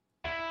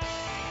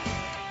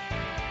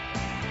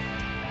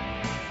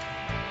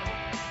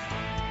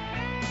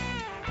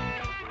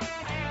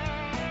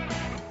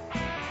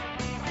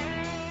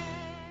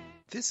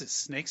This is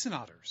Snakes and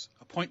Otters,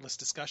 a pointless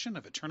discussion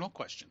of eternal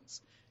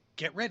questions.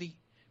 Get ready.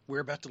 We're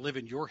about to live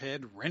in your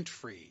head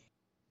rent-free.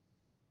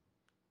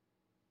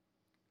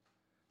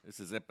 This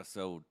is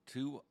episode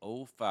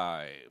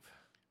 205.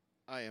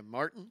 I am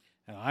Martin.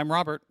 And I'm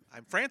Robert.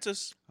 I'm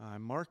Francis.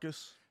 I'm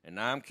Marcus. And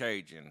I'm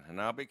Cajun,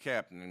 and I'll be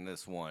captaining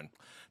this one.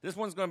 This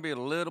one's going to be a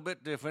little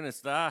bit different.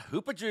 It's the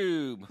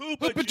Hoopajoob.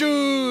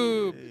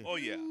 Hoopajoob! Oh,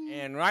 yeah.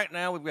 And right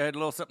now, we've had a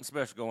little something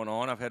special going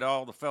on. I've had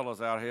all the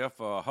fellas out here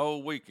for a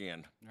whole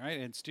weekend. All right,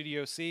 in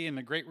Studio C in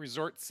the Great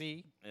Resort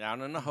C. Out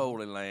in the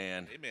Holy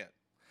Land. Amen.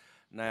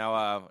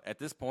 Now, at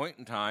this point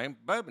in time,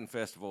 Bourbon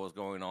Festival is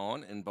going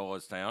on in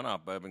Bardstown, our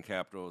bourbon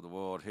capital of the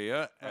world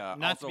here.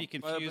 Not to be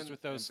confused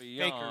with those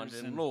fakers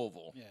in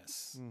Louisville.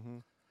 Yes. Mm-hmm.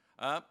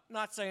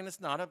 Not saying it's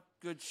not a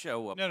good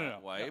show up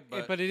that way,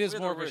 but it is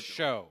more of a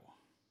show.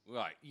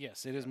 Right.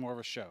 Yes, it is more of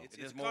a show. It's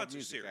is a more concert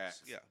music series.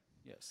 acts. Yeah.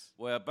 Yes.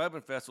 Well,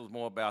 Bourbon Festival is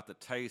more about the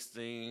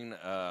tasting,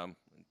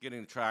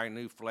 getting to try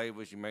new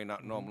flavors you may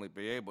not normally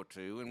be able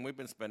to, and we've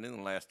been spending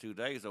the last 2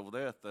 days over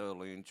there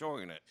thoroughly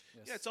enjoying it.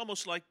 Yes. Yeah, it's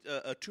almost like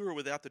a tour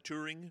without the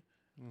touring.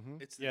 Mm-hmm.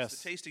 It's Yes.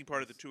 the tasting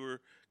part of the tour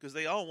because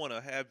they all want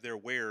to have their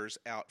wares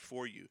out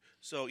for you.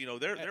 So, you know,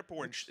 they're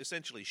pouring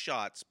essentially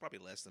shots, probably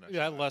less than a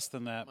Yeah, shot. less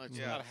than that. Much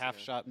About a less, half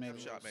yeah. shot, maybe.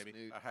 Half shot, maybe.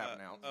 A half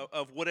an ounce.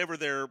 Of whatever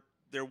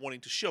they're wanting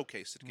to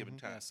showcase at a given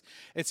time. Yes.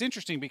 It's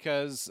interesting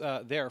because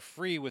they are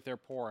free with their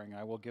pouring.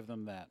 I will give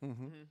them that.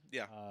 Mm-hmm.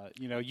 Yeah.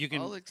 You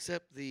can. All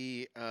except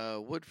the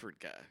Woodford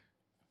guy.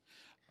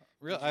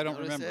 Real, Did you I don't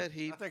notice remember.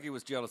 That? I think he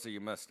was jealous of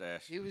your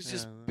mustache. He was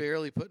just Yeah.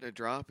 barely putting a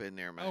drop in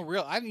there, man. Oh,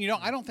 real? I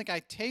don't think I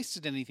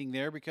tasted anything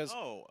there because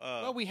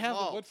well, we have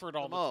the malt. Woodford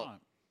all The the malt.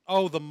 time.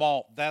 Oh, the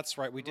malt. That's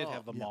right. We did malt.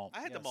 have the Yeah. malt.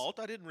 I had the Yes. malt.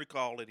 I didn't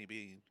recall any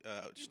being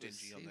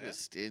stingy on He that. was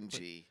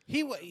stingy.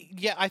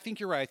 Yeah, I think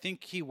you're right. I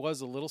think he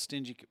was a little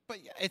stingy,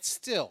 but yeah, it's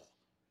still.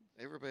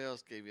 Everybody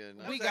else gave you a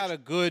nice. We was got a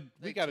good.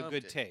 We they got a jumped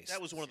good it. taste.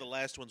 That was one of the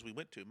last ones we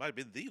went to. It might have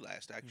been the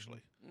last,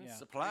 actually. Yeah.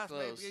 Supplies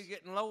Pretty may close. be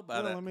getting low by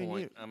Well, that I mean,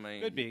 point. I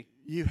mean, Could be.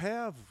 You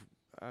have,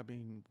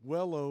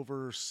 well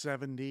over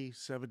 70,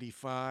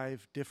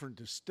 75 different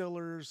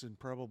distillers and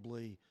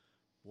probably,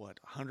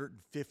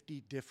 150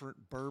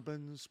 different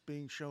bourbons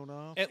being shown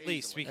off? At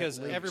least because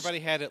At least. everybody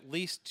had at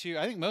least two.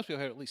 I think most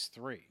people had at least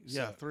three.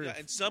 Yeah, So, three. Yeah,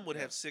 and some would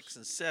have 6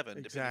 and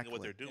 7, depending on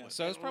what they're Exactly. doing.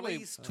 so it's at probably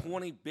least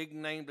 20 big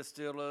name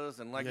distillers,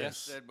 and like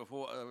Yes. I said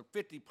before,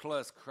 50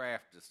 plus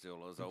craft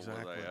distillers over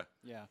Exactly. there.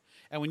 yeah.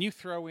 And when you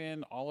throw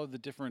in all of the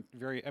different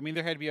I mean,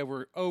 there had to be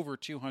over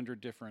 200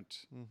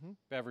 different Mm-hmm.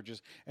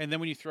 beverages, and then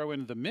when you throw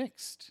in the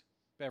mixed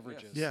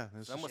beverages, Yeah,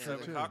 that's Some with true,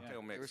 some too. cocktail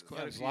There was mixes. quite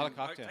a there's a lot of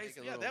few. cocktails.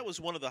 Yeah, that was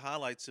one of the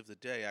highlights of the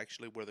day.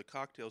 Actually, were the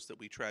cocktails that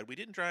we tried. We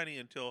didn't try any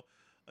until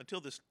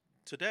this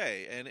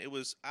today, and I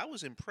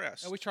was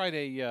impressed. We tried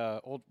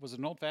was it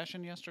an old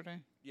fashioned yesterday?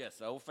 Yes,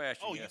 old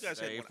fashioned. Oh, you guys had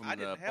yesterday one. from I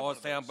the didn't have one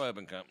of Bardstown those.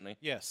 Bourbon Company.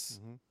 Yes.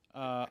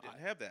 I didn't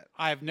have that.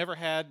 I've never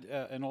had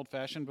an old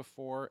fashioned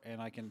before,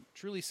 and I can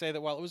truly say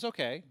that while it was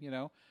okay,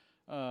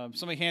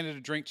 somebody handed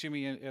a drink to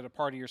me at a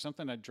party or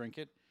something, I'd drink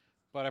it,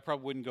 but I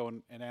probably wouldn't go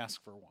and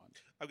ask for one.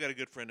 I've got a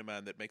good friend of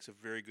mine that makes a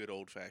very good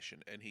old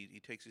fashioned, and he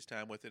takes his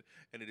time with it,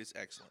 and it is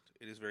excellent.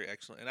 It is very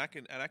excellent, and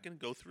I can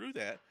go through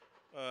that,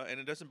 and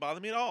it doesn't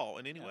bother me at all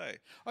in any way.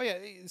 Oh yeah,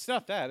 it's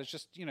not that. It's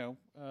just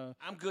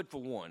I'm good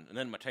for one, and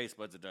then my taste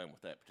buds are done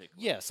with that particular.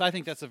 yes, I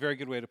think that's a very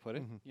good way to put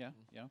it. Yeah.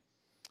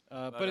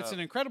 But it's an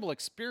incredible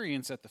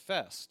experience at the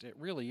fest. It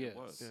really is.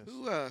 was.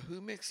 Yes. Who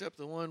mixed up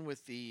the one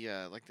with the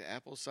like the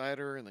apple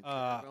cider and the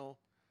caramel?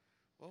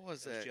 What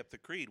was That was that? Jeff the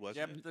Creed,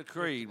 wasn't Yep, it? the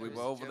Creed. We It were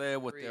was over Jeff there the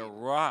with their Creed.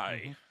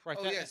 rye. Right.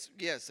 Oh that-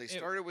 yes. They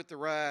started with the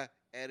rye,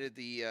 added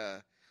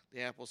the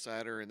apple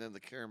cider, and then the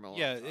caramel.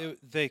 Yeah, on top.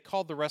 they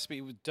called the recipe.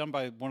 It was done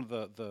by one of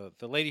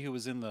the lady who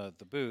was in the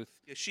booth,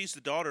 Yeah, she's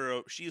the daughter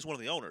of. She is one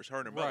of the owners. Her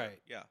and her mother.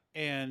 Right. Yeah,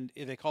 and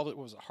they called it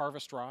was it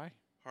Harvest Rye.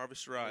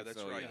 Harvest Rye. Yes, That's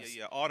so, right. yes.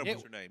 Yeah. Autumn It-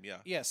 was her name. Yeah.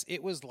 Yes,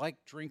 it was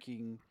like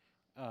drinking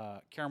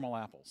caramel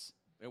apples.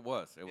 It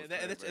was. It was.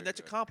 And, that's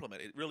a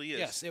compliment. It really is.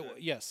 Yes,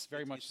 yes,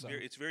 very much it's so.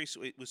 It's very.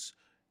 It was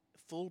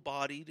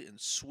full-bodied and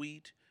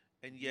sweet,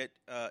 and yet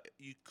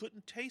you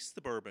couldn't taste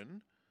the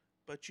bourbon,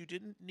 but you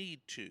didn't need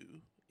to.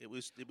 It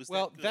was.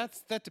 Well, that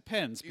good. that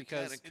depends You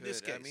because kinda in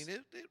this could. I case-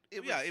 mean, it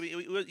was. Yeah. I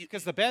mean,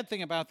 because the bad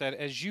thing about that,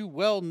 as you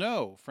well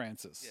know,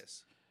 Francis,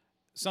 yes.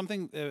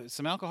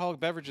 some alcoholic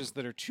beverages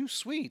that are too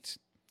sweet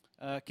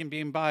can be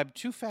imbibed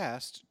too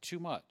fast, too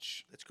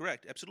much. That's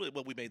correct. Absolutely.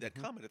 Well, we made that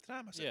comment at the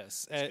time. I said,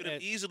 Yes, this could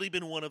have easily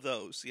been one of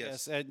those.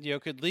 Yes. and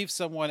could leave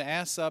someone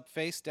ass up,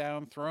 face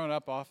down, thrown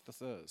up off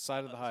the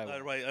side of the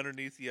highway. Right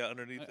underneath the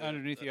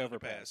Underneath the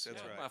overpass. That's That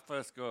was right. my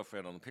first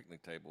girlfriend on the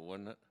picnic table,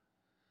 wasn't it?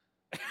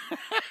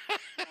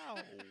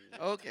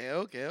 Okay.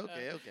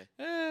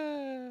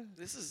 Ah.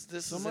 This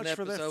is So an much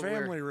for that episode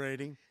where- family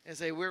rating. And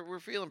say we're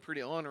feeling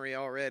pretty ornery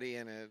already,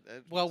 and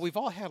Well, we've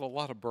all had a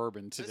lot of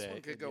bourbon this today.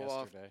 one could and go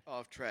yesterday.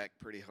 off track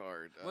pretty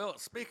hard. Well,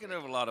 speaking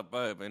of a lot of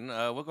bourbon,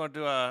 we're going to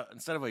do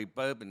instead of a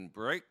bourbon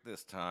break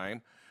this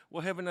time,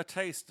 we're having a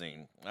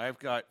tasting. I've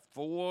got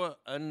 4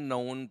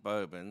 unknown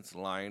bourbons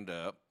lined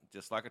up,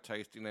 just like a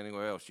tasting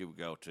anywhere else you would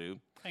go to.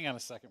 Hang on a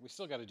second. We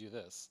still got to do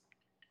this.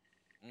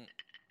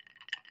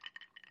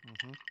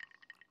 Mm-hmm.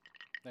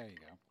 There you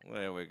go.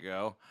 There we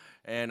go.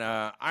 And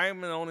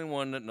I'm the only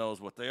one that knows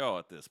what they are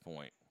at this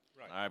point.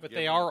 Right. I've But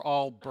they given- are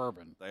all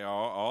bourbon. They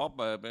are all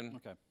bourbon,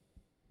 Okay.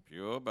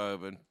 pure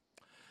bourbon.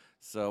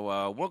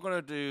 So we're going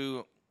to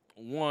do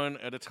one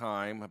at a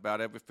time,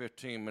 about every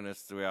 15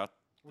 minutes throughout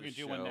We're the going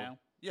to do one show. now.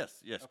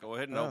 Yes, yes. Go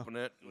ahead and Oh. open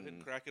it. Go ahead and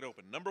and crack it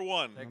open. Number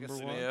one. Take a Number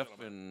one. sniff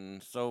Gentlemen.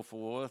 and so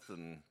forth,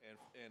 and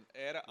And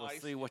add an we'll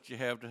ice. see what you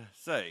have to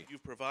say.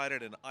 You've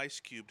provided an ice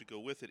cube to go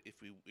with it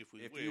if we If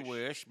wish. you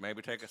wish,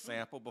 maybe take a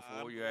sample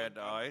before you add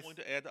the I'm ice. going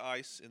to add the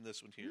ice in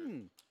this one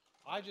here.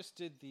 I just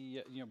did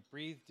the,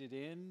 breathed it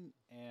in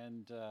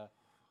and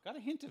got a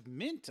hint of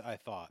mint, I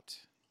thought,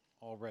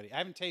 already. I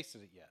haven't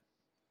tasted it yet.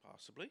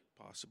 Possibly.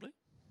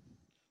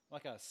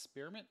 Like a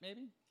spearmint,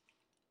 maybe?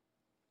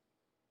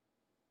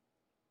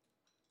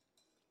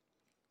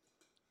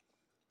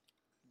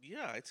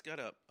 Yeah, it's got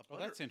a Oh,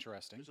 butter. that's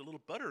interesting. There's a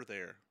little butter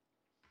there.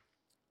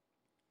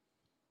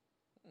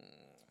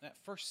 That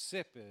first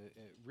sip,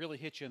 it really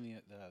hits you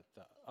in the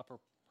upper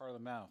part of the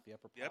mouth, the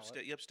upper Yep,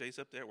 palate. stays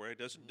up there where it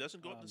doesn't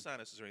go up in the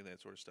sinuses or any of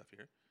that sort of stuff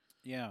here.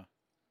 Yeah.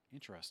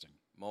 Interesting.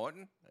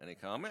 Morton, any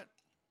comment?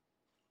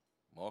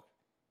 Mark?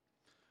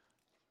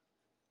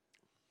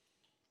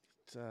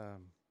 It's,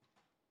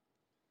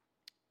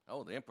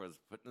 Oh, the Emperor's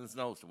putting his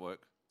nose to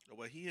work. Oh,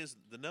 well, he is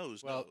the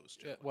nose. Well,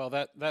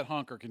 gentlemen. that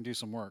honker can do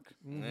some work.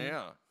 mhm.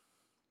 Yeah.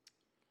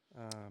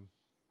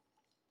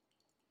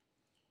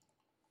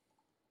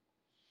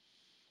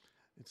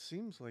 It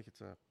seems like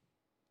it's a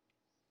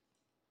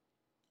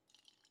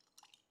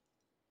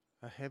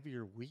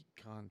heavier wheat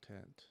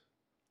content.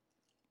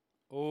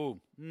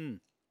 Oh,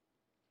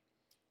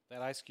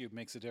 that ice cube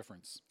makes a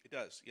difference. It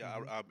does. Yeah,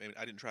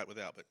 I didn't try it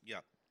without, but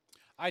yeah.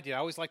 I did. I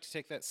always like to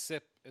take that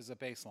sip as a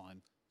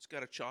baseline. It's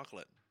got a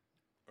chocolate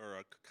or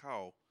a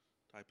cacao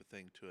type of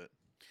thing to it.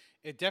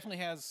 It definitely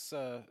has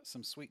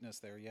some sweetness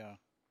there, yeah.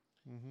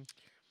 Mm-hmm.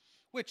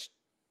 Which,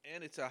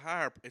 And it's a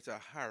higher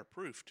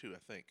proof too, I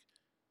think.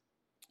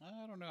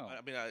 I don't know.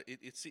 I mean,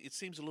 it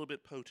seems a little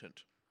bit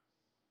potent.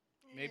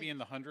 Maybe in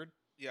the 100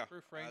 Yeah,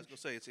 proof I was range? gonna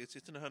say it's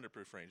in the 100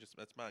 proof range.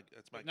 That's my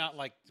But not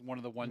like one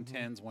of the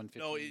 110s, 150s.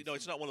 no,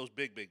 it's not one of those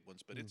big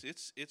ones, but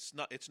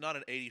it's not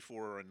an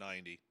 84 or a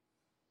 90.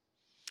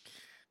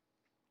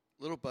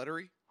 Little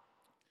buttery.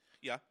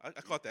 Yeah, I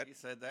caught that. He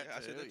said that Yeah, I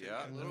too. said that too.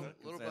 Yeah. Yeah, Little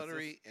Consensus.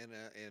 buttery and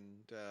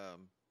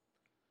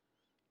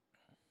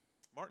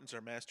Martin's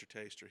our master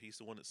taster. He's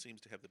the one that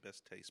seems to have the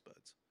best taste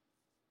buds.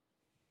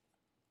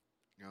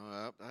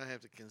 I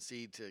have to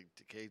concede to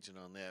Cajun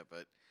on that,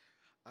 but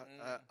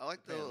I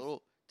like the depends.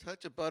 little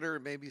touch of butter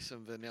and maybe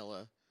some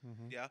vanilla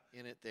Mm-hmm. Yeah,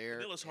 in it there.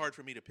 vanilla's hard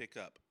for me to pick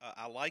up.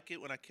 I like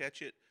it when I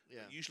catch it.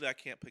 Yeah. Usually I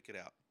can't pick it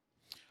out.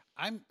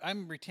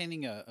 I'm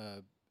retaining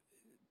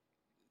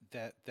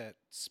that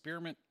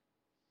spearmint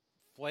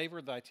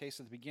flavor that I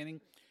tasted at the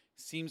beginning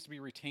seems to be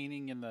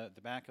retaining in the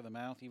back of the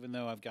mouth, even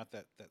though I've got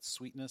that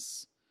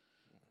sweetness.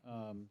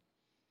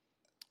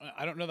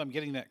 I don't know that I'm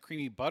getting that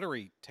creamy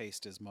buttery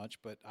taste as much,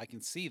 but I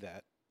can see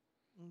that.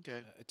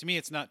 Okay. To me,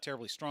 it's not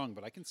terribly strong,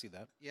 but I can see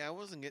that. Yeah, I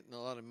wasn't getting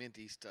a lot of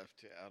minty stuff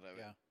out of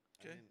Yeah. it.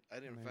 Okay. I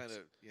didn't That find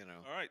makes- it.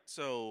 All right,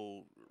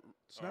 so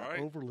It's all not right.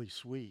 overly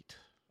sweet.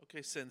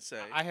 Okay,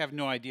 Sensei. I have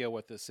no idea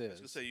what this I was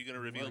gonna is. say, you're gonna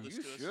reveal Well, this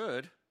you to us?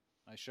 should.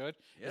 I should.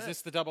 Yeah. Is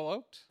this the double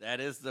oaked? That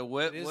is the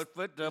It is-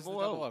 Woodford is the double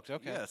double oak. oaked,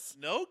 okay. Yes.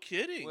 No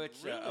kidding.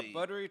 Which really? a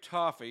buttery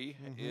toffee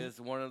Mhm. is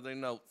one of the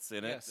notes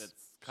in it Yes.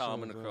 that's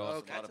common So the- across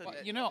Okay, a lot that's of a-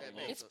 people. You know, that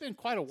makes it's a- been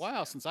quite a sense, while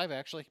yeah. since I've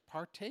actually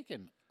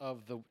partaken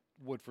of the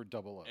Woodford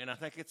double oak. And I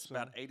think it's So-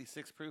 about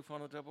 86 proof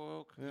on a double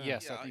oak. Yeah.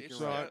 Yes, I Yeah, think it's,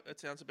 you're right. that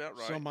sounds about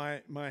right. So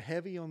my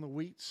heavy on the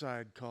wheat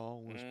side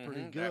call was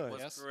pretty Mhm, good. That was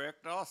Yes.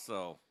 correct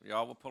also.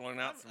 Y'all were pulling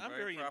out some I'm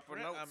very proper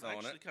impressed. notes I'm on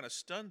actually it. kind of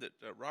stunned that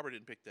Robert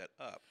didn't pick that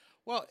up.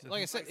 Well,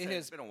 like I said, it It's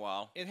has been a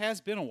while. it has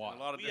been a A while.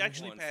 lot of We different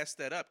actually ones. passed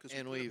that up because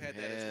And we we've could have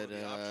had that as one had of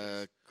the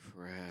options.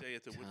 crap Day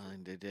at the Woodford.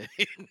 time today.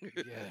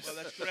 Yes. Well,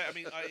 that's correct. I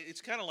mean,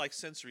 it's kind of like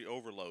sensory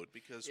overload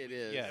because It we,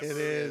 is. Yes. It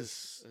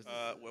is.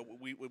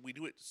 we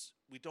do it.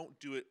 We don't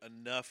do it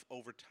enough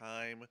over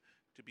time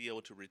to be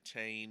able to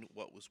retain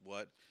what was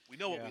what. We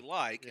know Yeah. what we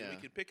like, and we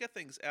Yeah. can pick up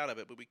things out of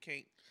it, but we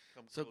can't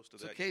come So, close to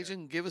so that.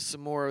 Cajun, give us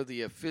some more of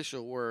the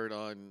official word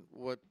on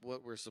what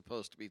we're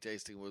supposed to be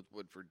tasting with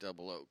Woodford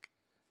Double Oak.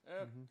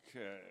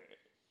 Okay.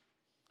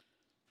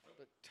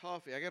 But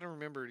toffee, I got to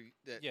remember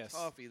that Yes.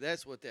 toffee.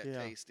 That's what that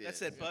Yeah. taste is. That's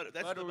that butter.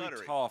 That's Buttery the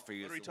buttery.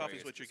 toffee is Buttery the toffee way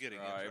is what it's you're getting.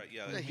 That's described. right.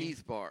 Yeah, The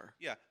Heath bar.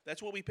 yeah,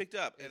 that's what we picked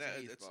up, and It's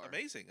a Heath it's bar.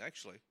 amazing,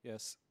 actually.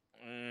 Yes.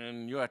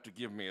 And you have to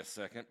give me a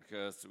second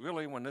because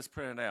really, when this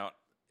printed out,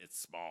 it's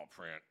small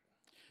print.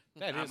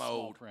 That I'm is small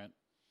old. print.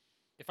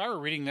 If I were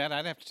reading that,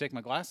 I'd have to take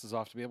my glasses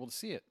off to be able to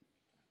see it.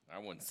 I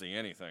wouldn't see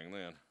anything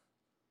then.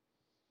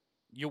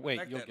 You I wait.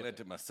 think You'll that get led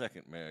there. to my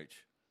second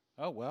marriage.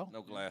 Oh well.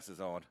 No glasses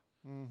on.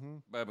 Mm-hmm.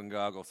 Bourbon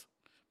goggles.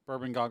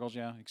 Bourbon goggles.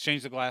 Yeah.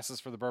 Exchange the glasses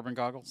for the bourbon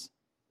goggles.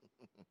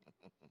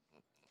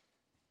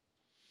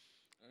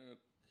 Okay.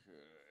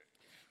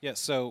 Yeah.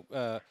 So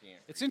Can't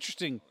it's read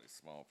interesting really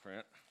small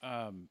print.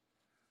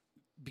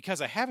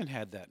 because I haven't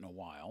had that in a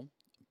while.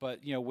 But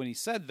when he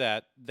said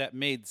that, that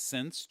made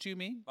sense to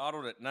me.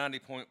 Bottled at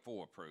 90.4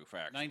 proof,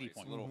 actually. 90 It's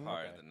point- a little mhm,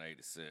 higher okay. than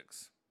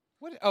 86.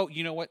 What? Oh,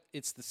 you know what?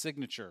 It's the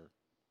signature,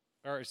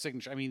 or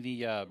signature. I mean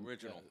the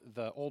Original.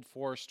 the Old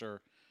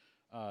Forester,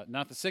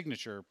 not the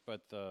signature,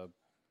 but the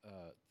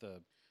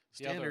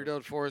Standard other,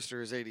 Old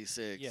Forester is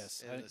 86.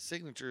 Yes, and the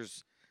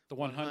signature's the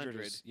 100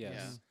 100, is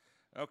yes.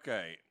 yeah.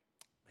 Okay,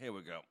 here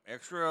we go.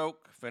 Extra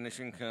oak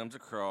finishing comes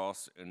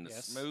across in the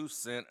Yes. smooth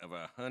scent of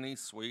a honey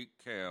sweet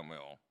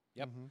caramel,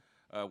 Yep.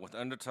 with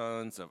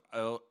undertones of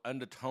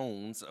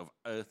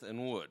earth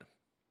and wood.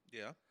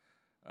 Yeah.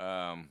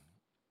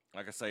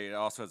 Like I say, it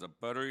also has a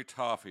buttery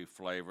toffee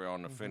flavor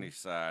on the finish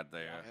side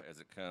there as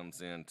it comes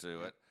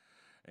into it.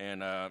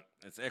 And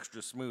it's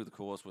extra smooth, of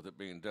course, with it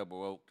being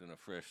double oaked in a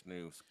fresh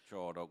new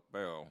charred oak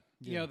barrel.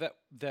 You know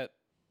that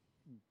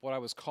what I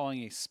was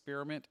calling a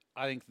spearmint.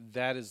 I think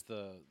that is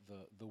the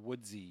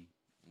woodsy.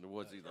 The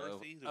woodsy, the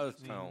earthy, the earth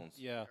woodsy. tones.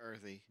 Yeah,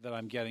 earthy. that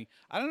I'm getting.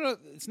 I don't know.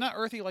 It's not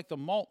earthy like the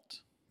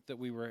malt that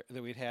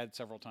we'd had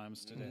several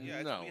times today.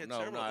 Yeah, No, we had no,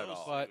 several not of at those.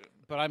 all.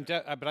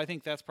 But I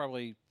think that's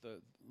probably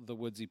the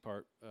woodsy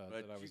part But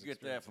that I you was. get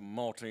that from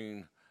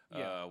malting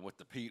Yeah. with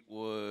the peat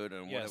wood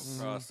and Yes.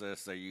 whatever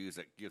process they use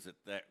that gives it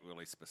that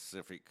really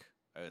specific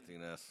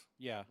earthiness.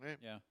 Yeah, Right.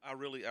 yeah. I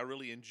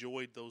really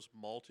enjoyed those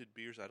malted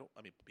beers.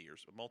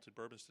 Malted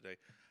bourbons today.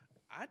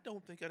 I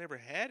don't think I'd ever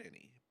had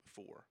any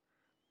before,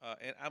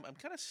 and I'm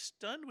kind of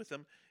stunned with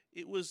them.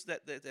 It was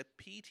that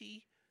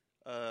peaty,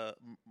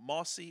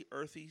 mossy,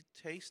 earthy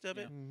taste of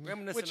it.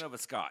 Reminiscent of a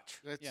scotch.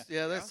 That's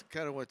Yeah. that's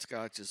kind of what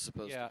Scotch is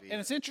supposed Yeah, to be.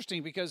 and it's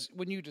interesting because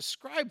when you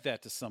describe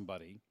that to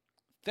somebody,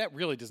 that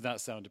really does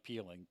not sound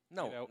appealing.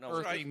 No, You know, no,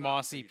 earthy, right.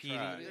 mossy, You peaty.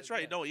 tried. That's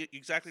right. No, you're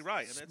exactly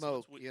right. And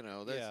smoke. that's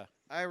That's Yeah.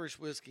 Irish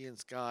whiskey and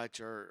Scotch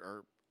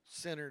are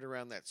centered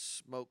around that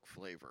smoke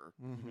flavor,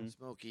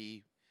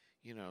 smoky.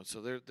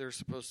 So they're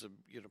supposed to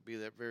be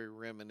that very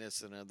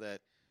reminiscent of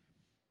that,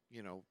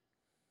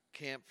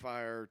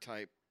 campfire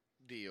type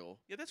deal.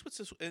 Yeah, that's what's.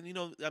 And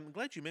I'm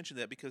glad you mentioned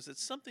that because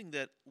it's something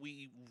that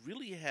we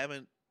really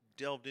haven't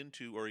delved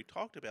into or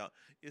talked about.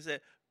 Is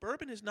that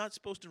bourbon is not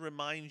supposed to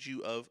remind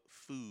you of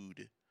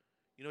food.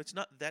 It's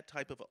not that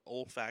type of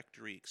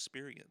olfactory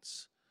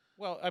experience.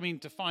 Well, I mean,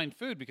 define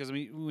food because I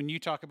mean, when you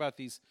talk about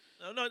these,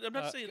 No, I'm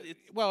not saying it.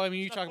 well, I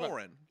mean, you It's talk not about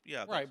foreign.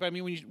 Yeah, right, but I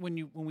mean,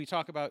 when we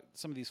talk about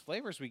some of these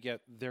flavors we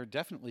get, they're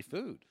definitely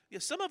food. Yeah,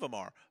 some of them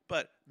are,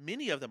 but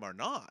many of them are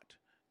not.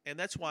 And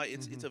that's why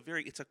it's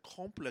a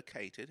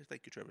complicated.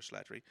 Thank you, Trevor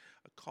Slattery.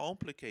 A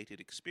complicated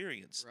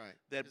experience Right.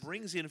 that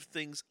brings in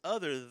things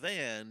other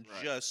than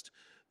Right. just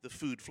the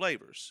food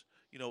flavors.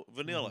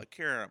 Vanilla,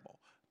 caramel,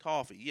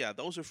 toffee. Yeah,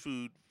 those are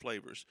food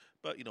flavors.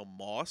 But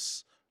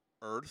moss,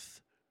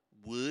 earth,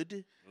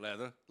 wood,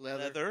 Leather.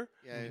 leather.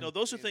 Yeah,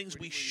 Those are yeah, things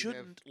where we you have-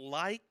 shouldn't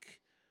like,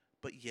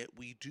 but yet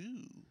we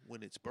do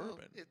when it's Well,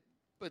 bourbon.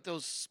 but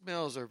those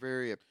smells are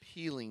very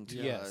appealing to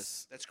Yes.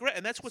 us. That's correct,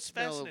 and that's what's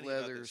Smell of fascinating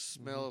about leather, this.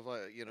 smell of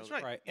That's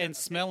right. Right, Yeah, and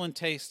smell and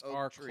taste oak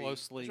are tree.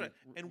 closely That's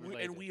right. And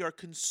related. we are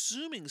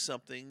consuming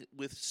something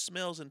with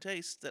smells and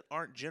tastes that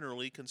aren't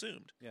generally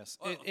consumed. Yes,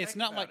 Well, it's think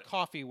not about like it.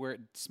 coffee where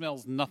it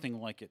smells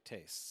nothing like it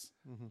tastes.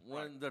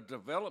 When the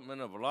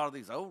development of a lot of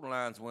these old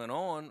lines went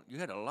on, you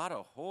had a lot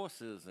of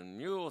horses and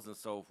mules and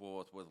so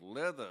forth with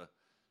leather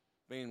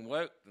being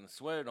worked and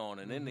sweated on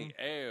and in the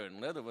air,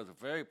 and leather was a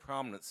very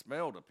prominent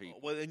smell to people.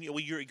 Well, and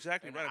you're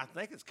exactly And right. I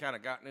think it's kind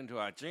of gotten into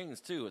our genes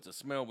too. It's a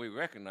smell we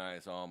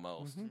recognize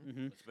almost.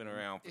 It's been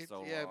around for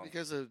so long.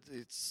 Because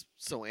it's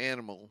so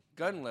animal.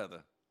 Gun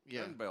leather,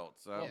 Yeah. gun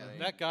belts. I Well, mean,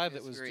 that guy that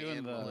it's was very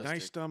doing the animalistic.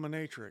 Nice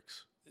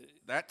dominatrix.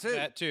 that too.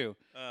 that too.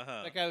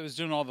 Uh-huh. That guy that was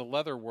doing all the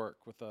leather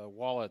work with the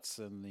wallets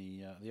and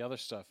the other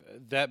stuff.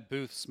 That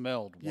booth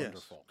smelled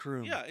wonderful. Yes.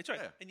 Croom. Yeah, it's right.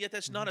 Yeah. And yet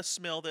that's not a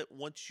smell that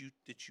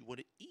you want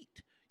to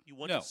eat. You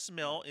want No. to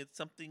smell it's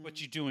something.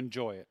 But you do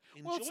enjoy it.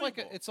 Well, it's like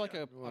Enjoyable, it's like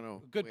You wanna a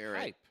good wear it.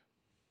 pipe.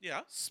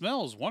 Yeah,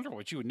 Smells wonderful,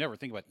 but you would never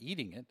think about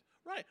eating it.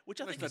 right. Which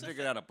I Unless think they're is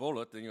digging out a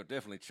bullet, then you'll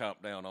definitely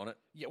chomp down on it.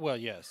 Yeah, well,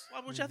 yes.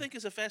 which I think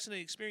is a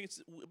fascinating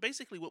experience.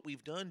 Basically, what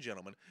we've done,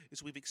 gentlemen,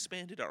 is we've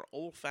expanded our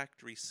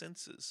olfactory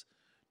senses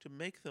to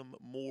make them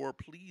more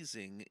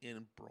pleasing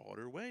in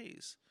broader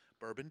ways.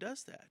 Bourbon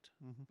does that.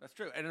 That's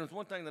true. And there's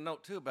one thing to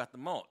note too about the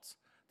malts.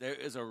 There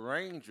is a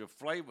range of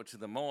flavor to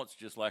the malts,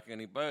 just like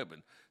any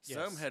bourbon. Some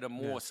Yes. had a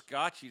more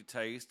scotchy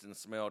taste and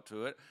smell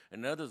to it,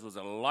 and others was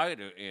a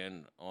lighter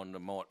end on the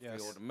malt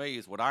Yes. feel. To me,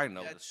 is what I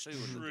noticed. That's too,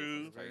 in the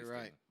true. difference Very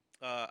tasting.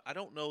 right. I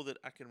don't know that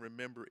I can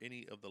remember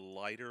any of the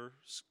lighter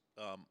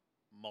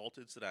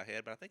malteds that I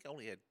had, but I think I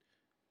only had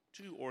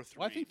 2 or 3.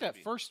 Well, I think that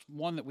maybe. first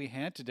one that we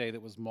had today that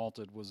was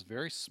malted was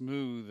very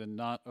smooth and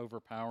not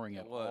overpowering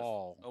at It was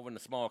all. over in the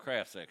small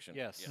craft section.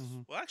 Yes.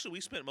 Well, actually,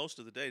 we spent most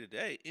of the day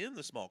today in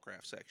the small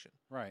craft section,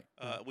 Right.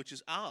 which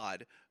is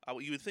odd.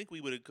 You would think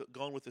we would have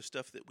gone with the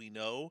stuff that we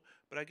know,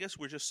 but I guess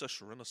we're just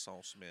such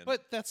Renaissance men.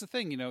 But that's the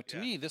thing, to Yeah.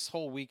 me, this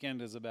whole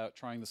weekend is about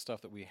trying the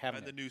stuff that we haven't.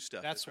 and the new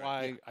stuff. That's right.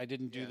 why Yeah. I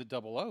didn't do Yeah. the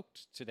double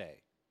oaked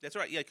today. That's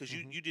right. Yeah, because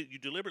you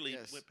deliberately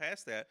Yes. went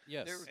past that.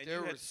 Yes. And There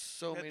you were had-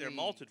 so had many. their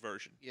malted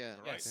version. Yeah.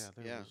 Right. Yes.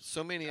 there Yeah. was-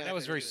 So many. that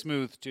was very items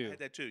smooth I too. had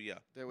that too. Yeah.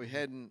 that we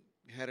hadn't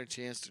had a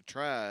chance to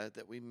try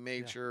that we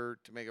made Yeah. sure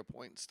to make a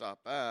point and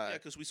stop by. Yeah,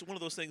 because one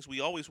of those things we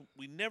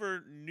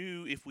never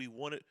knew if we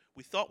wanted.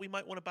 We thought we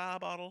might want to buy a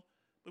bottle,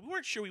 but we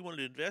weren't sure we wanted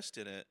to invest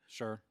in it.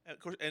 Sure. And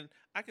of course, and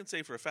I can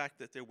say for a fact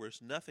that there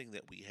was nothing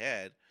that we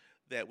had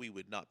that we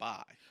would not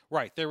buy.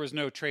 Right. There was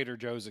no Trader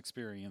Joe's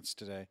experience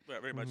today. Right,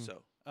 very much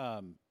so.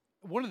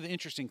 One of the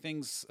interesting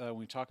things when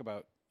we talk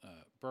about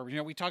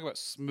bourbon, we talk about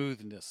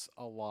smoothness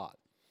a lot,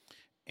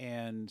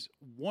 and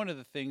one of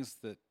the things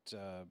that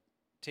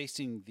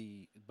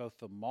tasting both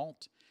the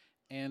malt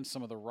and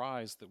some of the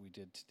ryes that we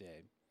did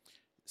today,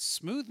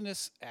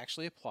 smoothness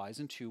actually applies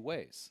in two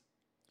ways.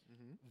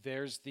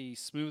 There's the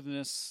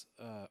smoothness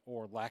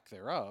or lack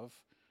thereof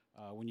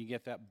when you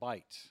get that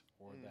bite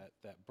or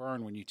that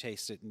burn when you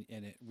taste it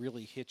and it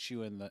really hits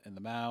you in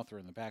the mouth or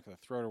in the back of the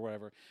throat or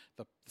whatever.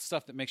 The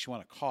stuff that makes you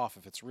want to cough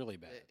if it's really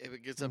bad. If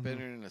it gets up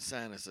in the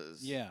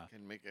sinuses, Yeah.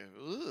 can make a.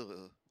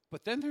 Ugh.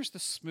 But then there's the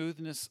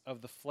smoothness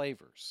of the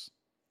flavors,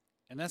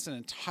 and that's an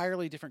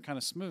entirely different kind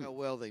of smooth. How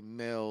well they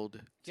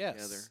meld Yes.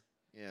 together.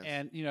 Yes.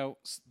 And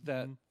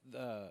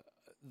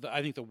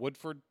I think the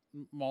Woodford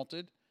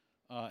malted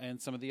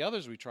and some of the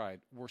others we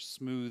tried were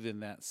smooth in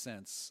that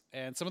sense,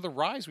 and some of the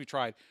ryes we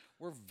tried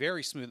were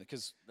very smooth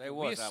because we I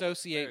was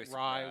associate very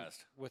rye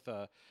surprised. with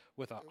a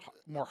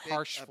more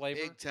harsh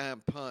flavor. Big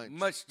time punch.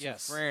 Much to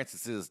Yes.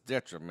 Francis's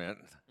detriment,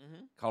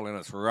 calling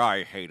us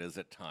rye haters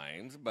at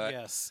times. But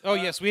Yes. Oh,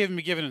 yes. We haven't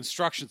been given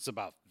instructions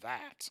about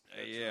that.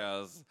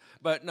 yes,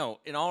 but no.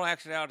 In all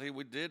actuality,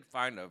 we did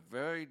find a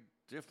very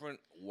different,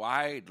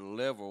 wide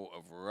level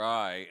of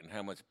rye and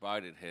how much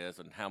bite it has,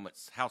 and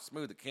how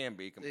smooth it can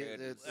be compared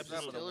The to some of the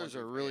distillers ones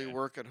are we've really had.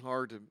 working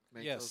hard to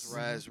make Yes. those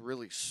ryes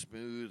really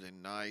smooth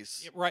and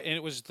nice. Yeah, right, and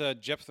it was the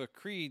Jephthah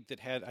Creed that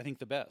had, I think,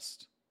 the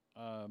best.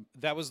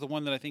 That was the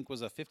one that I think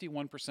was a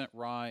 51%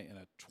 rye and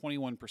a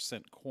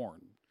 21%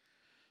 corn.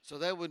 So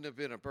that wouldn't have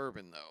been a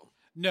bourbon, though.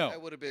 No,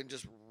 That would have been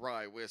just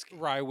rye whiskey.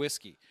 rye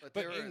whiskey. But,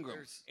 But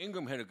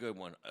Ingram had a good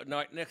one.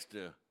 Right next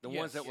to the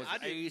ones Yes. that was I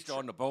didn't aged tr-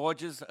 on the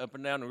barges up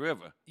and down the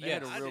river. They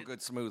had a Yes. I real didn't-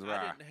 good smooth I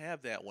rye. didn't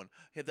have that one.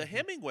 Yeah, the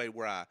Hemingway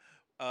rye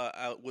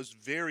was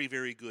very,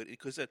 very good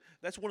because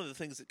that's one of the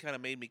things that kind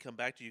of made me come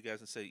back to you guys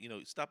and say,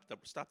 stop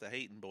the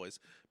hating, boys,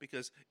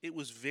 because it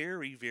was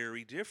very,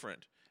 very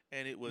different,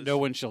 and it was no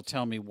one shall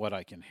tell me what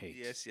I can hate.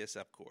 Yes,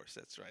 of course,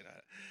 that's right.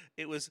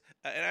 It was,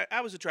 and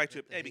I was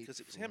attracted to it because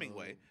it was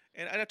Hemingway,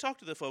 and I talked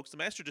to the folks. The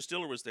master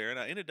distiller was there, and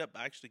I ended up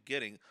actually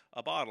getting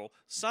a bottle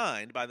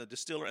signed by the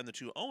distiller and the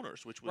two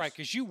owners, which was Right,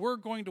 because you were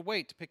going to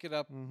wait to pick it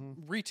up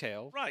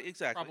retail, right,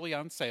 exactly, probably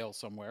on sale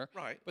somewhere.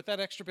 right. But that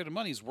extra bit of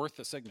money is worth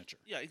the signature.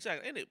 Yeah,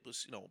 exactly, and it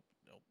was,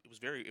 it was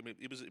very. I mean,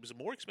 it was a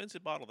more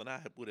expensive bottle than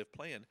I would have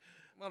planned.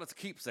 Well, it's a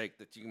keepsake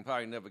that you can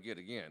probably never get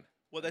again.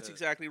 Well, that's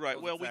exactly right.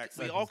 those Well, we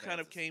exact all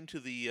kind of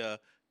circumstances.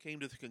 came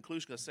to the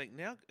conclusion of saying,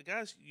 now,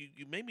 guys,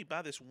 you made me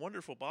buy this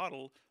wonderful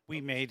bottle. We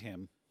made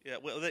him. Yeah,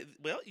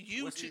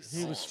 you What's two. it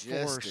He was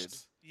Suggested.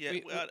 forced. Yeah,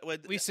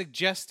 We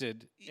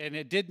suggested, and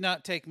it did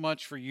not take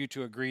much for you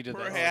to agree to that.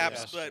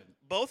 perhaps, suggestion.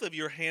 but both of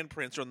your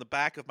handprints are on the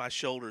back of my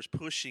shoulders,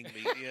 pushing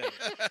me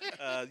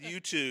in. You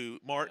two,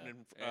 Martin And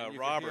and you can hear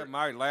Robert.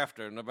 my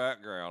laughter in the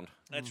background.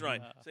 That's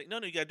right. Say, no,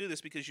 you got to do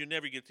this because you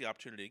never get the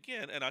opportunity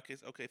again. And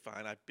okay,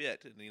 fine, I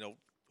bit, and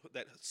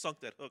that sunk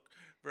that hook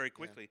very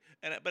quickly.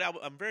 But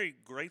I'm very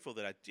grateful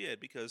that I did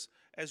because,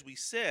 as we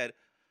said,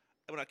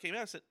 when I came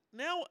out, I said,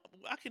 now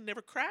I can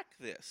never crack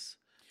this.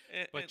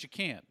 But you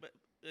can't. But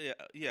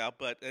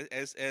But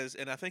as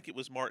and I think it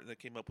was Martin that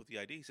came up with the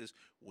idea. He says,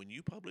 when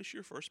you publish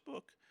your first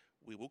book,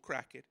 we will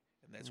crack it,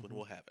 and that's when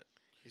we'll have it.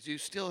 'Cause you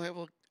still have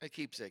a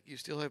keepsake. You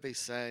still have a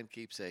signed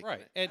keepsake.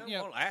 Right. And,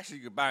 Well, actually,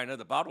 you could buy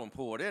another bottle and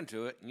pour it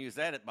into it and use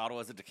that bottle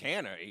as a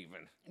decanter,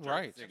 even.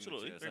 Right.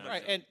 Absolutely. Signatures,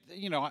 Very right. And,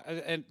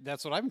 and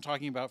that's what I've been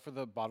talking about for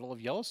the bottle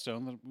of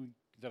Yellowstone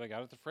that I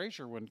got at the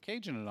Fraser when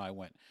Cajun and I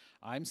went.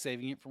 I'm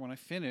saving it for when I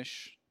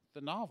finish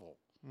the novel.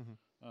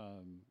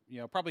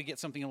 Probably get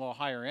something a little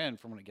higher end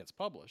from when it gets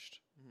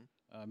published.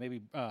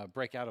 Maybe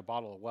break out a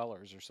bottle of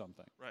Weller's or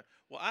something. Right.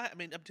 Well, I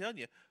mean, I'm telling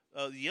you,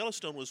 the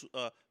Yellowstone was.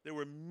 There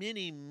were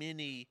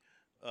many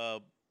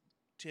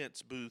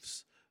tents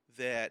booths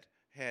that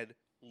had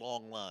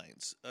long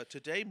lines.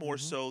 Today, more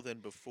so than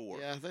before.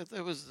 Yeah,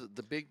 that was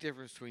the big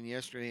difference between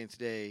yesterday and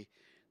today.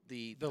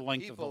 The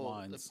length of the people-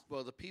 lines.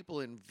 the people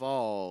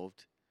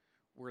involved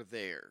were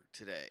there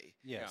today.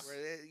 Yes.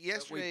 Where, We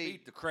yesterday,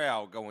 beat the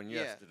crowd going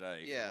Yeah,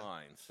 yesterday. yeah. For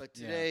lines. but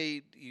Yeah.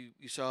 today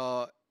you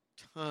saw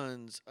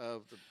tons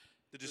of the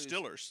The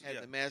distillers. had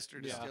Yeah. the master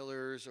Yeah.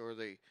 distillers or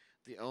the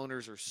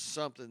owners or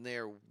something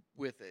there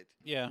with it.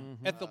 Yeah.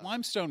 At the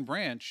Limestone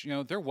Branch,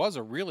 there was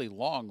a really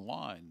long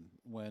line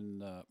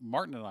when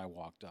Martin and I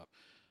walked up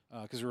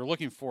because we were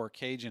looking for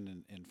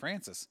Cajun and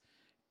Francis.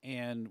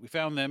 And we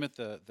found them at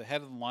the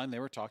head of the line. They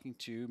were talking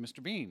to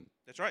Mr. Bean.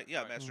 That's right. Yeah,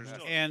 Right. Master Mhm.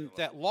 Still. And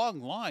that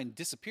long line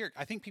disappeared.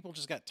 I think people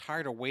just got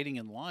tired of waiting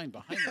in line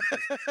behind them.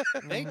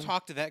 'Cause they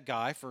talked to that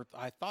guy for,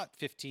 I thought,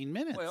 15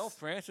 minutes. Well,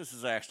 Francis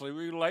is actually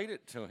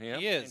related to him.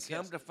 He is, And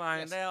come yes, to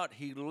find yes. out,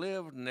 he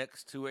lived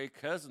next to a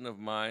cousin of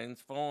mine's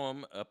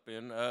farm up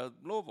in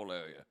Louisville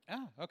area.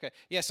 Oh, okay.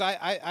 Yes,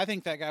 I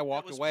think that guy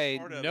walked was away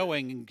part of it.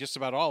 knowing just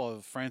about all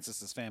of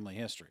Francis's family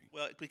history.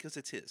 Well, because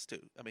it's his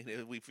too. I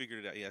mean, we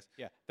figured it out. Yes,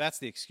 Yeah, that's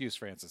the excuse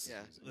Francis is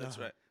Yeah. using. that's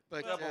right.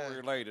 But Double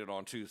related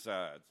on two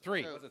sides.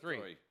 Three. So- Was it Three.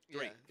 three?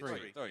 Three. yeah. It's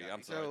Three. Three. Yeah,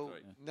 I'm sorry, So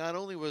three. not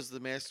only was the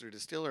master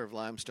distiller of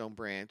Limestone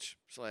Branch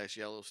 /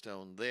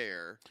 Yellowstone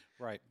there,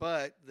 Right.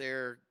 but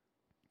their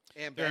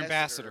Their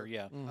ambassador,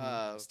 yeah.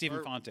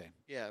 Stephen Fonte.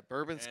 Yeah,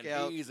 Bourbon And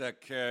Scout. he's a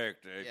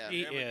character. If Yeah. you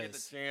He ever get the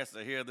is. chance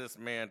to hear this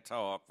man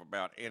talk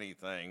about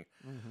anything,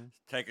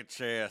 take a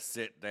chair,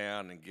 sit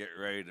down, and get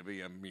ready to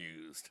be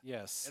amused.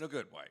 Yes. In a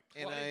good way.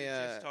 And Well, I I, didn't get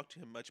a chance to talk to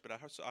him much, but I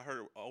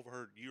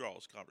overheard you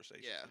all's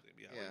conversation. Yeah, with him.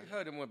 yeah. We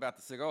heard him about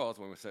the cigars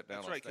when we sat down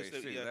That's on right, 'cause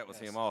stage, they- too. yeah, That was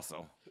yes. him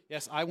also.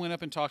 Yes, I went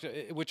up and talked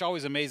to, which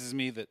always amazes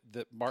me that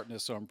Martin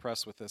is so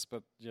impressed with this,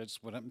 but I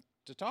just went up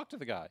to talk to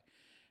the guy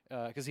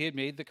because he had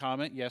made the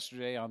comment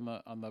yesterday on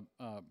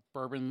the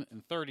Bourbon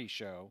and 30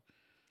 show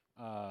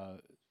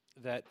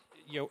that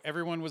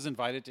everyone was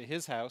invited to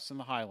his house in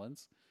the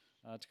Highlands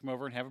to come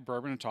over and have a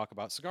bourbon and talk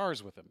about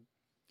cigars with him.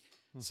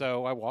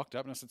 So I walked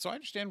up and I said, "So I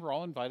understand we're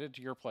all invited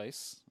to your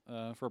place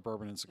for a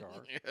bourbon and cigar."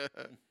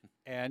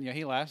 And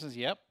he laughs and says,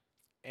 "Yep,"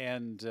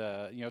 and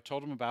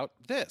told him about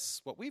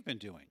what we've been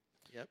doing.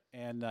 Yep.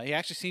 And he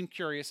actually seemed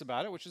curious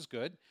about it, which is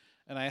good.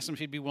 And I asked him if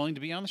he'd be willing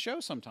to be on the show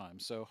sometime.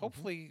 So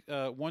hopefully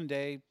one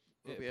day,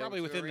 We'll be able probably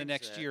to within the arrange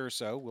next that. year or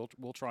so,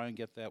 we'll try and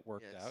get that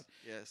worked Yes. out.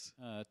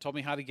 Yes. Told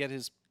me how to get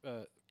his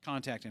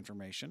contact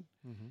information,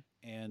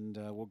 and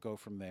we'll go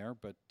from there.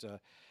 But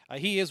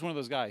he is one of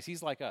those guys.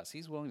 He's like us.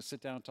 He's willing to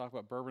sit down and talk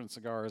about bourbon and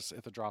cigars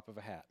at the drop of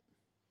a hat.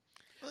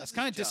 Well, I was that's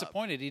kind his of job.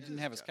 disappointed he That's didn't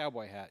his have his job.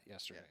 cowboy hat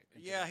yesterday.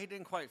 Yeah, he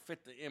didn't quite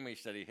fit the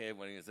image that he had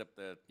when he was up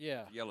there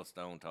Yeah.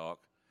 Yellowstone talk.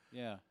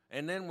 Yeah.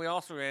 And then we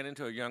also ran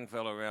into a young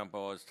fellow around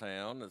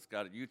Bardstown that's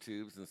got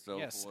YouTubes and so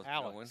Yes, forth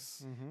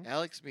Alex.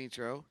 Alex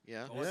Mitro.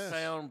 Yeah. going.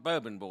 Bardstown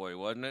Bourbon Boy,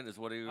 wasn't it? Is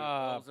what he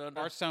was under?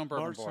 Bardstown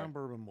Bourbon Boy. Bardstown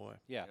Bourbon Boy.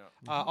 Yeah.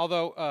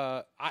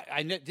 Although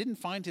I didn't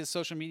find his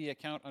social media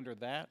account under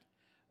that,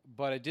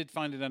 but I did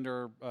find it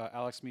under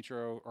Alex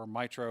Mitro or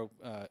Mitro,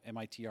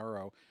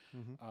 Mitro,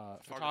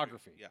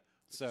 photography. Yeah.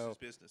 So It's his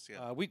business.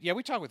 Yeah.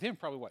 we talked with him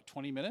probably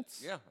 20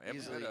 minutes. Yeah, every bit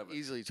Easily, of it.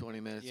 easily 20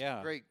 minutes.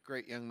 Yeah.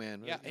 Great young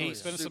man. Yeah, Really he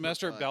spent a super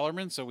semester at fun.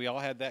 Bellarmine, so we all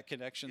had that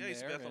connection Yeah, he's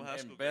there. Bethlehem and- High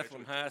And School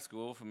Bethlehem graduate. High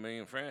School for me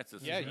and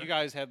Francis. yeah, you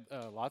guys had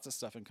lots of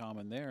stuff in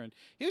common there, and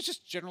he was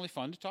just generally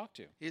fun to talk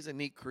to. He's a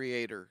neat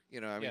creator. I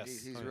mean, Yes.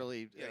 he's Oh, yeah.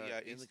 really Yeah,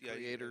 in he's- the yeah,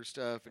 creator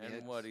stuff. And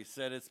had- what he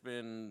said, he's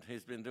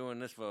been doing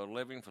this for a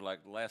living for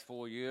like the last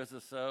 4 years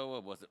or so,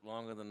 or was it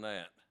longer than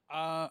that?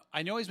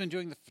 I know he's been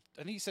doing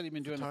I think he said he'd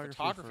been doing the Photography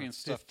photography for and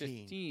stuff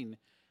 15.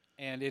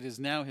 and it is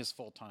now his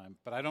full time.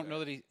 But I don't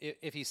know that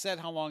if he said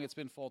how long it's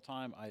been full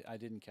time. I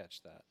didn't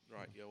catch that.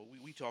 Right. Yeah. Well,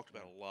 we talked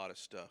about a lot of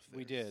stuff.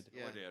 We there. did.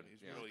 Yeah. We did, He's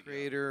yeah. really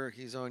creator.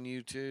 He's on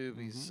YouTube.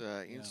 He's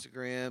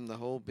Instagram, the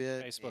whole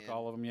bit. Facebook, and,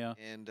 all of them, yeah.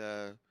 And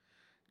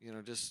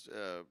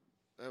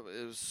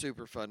it was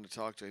super fun to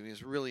talk to him. He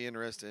was really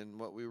interested in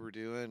what we were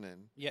doing,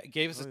 and Yeah,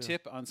 gave us Oh, a yeah.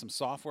 tip on some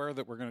software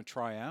that we're going to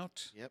try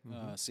out. Yep.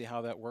 See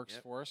how that works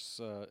Yep. for us.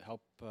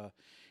 Help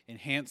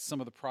enhance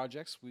some of the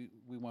projects we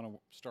want to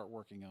start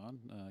working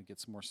on. Get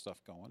some more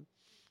stuff going.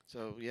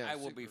 so yeah, I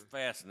will be super-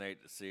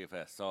 fascinated to see if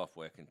that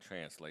software can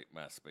translate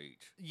my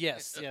speech.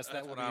 Yes, yes, that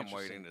That's will what be I'm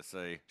interesting. waiting to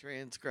see.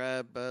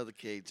 transcribe the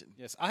Cajun.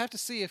 Yes, I have to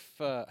see if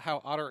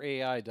how Otter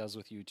AI does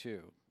with you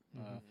too.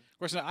 Of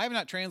course, now, I have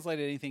not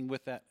translated anything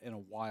with that in a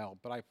while,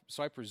 but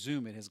I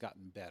presume it has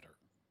gotten better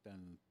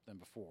than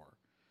before.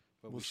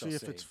 But We'll we shall see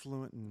if it's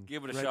fluent in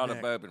Give it a shot at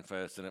redneck. Bourbon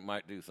Fest, and it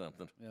might do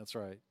something. Yeah, that's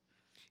right.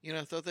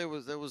 I thought that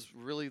was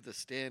really the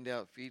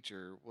standout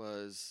feature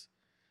was,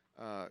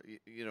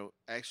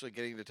 actually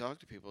getting to talk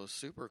to people is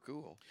super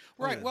cool.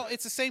 Right. yeah. Well,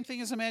 it's the same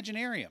thing as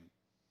Imaginarium.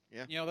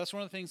 Yeah. That's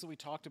one of the things that we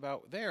talked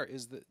about there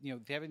is that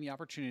having the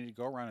opportunity to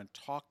go around and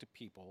talk to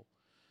people,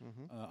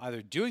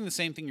 either doing the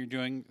same thing you're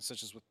doing,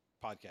 such as with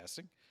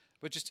podcasting,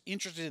 but just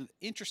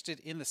interested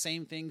in the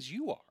same things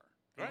you are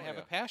and Right. have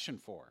Yeah. a passion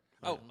for.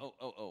 Oh!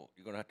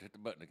 You're gonna have to hit the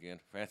button again.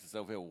 Francis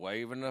over here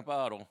waving the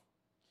bottle.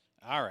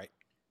 All right.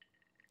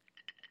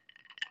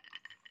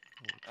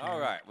 All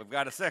right, we've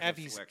got a second Have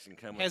he- selection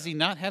coming. Has up. he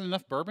not had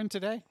enough bourbon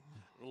today?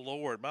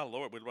 Lord, my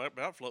Lord, we're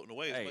about floating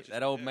away. As Hey, much that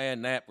as old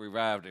man Nap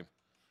revived him.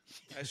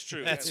 That's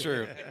true. That's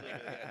true.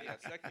 Yeah,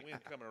 second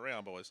wind coming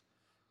around, boys.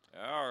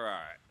 All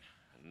right,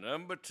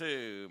 number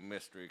 2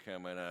 mystery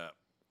coming up.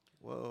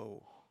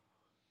 Whoa.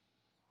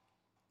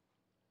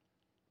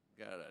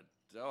 Got a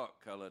dark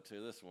color to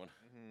this one.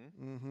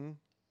 Mm-hmm.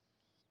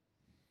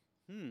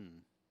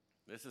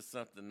 This is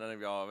something none of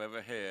y'all have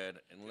ever had,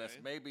 unless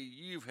Okay. maybe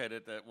you've had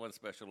it at one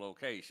special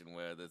location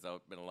where there's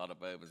been a lot of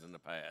bourbons in the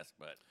past.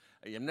 But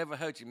I've never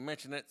heard you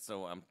mention it,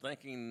 so I'm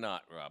thinking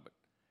not, Robert.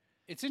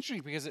 It's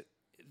interesting because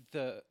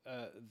the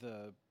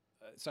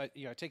so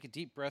I take a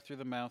deep breath through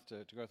the mouth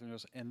to go through the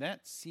nose, and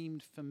that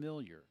seemed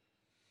familiar.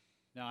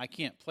 Now I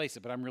can't place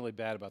it, but I'm really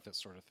bad about that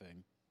sort of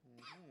thing.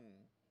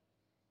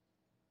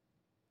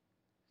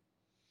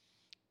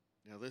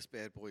 Now this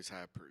bad boy's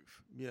high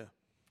proof. Yeah.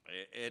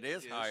 It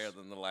is It higher is.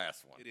 than the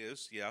last one. It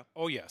is, yeah.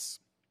 Oh yes,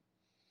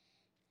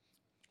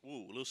 Ooh,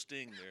 a little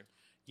sting there.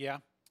 yeah.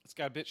 It's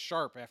got a bit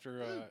sharp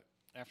after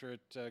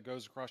it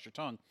goes across your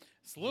tongue.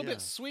 It's a little Yeah.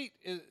 bit sweet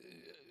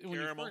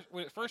Caramel.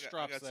 when it first I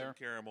drops got there. some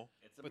caramel.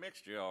 It's a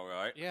mixture, all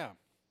right. Yeah.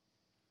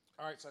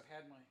 All right, so I've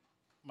had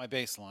my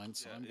baseline,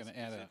 so Yeah, I'm going is- to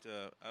add is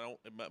it, I don't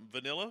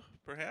vanilla, a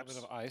perhaps.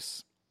 bit of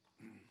ice.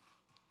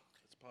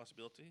 That's a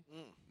possibility.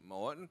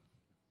 Morton,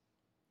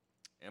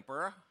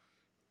 Emperor.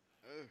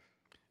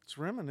 It's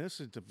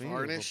reminiscent to me.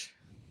 Varnish.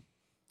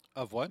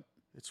 Of what?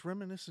 It's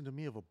reminiscent to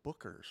me of a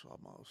Booker's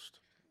almost.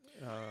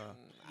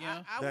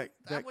 Yeah.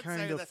 That would kind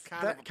say of that's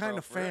that kind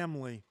of appropriate.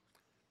 family.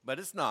 But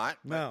it's not.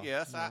 No, But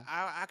yes, no.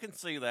 I can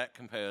see that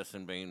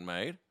comparison being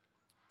made.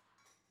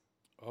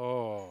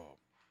 Oh.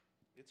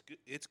 It's good.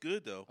 It's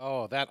good though.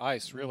 Oh, that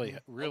ice really.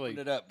 Opened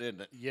it up,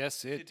 didn't it?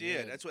 Yes, It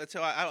did. That's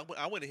how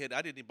I went ahead.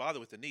 I didn't even bother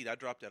with the neat. I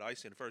dropped that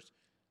ice in first,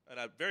 and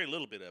very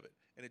little bit of it,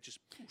 and it just.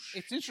 Whoosh.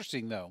 It's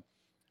interesting though.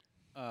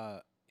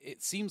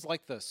 It seems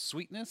like the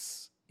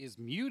sweetness is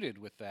muted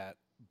with that,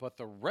 but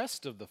the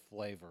rest of the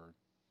flavor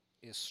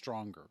is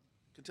stronger.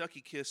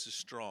 Kentucky Kiss is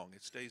strong.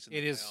 It stays in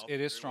It the is. mouth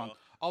It is very strong. well.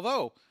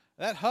 Although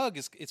that hug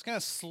it's kind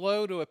of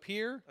slow to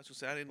appear. That's what I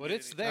said. I didn't But get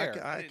it's any-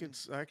 there. I didn't-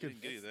 could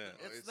didn't get you that.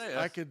 It's I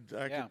there. could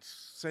Yeah.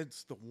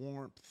 sense the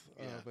warmth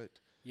of it.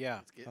 Yeah.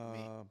 It's getting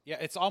me. Yeah,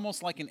 it's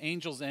almost like an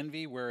angel's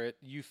envy, where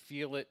you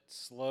feel it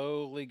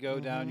slowly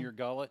go down your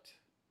gullet.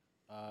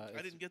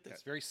 I didn't get that.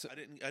 It's very. I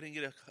didn't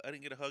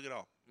get a hug at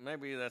all.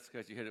 Maybe that's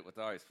because you hit it with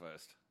the ice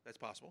first. That's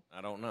possible.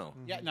 I don't know.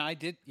 Yeah, no, I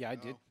did. Yeah, I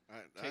did Oh,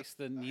 I- taste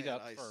the I neat had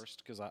up ice.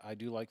 first because I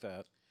do like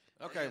that.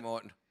 Okay,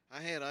 Morton.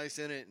 I had ice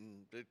in it,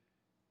 and it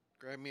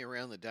grabbed me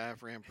around the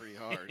diaphragm pretty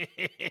hard.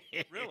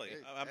 Really?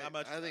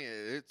 I think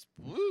it's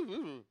woo,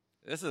 woo.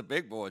 This is a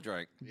big boy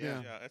drink.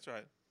 Yeah. Yeah, that's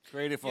right.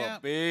 Created for Yeah. a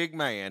big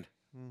man.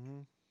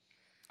 Mm-hmm.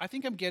 I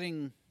think I'm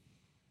getting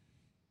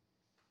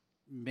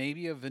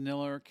maybe a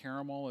vanilla or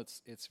caramel.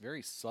 It's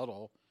very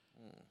subtle.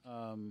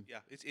 Yeah,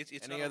 it's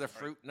Any not other hard.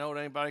 fruit note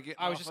anybody get?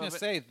 I was just gonna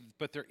say,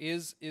 but there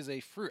is a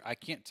fruit. I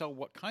can't tell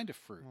what kind of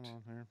fruit. Hold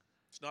on here.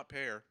 It's not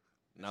pear,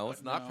 No,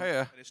 it's not No. pear.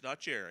 and it's not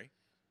cherry.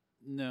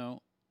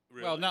 No.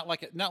 Really. Well, not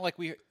like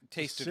we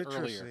tasted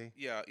earlier. Citrusy.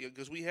 Yeah,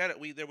 because we had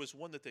it. There was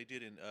one that they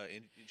did in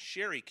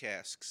sherry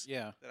casks.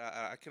 Yeah. That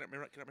I can't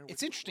remember. It's which one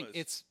it interesting. was.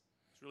 It's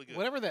really good.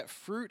 whatever that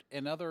fruit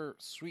and other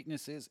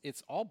sweetness is.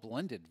 It's all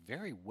blended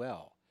very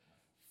well.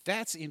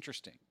 That's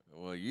interesting.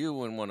 Well, you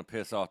wouldn't want to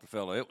piss off the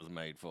fellow it was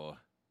made for.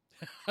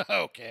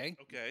 Okay.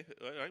 Okay.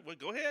 All right. Well,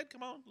 go ahead.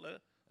 Come on.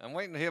 I'm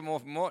waiting to hear more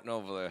from Morton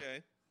over there.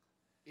 Okay.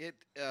 It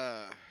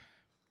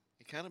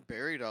kind of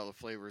buried all the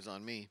flavors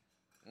on me.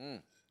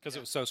 Because it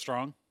was so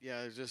strong.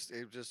 Yeah, it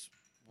was just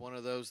one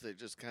of those that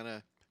just kind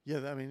of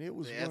Yeah, I mean, it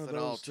was the one of ethanol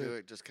those to that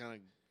it just kind of.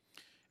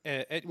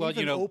 Well, even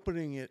you know,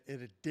 opening it at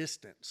a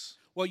distance.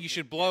 well, you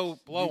should blow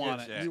on get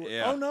it. that. You were-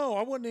 Yeah. Oh no,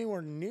 I wasn't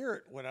anywhere near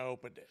it when I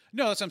opened it.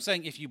 No, that's what I'm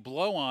saying. If you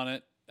blow on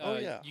it, Oh,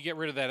 yeah. you get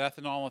rid of that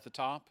ethanol at the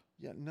top.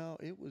 Yeah, no,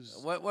 it was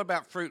What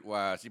about fruit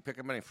wise? You pick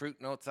up any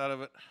fruit notes out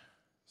of it?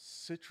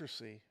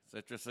 citrusy.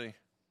 Citrusy.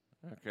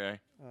 Okay.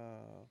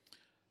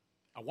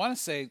 I want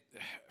to say,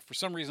 for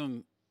some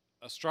reason,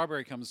 a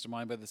strawberry comes to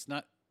mind, but it's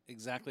not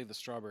exactly the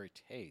strawberry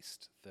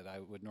taste that I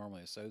would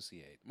normally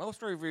associate.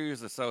 Most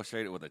reviews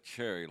associate it with a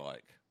cherry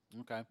like.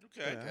 Okay.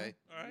 Okay. Okay.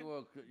 All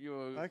right. You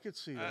were I could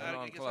see I, that. I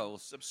on guess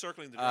close. I'm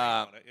circling the drink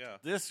Uh, on it. Yeah.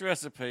 This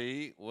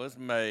recipe was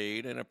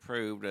made and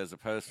approved as a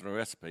personal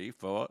recipe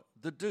for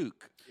the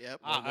Duke. Yep.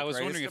 I was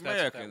wondering if Greatest that's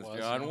what that Americans, was.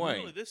 John Yeah. Wayne.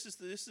 Really, this is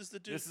the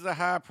dude. This is a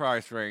high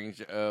price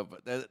range of.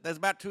 There's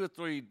about 2 or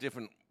 3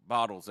 different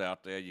bottles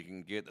out there you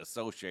can get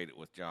associated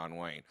with John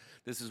Wayne.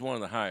 This is one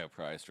of the higher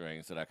price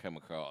ranges that I come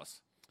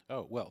across.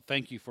 Oh, well,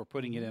 thank you for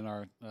putting it in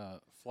our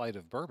flight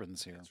of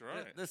bourbons here. That's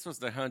right. This was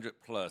the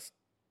 100+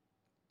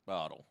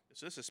 bottle.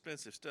 So this is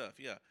expensive stuff.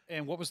 Yeah.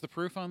 And what was the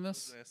proof on I this?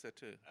 was gonna ask that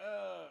too.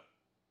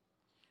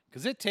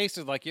 Because it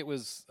tasted like it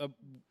was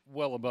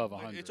well above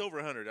 100. It's over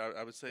 100.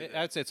 I would say. That.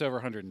 I'd say it's over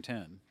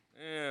 110,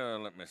 Yeah,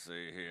 let me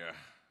see here.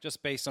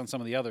 just based on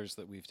some of the others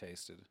that we've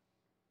tasted.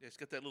 Yeah, it's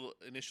got that little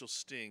initial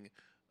sting.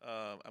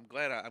 I'm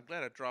glad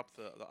I dropped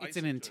the ice. It's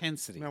an into it.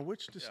 intensity. Now,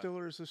 which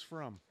distiller is this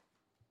from?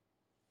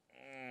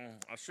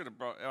 I should have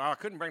brought. I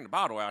couldn't bring the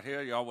bottle out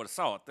here. Y'all would have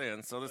saw it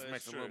then. So this That's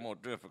makes it a true. little more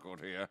difficult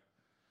here.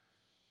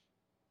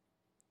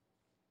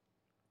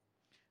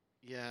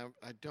 Yeah,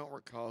 I don't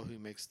recall who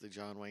makes the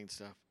John Wayne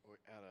stuff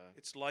out of.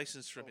 It's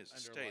licensed from Oh, his under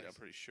estate. I'm license.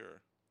 pretty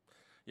sure.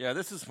 Yeah,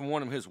 this is from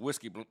one of his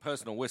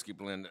personal whiskey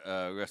blend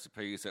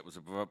recipes that was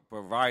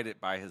provided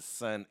by his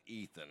son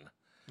Ethan.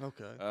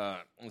 Okay.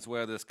 Is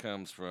where this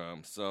comes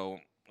from. So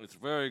it's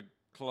very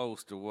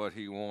close to what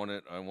he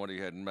wanted and what he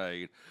had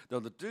made. Though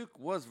the Duke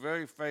was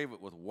very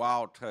favored with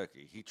wild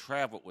turkey. He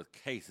traveled with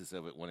cases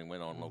of it when he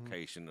went on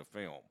location to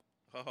film.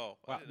 Oh,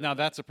 I Wow. didn't know Now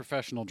that. that's a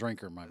professional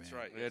drinker, my That's man.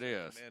 right. It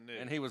is, Man knew.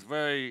 and he was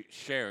very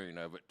sharing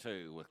of it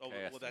too with Oh, well,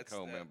 cast and that's-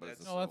 co-members. that's-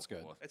 and Oh, that's so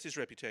good. forth. That's his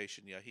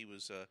reputation. Yeah, he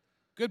was.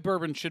 Good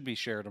bourbon should be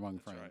shared among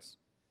That's right. friends.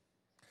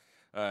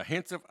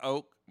 Hints of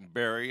oak,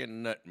 berry,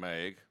 and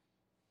nutmeg.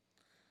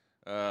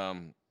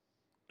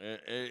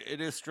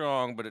 It is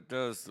strong, but it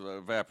does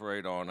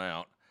evaporate on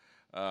out.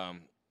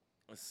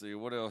 Let's see,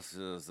 what else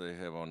does they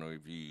have on the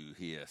review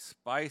here?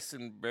 Spice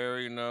and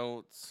berry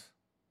notes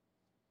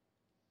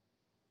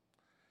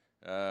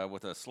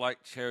with a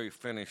slight cherry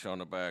finish on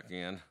the back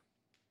end.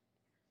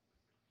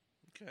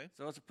 Okay.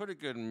 So it's a pretty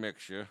good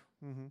mixture.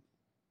 Mm-hmm.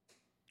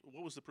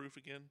 What was the proof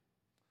again?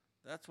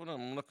 That's what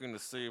I'm looking to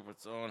see if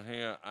it's on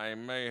here. I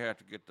may have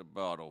to get the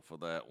bottle for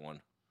that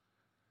one.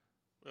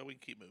 Well, we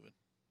can keep moving.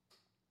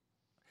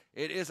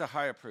 It is a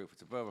higher proof.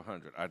 It's above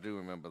 100. I do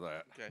remember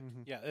that. Okay.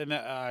 Yeah, and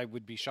I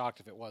would be shocked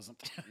if it wasn't.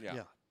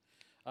 Yeah.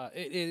 Yeah.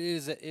 It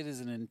is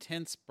an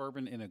intense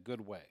bourbon in a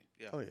good way.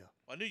 Yeah. Oh yeah.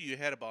 I knew you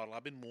had a bottle.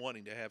 I've been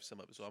wanting to have some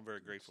of it, so I'm very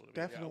grateful. To be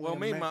Definitely. Well,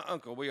 me and ma- my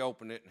uncle, we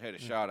opened it and had a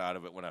shot out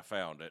of it when I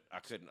found it.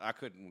 I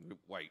couldn't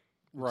wait.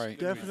 Right.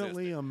 Couldn't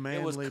Definitely resist a it. manly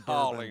It was bourbon.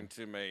 calling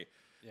to me.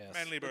 Yes.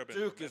 Manly The bourbon.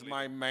 Duke is Manly-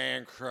 my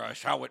man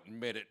crush. I would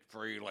admit it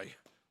freely.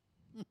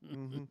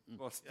 Mm-hmm.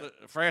 Well,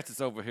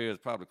 Francis over here is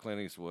probably Clint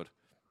Eastwood.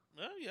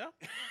 Oh yeah.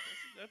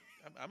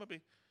 I'm a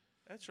big.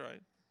 That's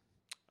right.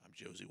 I'm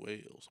Josie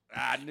Wales.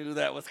 I knew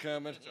that was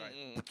coming. That's right.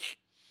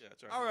 Yeah,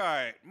 that's right. All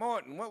right,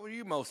 Martin, what were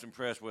you most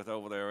impressed with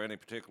over there? Any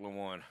particular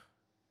one?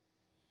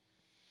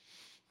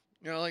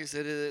 You know, like I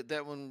said,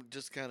 that one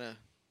just kind of.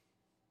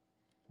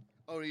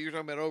 Oh, you're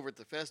talking about over at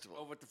the festival.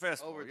 Over at the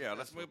festival. Over at the Yeah,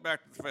 let's festival. move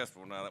back to the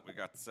festival now that we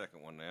got the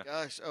second one there.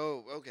 Gosh.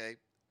 Oh, okay.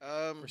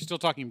 We're still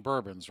talking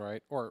bourbons,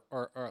 right? Or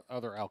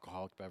other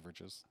alcoholic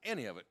beverages.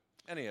 Any of it.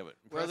 Any of it.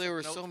 Well, there Impressive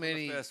were notes so from the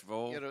many.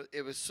 Festival, You know,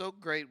 it was so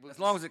great. as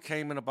long as it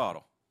came in a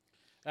bottle.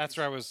 That's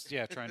where I was,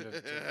 trying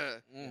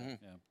to.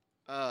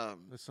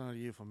 Mm-hmm. That's not a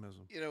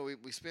euphemism. You know,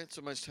 we spent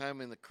so much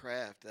time in the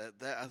craft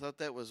that I thought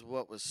that was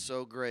what was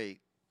so great.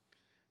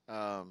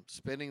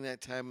 Spending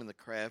that time in the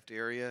craft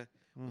area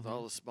with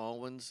all the small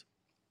ones,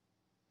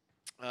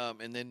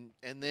 and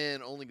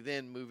then only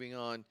then moving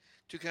on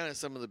to kind of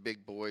some of the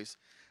big boys.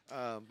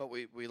 But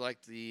we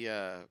liked the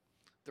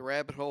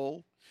Rabbit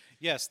Hole.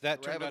 Yes,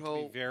 that The turned out rabbit to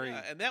hole- be very.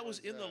 Yeah, and that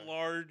was was, in the uh,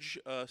 large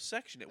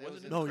section. It that wasn't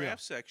was in in- the Oh, yeah.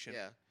 craft section.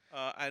 Yeah.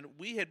 And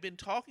we had been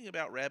talking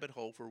about Rabbit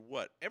Hole for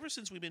what? Ever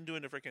since we've been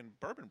doing the freaking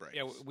bourbon breaks.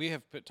 Yeah, we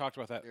have talked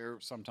about that They're-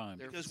 for some time.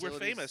 they're- because we're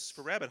facilities- famous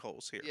for rabbit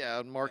holes here. Yeah,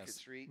 on Market Yes.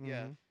 Street.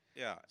 Yeah. Mhm.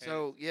 Yeah. and-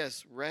 So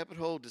yes, Rabbit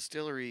Hole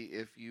Distillery.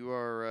 If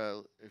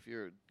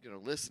you're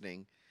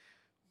listening,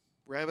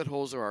 rabbit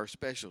holes are our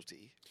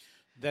specialty.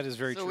 That is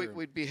very so true.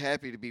 we'd be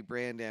happy to be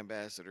brand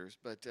ambassadors.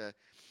 But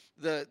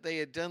they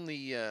had done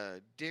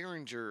the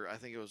Derringer, I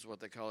think it was what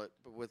they call it,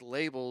 but with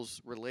labels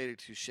related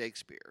to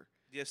Shakespeare.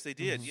 yes, they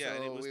did. Mhm. Yeah, and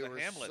so it was we the were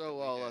Hamlet. that so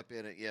we all had. up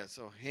in it. Yeah.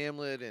 So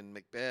Hamlet and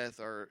Macbeth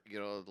are the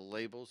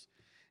labels.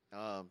 So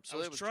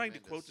I that was trying to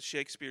quote tremendous. the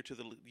Shakespeare to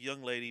the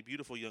young lady,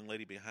 beautiful young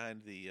lady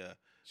behind the.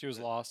 She was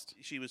lost.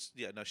 She was.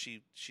 Yeah. No,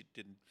 she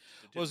didn't.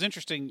 Well, it was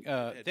interesting.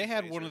 had They to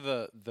had praise one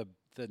her. of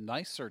the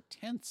nicer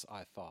tents,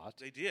 I thought.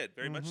 They did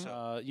very much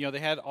Mhm. so. They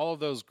had all of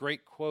those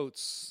great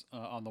quotes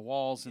on the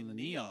walls in the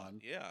neon.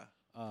 Yeah.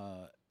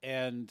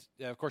 And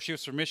of course, she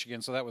was from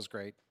Michigan, so that was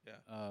great.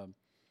 Yeah.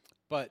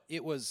 But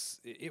it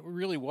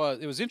really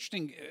was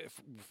interesting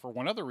for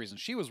one other reason.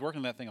 She was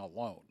working that thing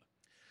alone.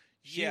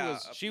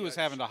 She was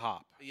having to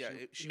hop. Yeah,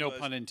 she no was.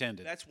 pun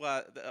intended. That's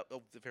why.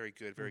 Very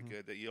good, very Mm-hmm.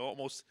 good. That you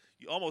almost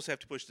have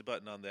to push the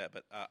button on that,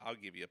 but I'll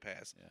give you a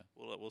pass. Yeah.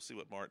 We'll see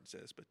what Martin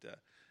says, but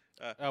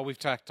We've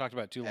talked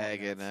about it too long. now.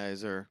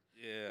 Agonizer.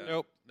 yeah.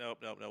 Nope. Nope.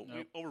 We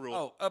Nope.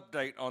 overruled. Oh,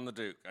 update on the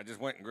Duke. I just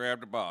went and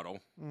grabbed a bottle,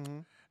 Mm-hmm.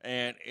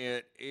 and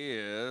it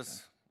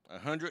is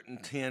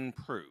 110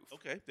 proof.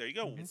 Okay, there you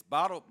go. It's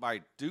bottled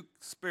by Duke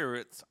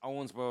Spirits,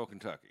 Owensboro,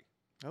 Kentucky.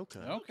 Okay.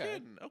 Okay. No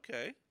kidding.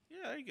 Okay. Yeah,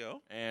 there you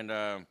go. And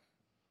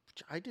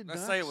I did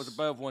let's not say it was s-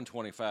 above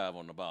 125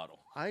 on the bottle.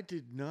 I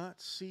did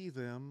not see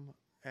them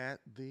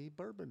at the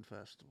Bourbon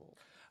Festival.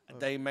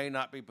 They may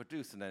not be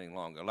producing any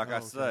longer. Like I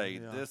Okay, say,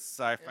 yeah. this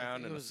I think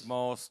found it in a was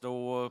small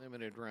store.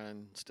 Limited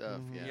run stuff.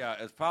 Mhm. Yeah. Yeah,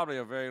 it's probably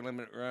a very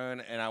limited run,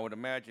 and I would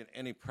imagine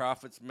any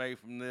profits made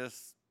from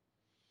this,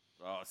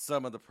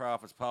 some of the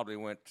profits probably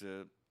went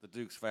to the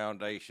Duke's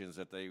foundations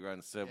that they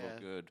run several Yeah.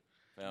 good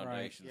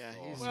foundations Yeah,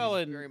 for. he's, Well,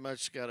 he's and- very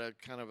much got a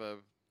kind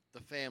of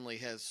the family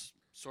has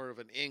sort of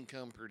an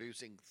income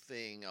producing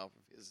thing off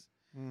of his.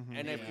 Mm-hmm.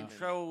 And they've Yeah.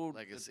 controlled the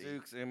Legacy.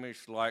 Duke's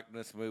image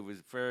likeness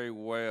movies very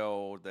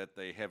well that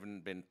they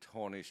haven't been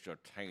tarnished or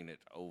tainted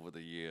over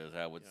the years,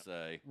 I would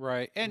say.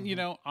 Right. And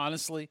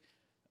honestly,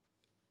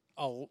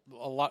 a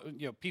lot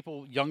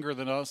people younger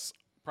than us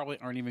probably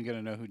aren't even going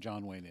to know who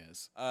John Wayne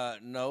is.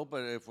 No,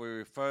 but if we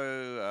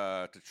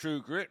refer to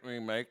True Grit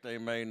remake, they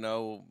may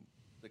know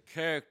the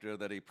character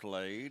that he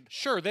played.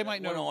 Sure, they That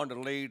might went know. on to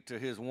lead to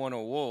his one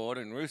award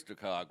in Rooster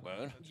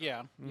Cogbone.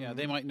 Yeah,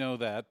 they might know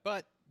that,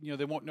 but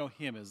they won't know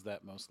him as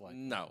that most likely.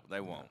 No,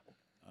 they won't.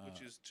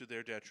 which is to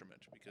their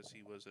detriment because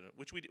he was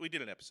which we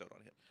did an episode on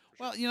him.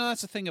 for Well, sure.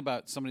 that's the thing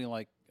about somebody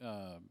like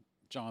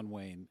John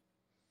Wayne.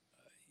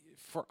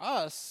 For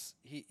us,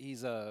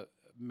 he's a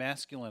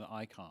masculine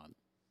icon.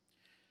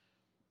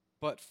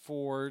 But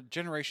for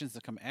generations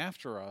that come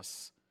after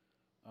us,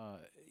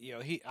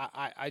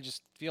 I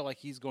just feel like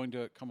he's going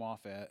to come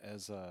off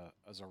as a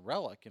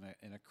relic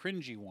and a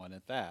cringy one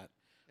at that.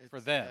 For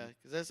them.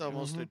 because that's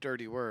almost a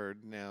dirty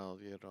word now.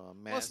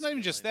 Well, it's not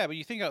even just that, but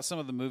you think about some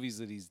of the movies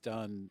that he's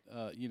done.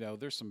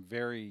 There's some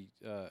very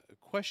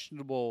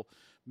questionable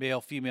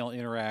male-female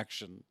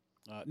interaction.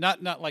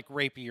 Not like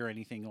rapey or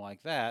anything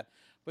like that,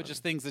 but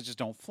just things that just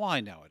don't fly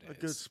nowadays. A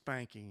good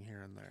spanking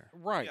here and there.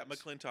 Right. Yeah,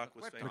 McClintock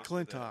was famous.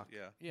 McClintock. For that,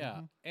 yeah.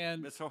 Yeah.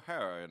 And Miss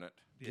O'Hara in it.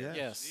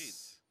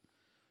 Yes.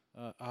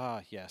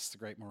 yes, the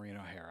great Maureen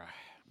O'Hara.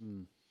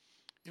 Mm.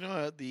 The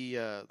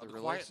The Quiet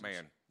relationship-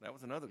 Man. That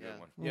was another Yeah. good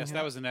one. Yes,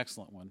 that was an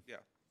excellent one.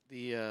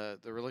 The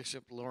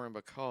relationship with Lauren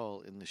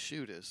Bacall in The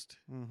Shootist,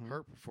 Mhm.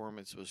 her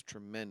performance was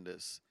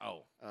tremendous,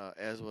 Oh,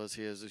 as was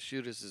his. The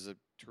Shootist is a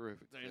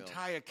terrific the film.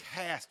 entire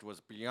cast was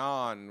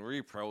beyond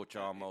reproach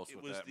almost It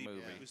with was that the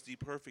movie. it was the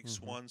perfect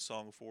swan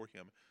song for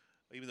him,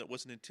 even though it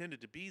wasn't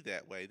intended to be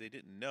that way. They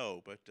didn't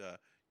know, but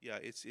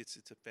it's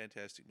a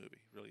fantastic movie.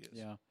 It really is.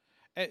 Yeah,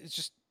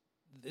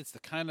 it's the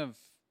kind of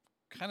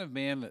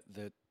man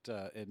that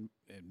in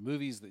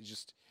movies that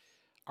just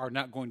are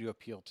not going to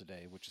appeal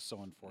today, which is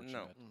so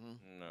unfortunate. Mhm.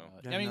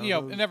 No. Yeah, I mean,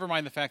 no, those- never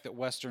mind the fact that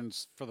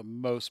westerns, for the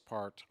most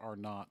part, are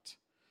not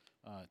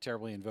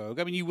terribly in vogue.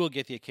 I mean, you will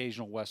get the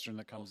occasional western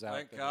that comes out.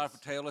 Thank that God is-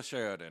 for Taylor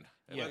Sheridan.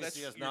 At Yeah, least that's-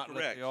 he has you're not let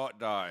correct. the art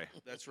die.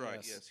 That's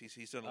right. Yes. Yes,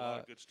 he's done a lot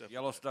of good stuff.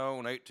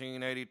 Yellowstone,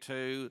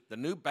 1882. The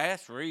new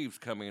Bass Reeves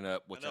coming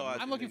up, which know,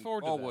 I'm I'm looking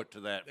forward to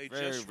that. They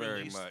very, just very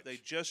released, much. They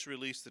just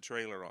released the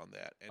trailer on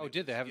that. And Oh, it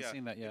did they? I was- haven't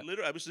seen that yet.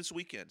 Literally, it was this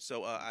weekend,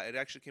 so it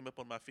actually came up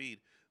on my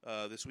feed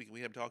this week. We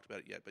haven't talked about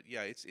it yet, but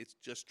yeah, it's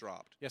just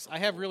dropped. Yes, I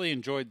have really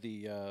enjoyed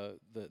the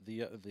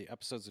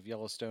episodes of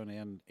Yellowstone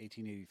and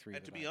 1883.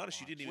 And to that be I've honest,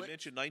 you didn't even What?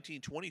 mention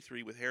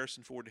 1923 with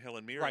Harrison Ford and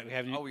Helen Mirren. Right, we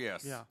haven't. Oh,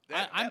 yes. Yeah.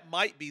 That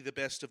might be the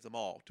best of them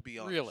all, to be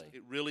honest. Really?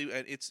 It really,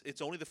 and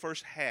it's only the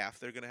first half.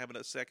 They're going to have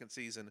a second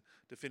season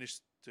to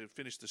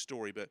finish the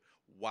story. But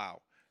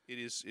wow, it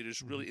is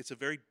really, it's a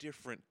very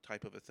different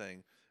type of a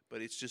thing.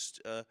 But it's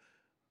just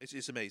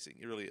it's amazing.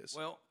 It really is.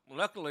 Well,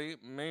 luckily,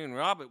 me and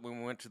Robert, when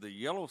we went to the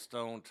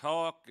Yellowstone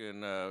talk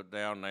and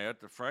down there at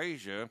the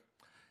Fraser,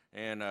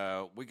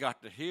 and we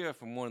got to hear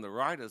from one of the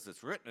writers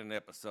that's written an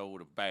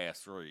episode of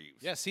Bass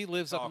Reeves. Yes, he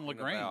lives up in talking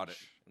LaGrange. about it,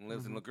 and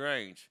lives in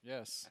LaGrange.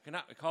 Yes, I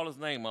cannot recall his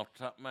name off the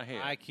top of my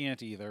head. I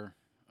can't either.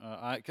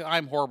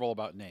 I'm horrible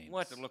about names. We'll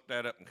have to look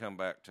that up and come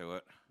back to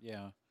it.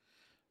 Yeah,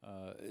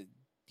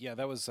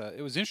 that was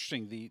it was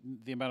interesting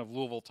the amount of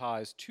Louisville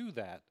ties to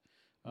that,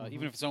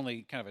 even if it's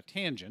only kind of a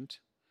tangent,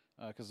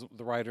 because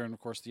the writer and of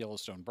course the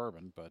Yellowstone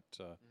bourbon, but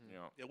You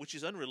know, Yeah, which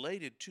is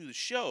unrelated to the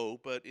show,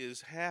 but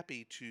is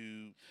happy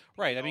to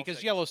right. I know, mean, because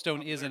take-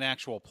 Yellowstone is an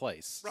actual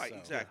place, Right, so,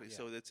 exactly. yeah.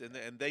 So that's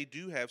and they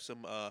do have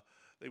some.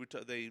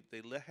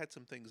 Had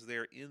some things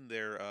there in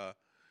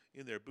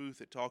their booth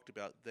that talked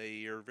about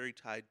they are very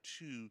tied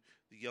to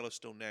the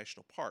Yellowstone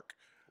National Park.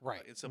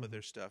 Right. In some of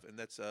their stuff, and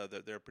that's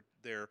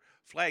their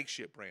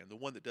flagship brand, the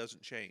one that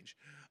doesn't change.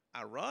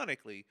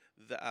 Ironically,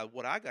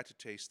 what I got to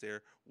taste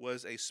there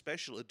was a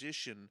special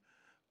edition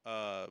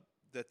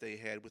that they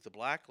had with the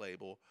black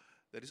label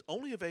that is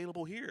only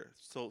available here.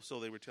 So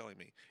they were telling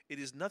me it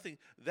is nothing.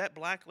 That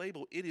black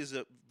label it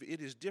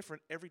is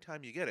different every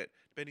time you get it,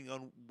 depending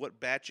on what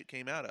batch it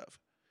came out of.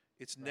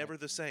 It's never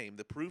the same.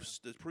 The proofs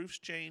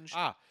change.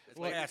 it's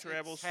well, cask,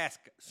 travels. cask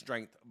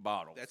strength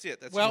bottle. That's it.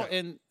 That's Well,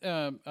 right.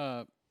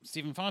 and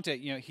Stephen Fonte,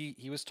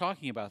 he was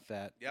talking about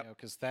that, Yep.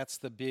 because that's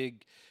the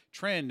big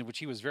trend, which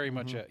he was very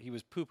much he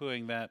was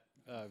poo-pooing that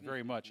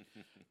very much,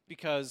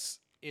 because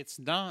it's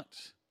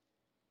not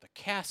the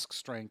cask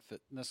strength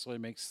that necessarily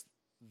makes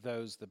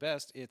those the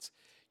best. It's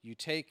you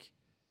take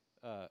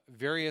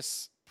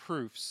various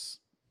proofs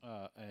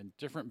and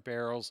different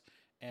barrels,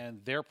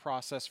 and their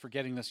process for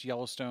getting this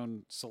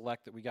Yellowstone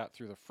Select that we got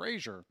through the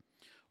Fraser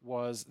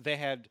was they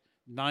had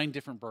 9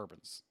 different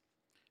bourbons.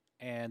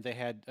 And they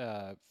had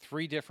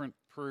 3 different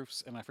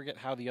proofs, and I forget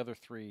how the other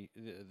 3.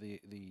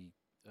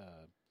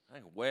 I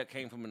think where it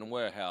came from in the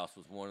warehouse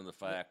was one of the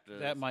factors.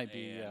 that might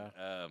be, and,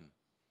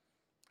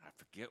 I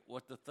forget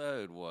what the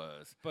third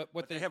was. But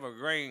what they have a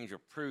range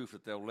of proof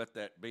that they'll let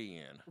that be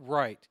in.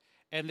 right,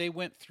 and they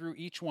went through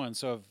each one.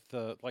 So of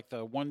the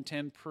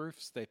 110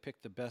 proofs, they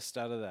picked the best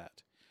out of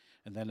that,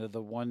 and then of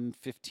the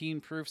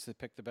 115 proofs, they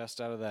picked the best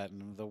out of that,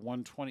 and the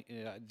 120.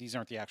 These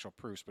aren't the actual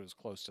proofs, but it's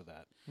close to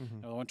that.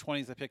 And the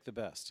 120s, they picked the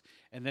best,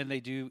 and then they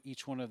do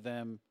each one of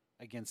them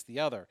against the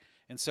other,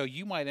 and so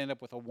you might end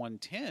up with a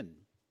 110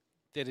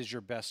 that is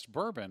your best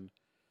bourbon,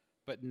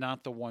 but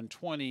not the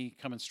 120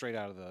 coming straight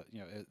out of the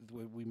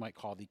what we might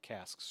call the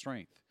cask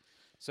strength.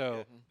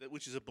 So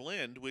Which is a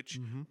blend, which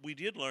we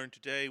did learn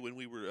today when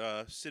we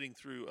were sitting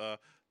through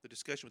the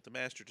discussion with the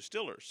master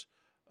distillers.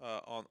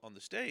 on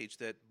the stage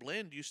that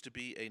blend used to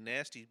be a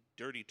nasty,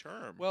 dirty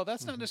term. Well,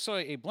 that's not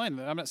necessarily a blend.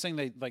 I'm not saying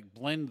they like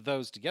blend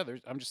those together.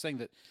 I'm just saying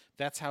that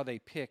that's how they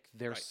pick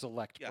their Right.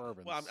 select yeah.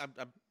 bourbons. Well,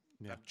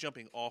 I'm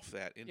jumping off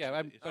that. Into yeah,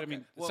 it. but I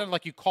mean, Well- it sounded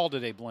like you called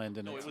it a blend,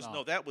 and no, it's it was not.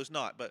 no, that was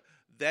not. But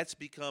that's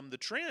become the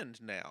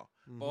trend now.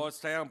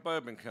 Bardstown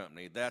Bourbon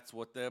Company. That's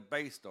what they're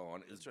based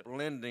on. Is right.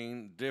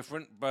 blending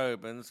different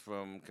bourbons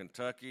from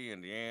Kentucky,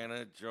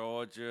 Indiana,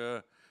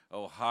 Georgia,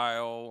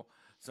 Ohio.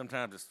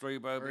 Sometimes it's 3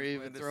 bourbons, Or even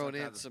blended, throwing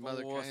in sometimes it's some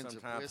other 4, kinds of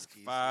sometimes it's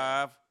whiskeys,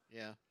 5.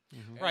 Yeah.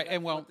 Right, and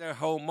that's well- what their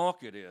whole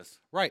market is.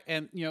 Right,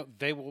 and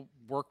they will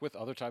work with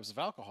other types of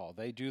alcohol.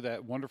 They do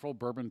that wonderful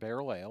bourbon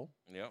barrel ale,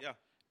 Yep. Yeah.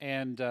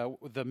 and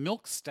the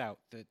milk stout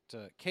that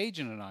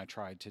Cajun and I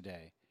tried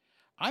today.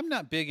 I'm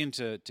not big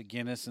into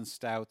Guinness and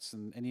stouts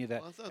and any of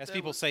that. Well, I thought As that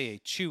people was- say, a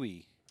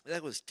chewy.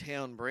 That was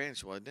Town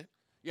Branch, wasn't it?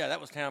 Yeah,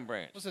 that was Town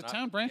Branch. Was it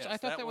Town Branch? I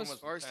thought that one was-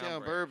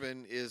 Bardstown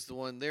Bourbon is the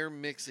one they're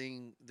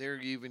mixing. They're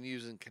even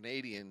using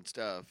Canadian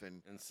stuff,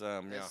 and And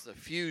some, yeah. that's the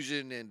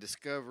fusion and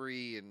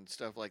discovery and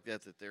stuff like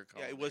that they're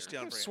calling. Yeah, it was theirs.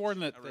 Town I've Branch. sworn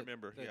that I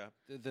remember.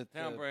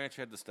 Town Branch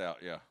had the stout,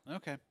 yeah.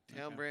 Okay.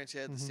 Town okay. Branch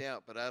had the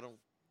stout, but I don't.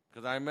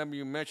 Because I remember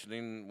you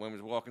mentioning when we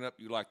was walking up,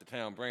 you liked the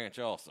Town Branch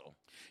also.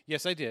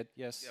 Yes, I did.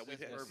 Yes. Yeah, we've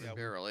had Bourbon yeah,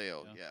 barrel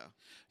ale. Yeah. Yeah.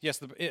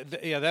 Yes,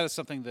 yeah, that is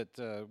something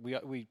that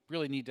we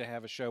really need to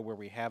have a show where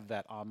we have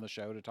that on the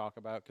show to talk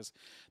about, because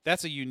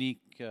that's a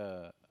unique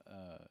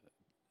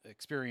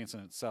experience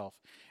in itself.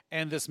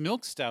 And this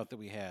milk stout that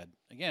we had,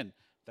 again,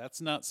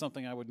 that's not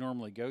something I would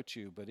normally go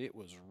to, but it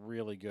was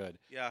really good.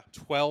 yeah.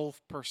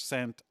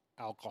 12%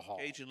 alcohol.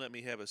 Cajun let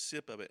me have a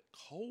sip of it,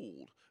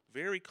 cold,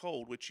 very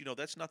cold. Which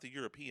that's not the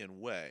European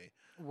way,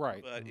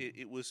 Right. but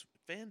it was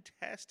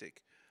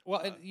fantastic. Well,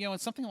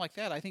 and something like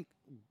that I think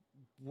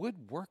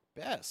would work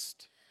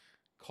best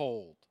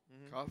cold.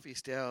 Coffee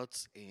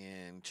stouts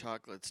and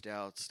chocolate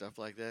stouts, stuff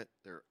like that.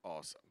 They're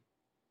awesome.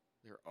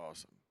 They're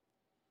awesome.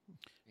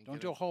 And Don't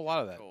get do a them whole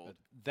lot of that. cold. But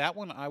that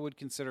one I would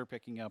consider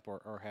picking up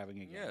or having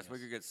again. Yes, we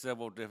could get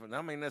several different.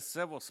 I mean, there's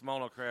several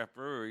smaller craft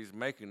breweries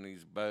making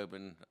these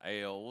bourbon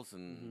ales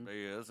and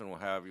beers and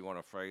however you want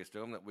to phrase to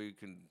them that we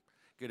can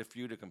get a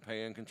few to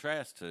compare and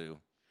contrast to.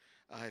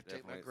 I have to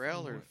take my Definitely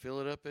growler and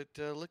fill it up at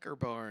Liquor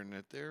Barn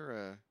at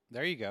their.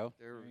 There you go.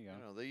 Their There you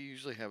go. they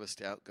usually have a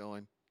stout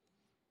going.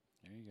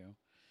 There you go.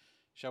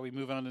 Shall we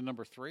move on to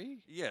number 3?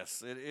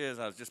 Yes, it is.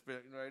 I was just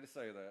ready to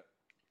say that.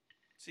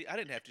 See, I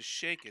didn't have to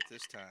shake it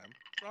this time.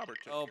 Robert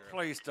took Oh, care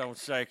please don't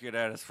shake it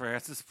at us,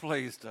 Francis.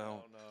 Please of it.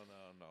 don't.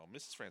 No,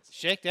 Mrs. Francis.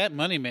 Shake that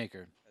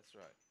moneymaker. That's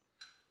right.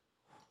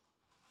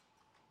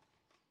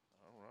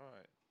 All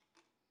right.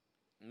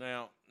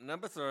 Now,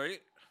 number 3.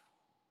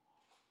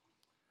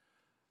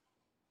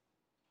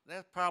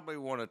 There's probably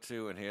one or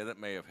two in here that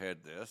may have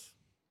had this.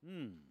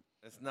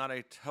 It's not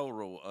a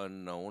total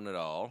unknown at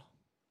all.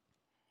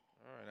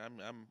 All right,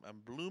 I'm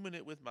blooming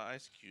it with my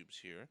ice cubes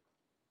here.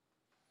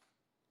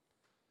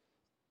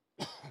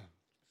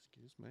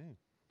 Excuse me.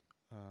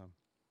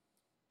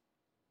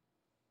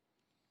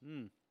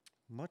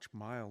 Much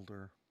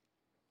milder,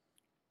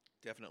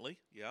 Definitely,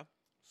 yeah.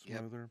 Yep.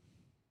 smoother.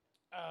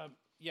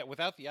 Yeah,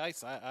 without the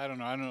ice, I don't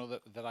know. I don't know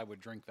that I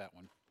would drink that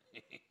one.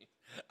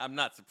 I'm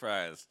not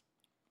surprised.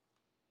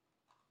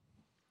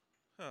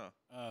 Huh.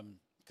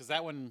 Because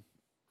that one,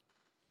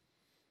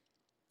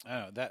 I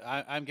don't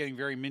know. I'm getting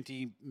very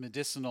minty,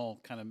 medicinal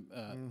kind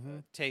of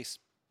taste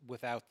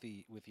with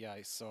the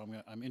ice. So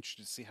I'm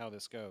interested to see how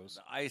this goes.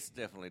 The ice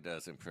definitely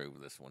does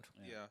improve this one.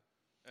 Yeah.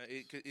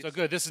 It's So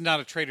good. This is not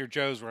a Trader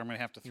Joe's where I'm going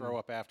to have to throw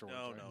up afterwards.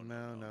 No,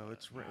 right? No,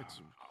 it's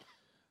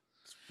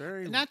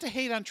very. Not to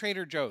hate on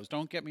Trader Joe's.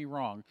 Don't get me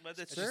wrong. But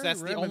that's It's very just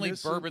that's the only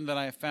reminiscent- bourbon that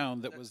I have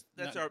found that was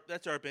that's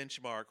not- our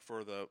benchmark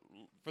for the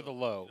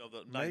low.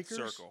 the ninth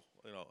Makers? circle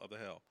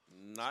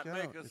Not it's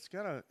makers.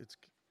 it's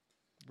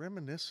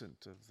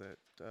reminiscent of that.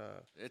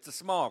 It's a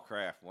small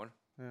craft one.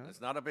 Yeah.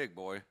 It's not a big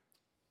boy.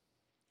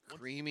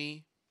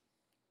 Creamy.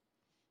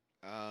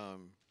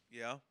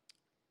 yeah.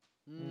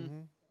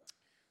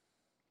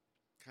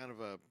 Kind of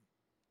a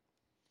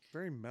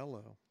Very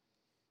mellow.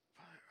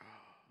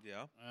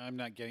 Yeah. I'm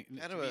not getting.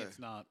 Kind to of me, a- it's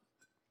not.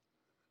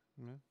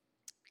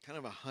 kind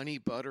of a honey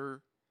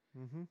butter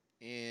Mm-hmm.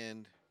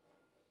 and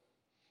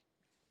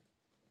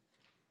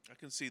I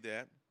can see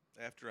that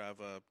after I've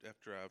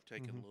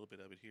taken a little bit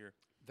of it here.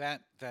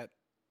 That I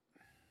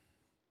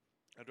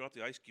dropped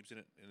the ice cubes in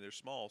it, and they're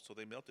small, so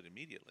they melted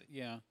immediately.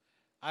 yeah.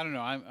 I don't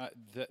know.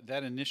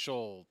 That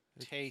initial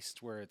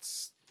taste where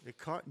it's It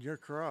caught in your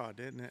craw,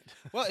 didn't it?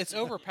 well, it's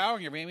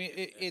overpowering. I mean,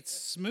 it's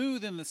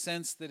smooth in the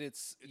sense that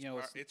it's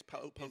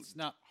it's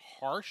not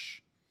harsh.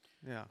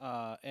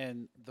 Yeah.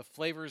 And the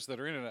flavors that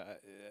are in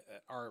it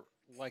are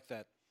like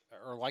that,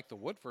 or like the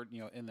Woodford,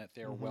 in that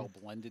they're well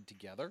blended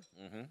together.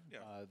 Mm-hmm. Yeah.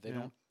 They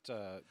don't,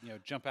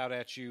 jump out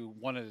at you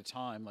one at a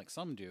time like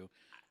some do.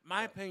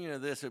 My opinion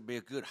of this would be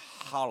a good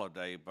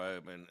holiday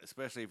bourbon,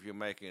 especially if you're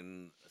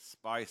making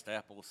spiced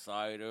apple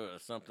cider or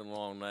something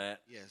along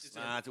that. Yes,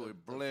 Lines. It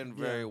would blend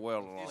very well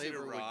along. Is it a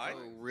flavor would rye? go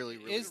really,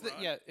 really. Is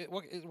that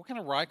what kind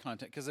of rye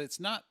content? Because it's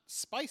not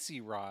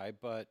spicy rye,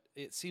 but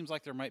it seems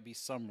like there might be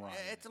some rye.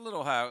 in It's a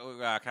little high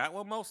rye content.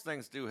 Well, most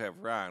things do have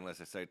rye unless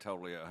they say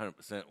totally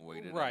 100%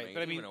 wheated. Right,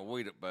 but I mean- even a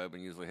wheated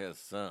bourbon usually has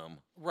some.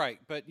 Right,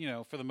 but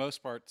for the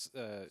most part,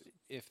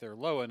 if they're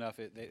low enough,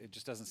 it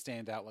just doesn't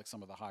stand out like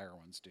some of the higher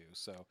ones do.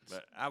 So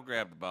But I'll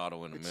grab the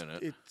bottle in a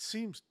minute. It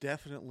seems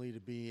definitely to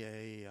be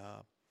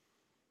a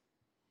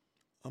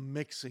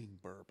mixing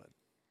bourbon.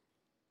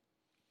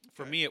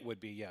 for me, it would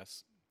be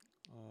yes.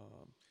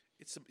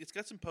 It's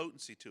got some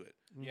potency to it.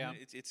 Yeah.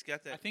 It's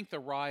got that. I think the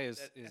rye is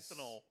that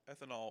ethanol.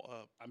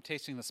 I'm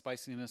tasting the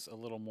spiciness a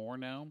little more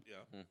now.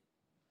 Yeah.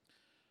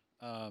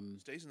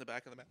 Stays in the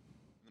back of the mouth.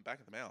 In the back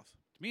of the mouth.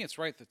 To me, it's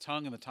right at the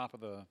tongue and the top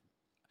of the.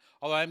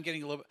 Although I'm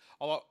getting a little.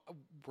 Although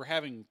we're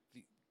having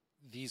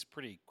these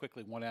pretty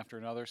quickly, one after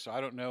another, so I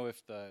don't know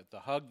if the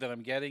hug that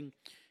I'm getting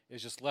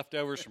is just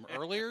leftovers from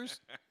earlier's,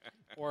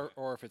 or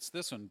if it's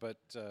this one. But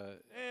I'm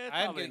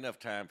Probably getting enough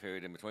time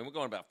period in between. We're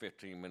going about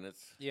 15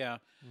 minutes. yeah,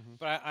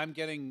 but I'm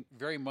getting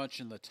very much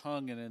in the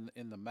tongue and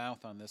in the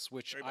mouth on this,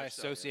 which Very I much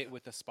so, associate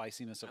with the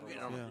spiciness of I a mean,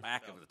 rye. on Yeah. the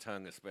back of the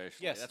tongue,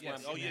 especially. Yes, That's yes.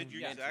 why I'm Oh, yeah, getting you're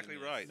into exactly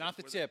this. right. Not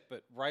the Where tip,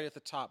 but right at the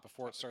top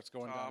before it starts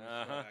going top,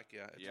 down. back,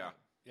 yeah. it's Yeah. right.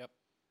 Yep.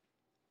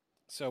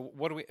 So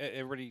what do we?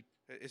 Everybody.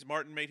 Has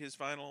Martin made his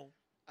final?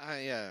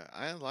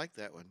 I like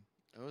that one.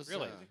 It was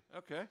Really?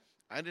 Okay.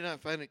 I did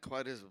not find it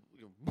quite as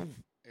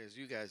as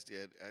you guys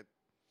did.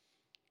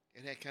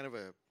 It had kind of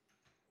a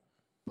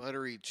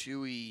buttery,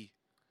 chewy,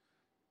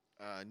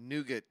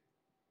 nougat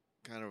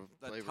kind of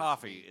The flavor.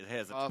 toffee, it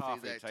has a Toffee,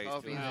 toffee that taste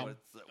toffee to that- it.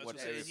 What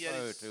That's they what- yeah, refer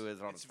it's- to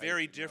as on It's a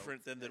very tasting note.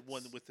 different than the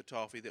one with the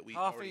toffee that we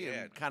Coffee already and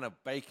had. kind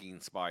of baking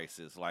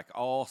spices, like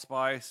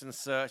allspice and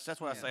such. That's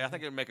what I say. I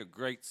think it'd make a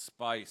great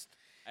spiced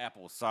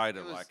apple cider,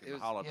 It was- like in it the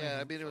was- holidays. Yeah, I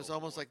and mean, it was so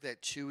almost forth. like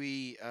that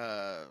chewy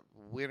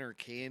winter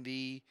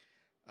candy.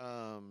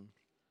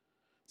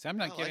 See, I'm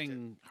not I liked it.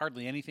 getting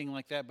hardly anything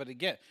like that, but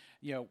again,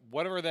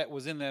 whatever that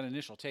was in that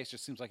initial taste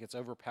just seems like it's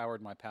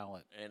overpowered my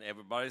palate. And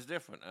everybody's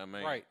different. I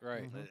mean, Right.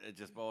 It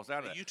just boils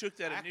down to that. You took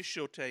that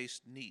initial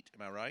taste neat,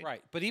 am I right?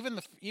 Right. But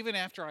even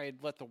after I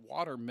had let the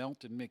water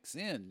melt and mix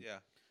in, Yeah.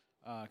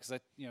 because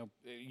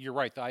you're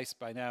right, the ice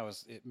by now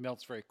it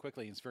melts very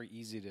quickly and it's very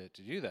easy to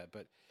do that.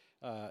 But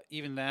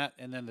even that,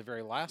 and then the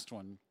very last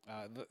one,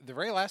 the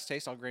very last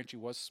taste, I'll grant you,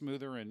 was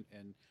smoother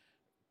and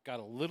got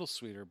a little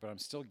sweeter, but I'm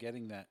still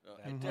getting that. It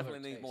other definitely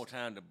needs taste. more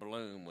time to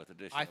bloom with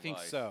additional I think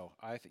ice. so.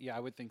 I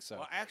would think so.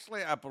 Well,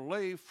 actually, I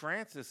believe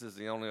Francis is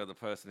the only other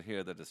person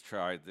here that has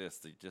tried this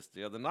just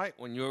the other night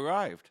when you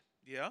arrived.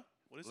 Yeah.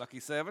 What is Lucky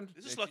Seven?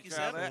 This is Did Lucky you try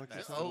Seven. that? Lucky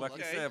That's Seven. the Lucky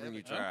Okay. Seven you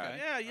Okay. tried. it?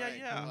 Yeah, yeah, Right.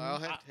 yeah. Well, I'll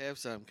have to have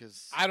some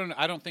because I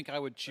don't think I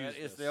would choose.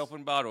 That is this. the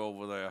open bottle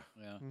over there.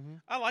 Yeah.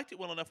 I liked it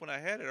well enough when I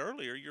had it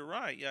earlier. You're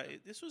right. Yeah,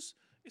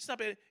 it's not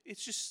bad.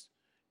 It's just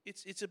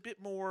it's a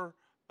bit more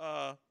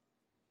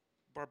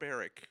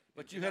barbaric.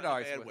 But in you had not a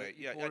ice bad with way. it.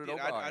 You Yeah, poured I it did.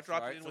 over I ice,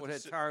 dropped right? it in so with it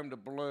had the time to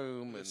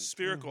bloom. the And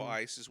spherical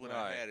ice is when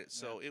I Right. had it.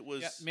 So it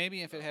was. Yeah,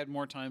 maybe if it had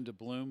more time to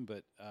bloom,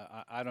 but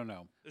I don't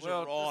know. There's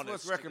well, a rawness this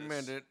was to this.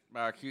 recommended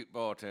by a cute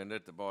bartender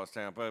at the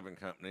Bardstown Bourbon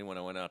Company when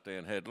I went out there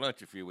and had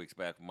lunch a few weeks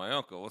back with my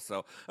uncle.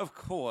 So, of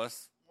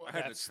course, I had to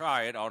that's-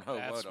 try it on her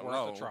that's word worth a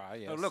alone. try, Her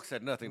yes. looks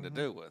had nothing to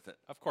do with it.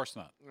 Of course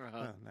not.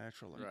 uh-huh.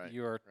 Naturally. Right.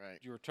 You're right.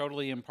 you're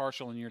totally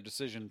impartial in your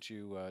decision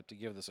to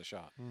give this a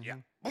shot. Yeah.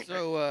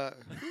 So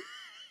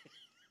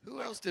who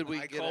else did we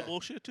I get? call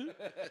bullshit too.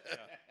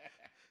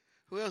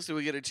 Who else did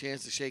we get a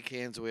chance to shake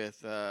hands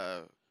with?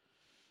 Oh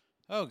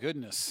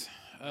goodness.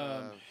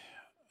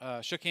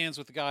 Shook hands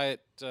with the guy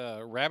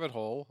at Rabbit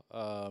Hole.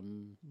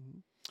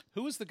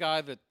 Who was the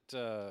guy that?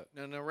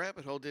 No,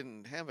 Rabbit Hole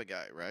didn't have a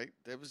guy, right?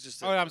 That was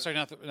just. Oh, I'm sorry,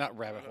 not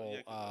Rabbit Hole.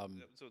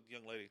 It's a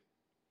young lady.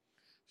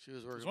 She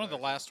was It working. was one of the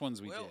by last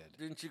ones we Well, did.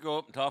 didn't you go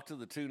up and talk to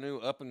the two new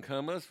up and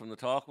comers from the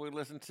talk we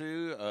listened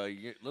to?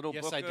 Little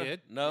Yes, I Booker?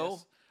 did. No.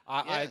 Yes.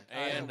 I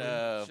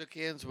And shook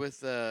hands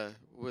with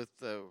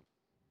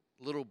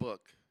Little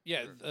Book.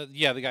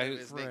 the guy who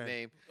His Fred.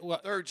 nickname. well,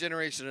 Third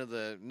generation of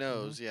the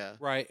nose. Yeah.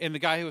 right, and the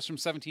guy who was from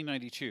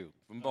 1792.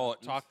 from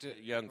Barton, talked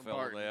to- young from fellow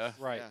Barton's. there.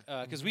 Right,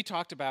 Yeah. because we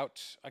talked about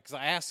because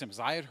I asked him because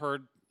I had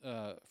heard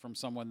from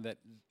someone that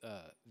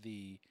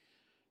the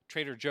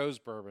Trader Joe's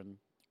bourbon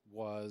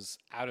was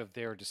out of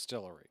their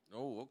distillery.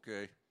 Oh,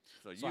 okay.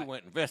 So So you I-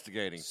 went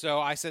investigating. So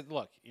I said,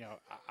 "Look,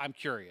 I'm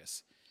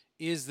curious.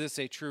 Is this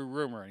a true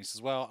rumor?" And he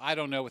says, "Well, I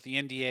don't know with the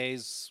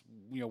NDAs,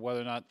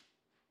 whether or not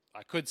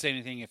I could say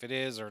anything if it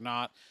is or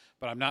not,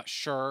 but I'm not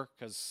sure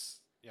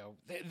because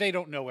they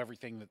don't know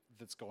everything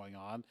that's going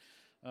on,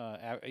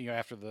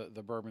 after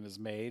the bourbon is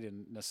made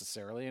and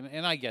necessarily,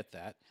 and I get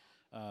that."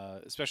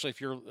 Especially if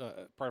you're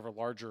part of a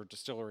larger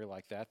distillery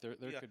like that, there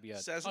could be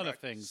a ton of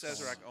things. going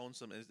Sazerac on. owns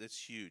them. It's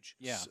huge.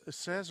 Yeah.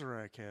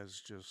 Sazerac has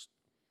just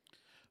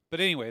But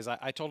anyways,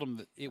 I told him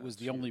that it was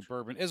That's the only huge.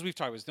 bourbon, as we've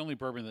talked, it was the only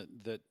bourbon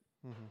that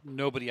Mhm.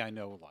 nobody I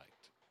know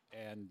liked.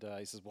 And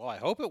he says, "Well, I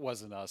hope it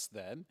wasn't us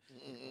then."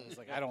 I was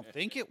like, "I don't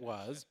think it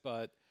was,"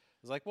 but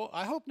I was like, "Well,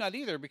 I hope not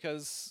either,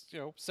 because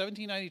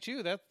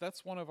 1792.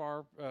 That's one of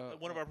our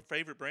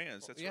favorite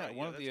brands. That's right.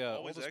 one of that's the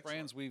always oldest excellent.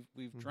 brands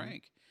we've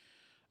drank,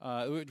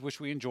 which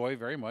we enjoy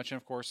very much. And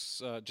of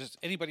course, just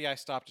anybody I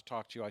stopped to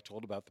talk to, I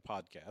told about the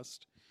podcast.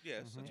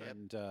 Yes, that's right.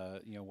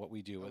 And what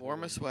we do with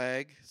Warm it. a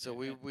swag. So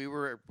we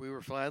were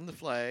flying the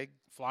flag.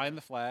 Flying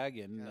the flag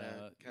and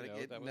Kind of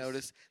that getting was-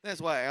 noticed. That's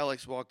why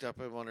Alex walked up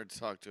and wanted to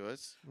talk to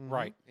us.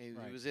 Right. He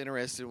right. was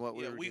interested in what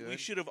we Yeah, were we doing.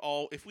 should have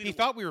all if we He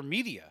thought we were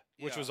media,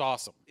 which Yeah. was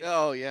awesome.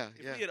 Oh yeah,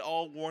 if yeah. we had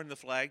all worn the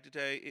flag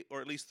today, or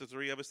at least the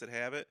three of us that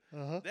have it,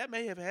 that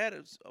may have had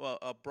us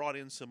brought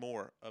in some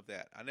more of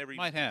that. I never even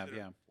Might have,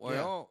 considered- yeah.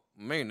 Well,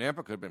 me and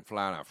Emperor could have been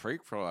flying our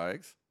freak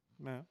flags.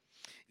 No.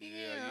 Yeah,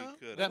 Yeah. you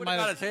could. That Would might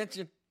have got have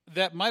attention.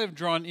 that might have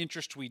drawn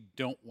interest we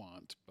don't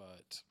want,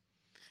 but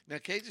Now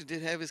Cajun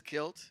did have his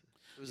kilt.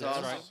 It was That's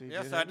awesome. right. He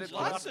Yes, did I have did his put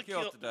flag. out Lots the of,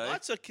 kilt today.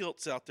 lots of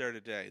kilts out there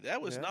today.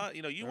 That was Yeah. not,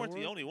 you There weren't the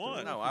were. only There one.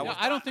 were. No, Yeah, I was.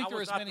 I don't not- think I there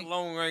was was not many- the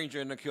Lone Ranger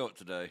in the kilt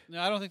today.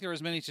 no, I don't think there were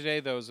as many today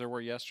though as there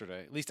were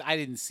yesterday. At least I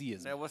didn't see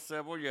as There many. was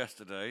several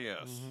yesterday.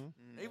 Yes,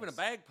 Mm-hmm. even a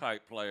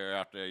bagpipe player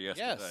out there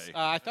yesterday. Yes,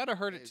 I thought I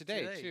heard it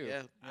today, too.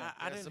 Yeah,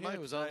 I didn't somebody hear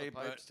it was on the today,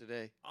 but- pipes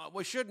today.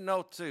 We should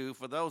note too,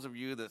 for those of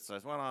you that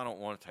says, "Well, I don't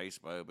want to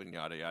taste bourbon,"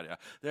 yada yada yada.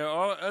 There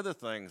are other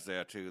things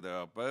there too. There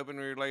are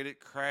bourbon-related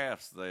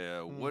crafts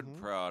there, wood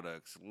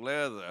products,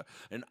 leather.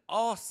 An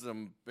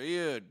awesome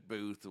beard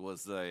booth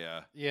was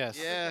there. Yes.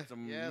 Yeah,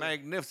 Some yeah.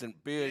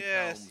 magnificent beard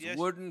Yes, combs, yes.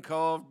 wooden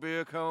carved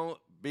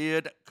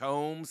beard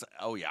combs.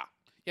 Oh yeah.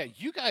 Yeah,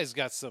 you guys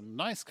got some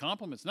nice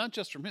compliments, not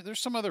just from him. There's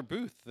some other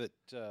booth that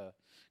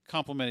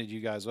complimented you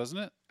guys,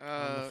 wasn't it?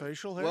 On the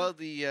facial hair? Well,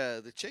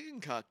 the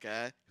chicken cock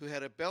guy who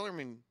had a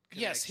Bellarmine.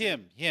 Yes,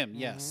 connection. him,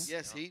 yes.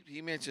 Yes,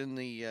 he mentioned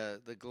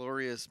the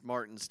glorious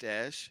Martin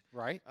stash.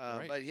 Right,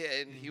 right. But yeah,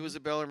 and he was a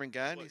Bellarmine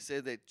guy, and he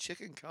said that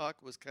chicken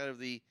cock was kind of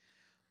the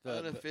The-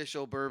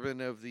 unofficial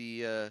bourbon of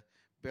the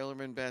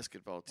Bellarmine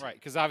basketball team. Right,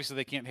 because obviously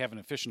they can't have an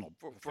official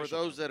For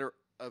those that are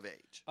of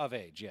age. of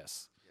age.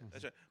 Yes.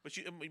 That's right. But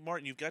you, I mean,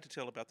 Martin, you've got to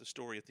tell about the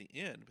story at the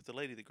end with the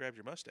lady that grabbed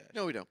your mustache.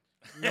 No, we don't.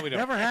 No, we don't.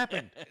 Never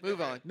happened. Move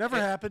on. Never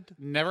happened.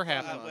 Never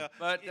happened. well,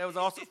 But there was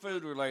also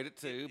food related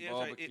too, it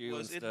barbecue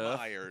was and stuff.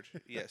 admired.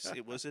 Yes,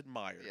 it was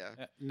admired.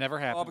 Yeah. Never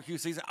happened. Barbecue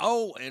season.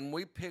 Oh, and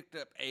we picked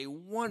up a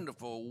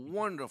wonderful,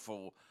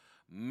 wonderful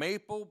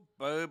maple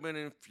bourbon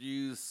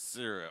infused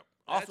syrup.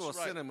 Also That's a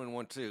right. cinnamon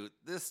one too.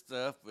 This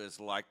stuff is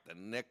like the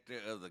nectar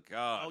of the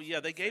gods. Oh yeah,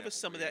 they gave us That's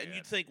some of what that, we and you'd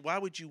had. think, why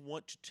would you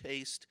want to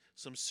taste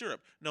some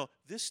syrup? No,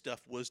 this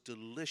stuff was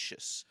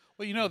delicious.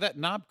 Well, you know that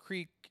Knob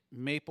Creek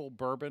maple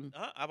bourbon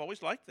I've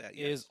always liked that.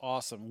 Yes. is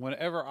awesome.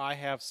 Whenever I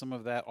have some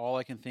of that, all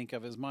I can think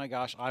of is, my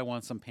gosh, I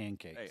want some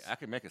pancakes. Hey, I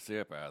can make a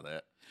syrup out of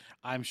that.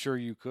 I'm sure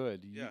you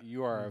could. Yeah.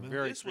 You are a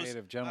very This was-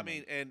 creative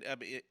gentleman. I mean,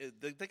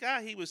 and the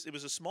guy, it was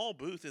a small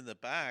booth in the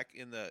back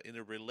in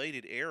the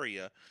related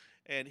area,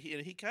 and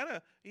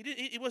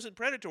he wasn't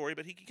predatory,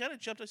 but he kind of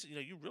jumped and said,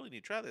 you really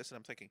need to try this, and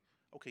I'm thinking,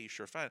 okay, you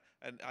sure fine,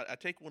 and I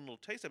take one little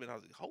taste of it, and I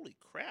was like, holy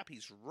crap,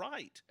 he's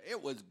right.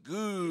 It was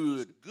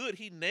good. Good,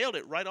 he nailed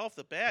it right off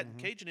the bat, and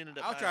Cajun ended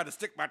up. I was trying to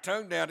stick my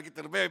tongue down to get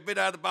to the very bit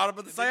out of the bottom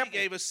of the And then he sample.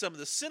 gave us some of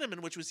the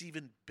cinnamon, which was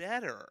even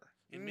better.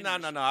 in many No.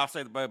 respects. I'll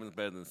say the bourbon's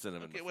better than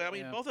cinnamon. Okay, well, I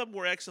mean, Yeah. both of them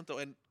were excellent, though.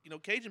 And,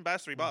 Cajun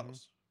buys 3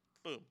 bottles.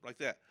 Boom, like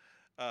that.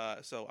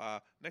 So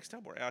next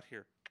time we're out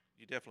here,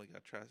 you definitely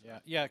got to try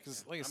some. yeah,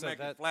 because like I I'm said,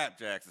 making that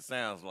flapjacks, it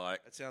sounds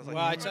like. That sounds like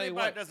Well, I fun. tell you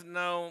Anybody what, doesn't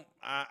know,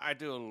 I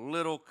do a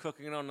little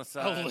cooking on the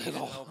side.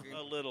 little. smoking.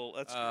 A little.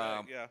 That's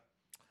Um, correct, yeah.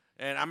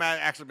 And I'm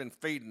actually been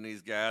feeding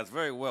these guys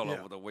very well Yeah.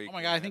 over the week. oh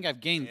my god, I think I've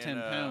gained And,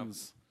 10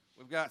 pounds.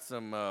 We've got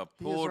some He is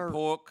pulled our-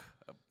 pork,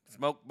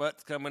 smoked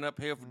butts coming up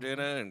here for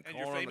dinner, and, And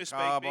your corn on the famous baked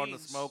cob on the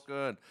beans.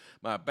 smoker, and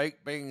my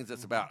baked beans.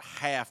 That's about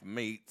half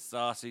meat,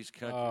 sausage,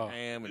 country Oh.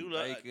 ham, We and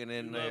love- bacon we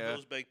in love there.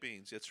 those baked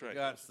beans. That's We right.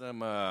 got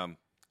some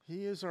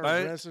He is our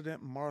Right.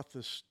 resident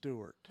Martha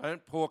Stewart.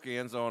 pork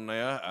ends on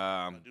there,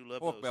 do love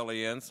pork those.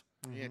 belly ends,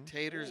 Yeah,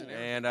 taters and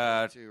and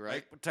everything too, right?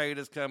 baked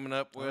potatoes coming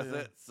up with yeah.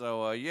 it.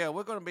 So yeah,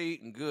 we're gonna be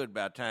eating good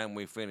by the time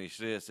we finish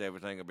this.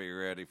 Everything will be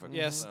ready for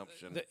Yes,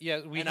 consumption.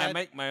 we and had, I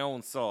make my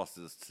own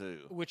sauces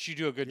too. which you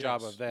do a good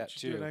job Yes, of that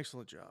which you too. do an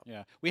excellent job.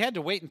 Yeah, we had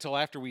to wait until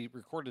after we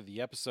recorded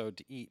the episode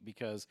to eat,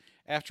 because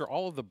after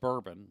all of the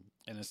bourbon,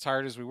 and as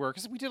tired as we were,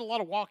 because we did a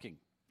lot of walking.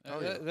 Oh,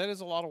 yeah. That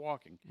is a lot of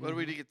walking. What do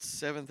we do? Get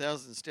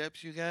 7,000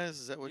 steps, you guys?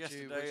 Is that what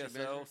Yesterday you or so,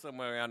 measure?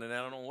 somewhere around there.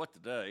 I don't know what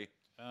today.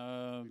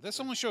 This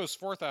only shows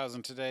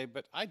 4,000 today,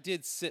 but I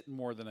did sit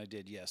more than I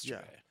did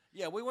yesterday.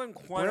 Yeah, we weren't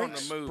quite on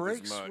the move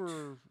breaks as much.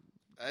 were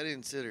I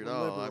didn't sit at We're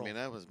all. I liberal. mean,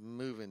 I was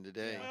moving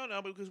today. Well,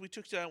 no, because we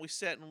took down, we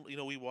sat and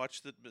we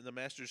watched the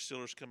master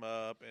distillers come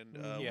up, and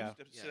we Yeah.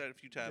 got to sit out a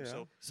few times. Yeah.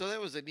 So So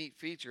that was a neat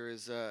feature.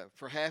 Is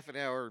for half an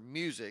hour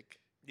music.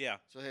 yeah,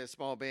 So they had a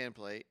small band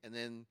play, and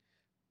then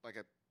like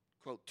a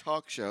quote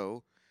talk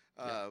show.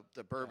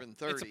 The Bourbon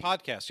 30. It's a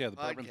podcast, yeah, the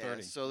Bourbon podcast.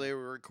 30. So they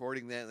were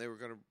recording that, and they were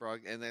going to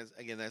broadcast.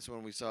 And that's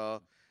when we saw.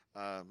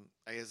 I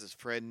guess it's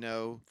Fred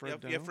No. Fred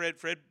yeah, Doe.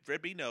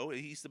 Fred B. No,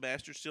 he's the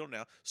master still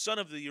now, son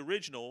of the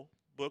original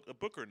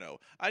Booker know.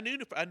 I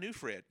knew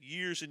Fred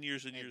years and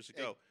years and years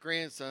ago.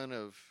 Grandson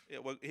of Yeah,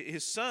 well,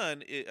 his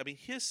son.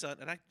 His son,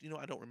 and I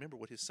don't remember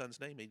what his son's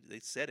name. They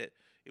said it.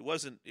 It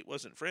wasn't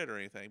Fred or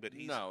anything, but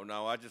he's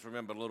No, I just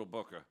remember Little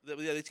Booker. Little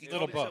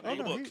Book.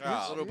 Little Book.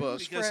 Little Book.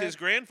 Because his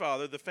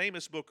grandfather, the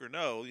famous Booker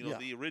No, Yeah.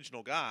 the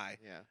original guy,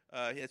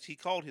 yeah. he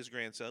called his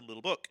grandson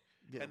Little Book.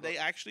 Yeah. And they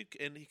actually,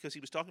 because he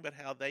was talking about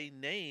how they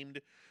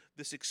named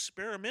this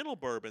experimental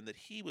bourbon that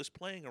he was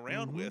playing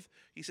around with.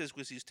 He says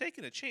because he's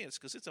taking a chance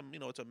because it's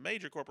a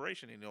major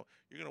corporation. You're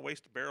going to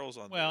waste barrels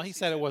on. Well, this. he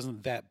said it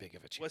wasn't that big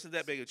of a chance. Wasn't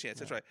that big of a chance.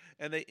 That's right.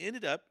 And they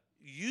ended up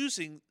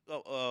using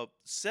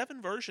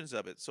 7 versions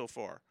of it so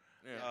far.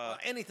 Yeah.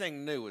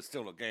 Anything new is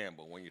still a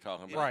gamble when you're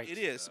talking about Right. It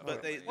is,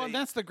 but Well,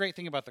 that's the great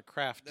thing about the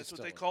craft. that's what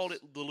they distillers. called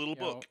it, the Little You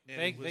know, Book. And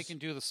They it they was- can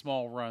do the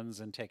small runs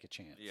and take a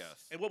chance.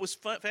 Yes. And what was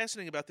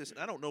fascinating about this, and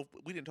I don't know,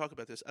 we didn't talk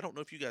about this. I don't know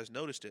if you guys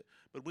noticed it,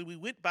 but when we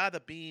went by the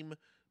Beam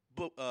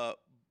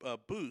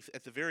booth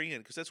at the very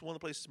end, because that's one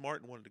of the places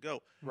Martin wanted to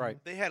go,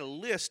 Right. they had a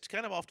list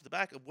kind of off to the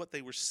back of what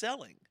they were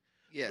selling.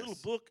 Yes. Little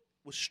Book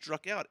was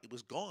struck out; it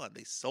was gone.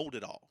 They sold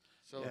it all.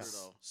 Sold Yes. it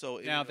all. So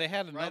Now they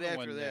had Right another after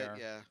one that,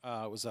 there.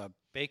 yeah. It was a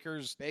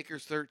Baker's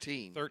Baker's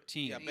 13.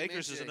 13. Yeah, He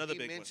Baker's is mentioned it- another he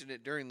big one. mentioned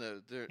it during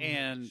the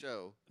And-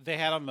 show. They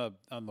had on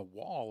the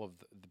wall of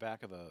the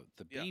back of the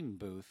Yeah. Beam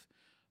booth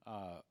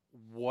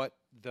what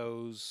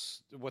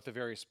the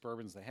various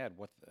bourbons they had,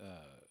 what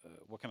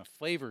kind of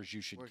flavors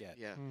you should Or- get.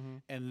 Yeah.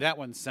 And that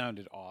one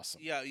sounded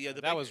awesome. yeah.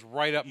 That was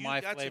right up You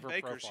my got flavor some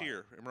Bakers profile.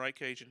 here. Am I right,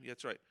 Cajun? Yeah,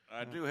 that's right.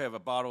 I do have a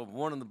bottle of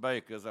one of the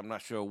Bakers. I'm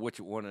not sure which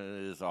one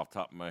it is off the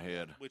top of my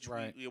head.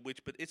 Right.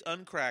 But it's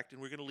uncracked, and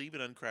we're going to leave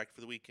it uncracked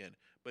for the weekend.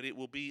 But it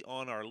will be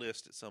on our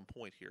list at some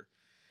point here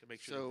to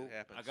make sure So, that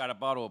happens. I got a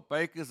bottle of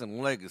Bakers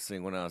and Legacy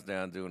when I was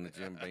down doing the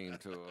Jim Beam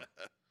tour.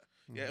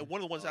 Yeah, and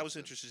one of the ones I was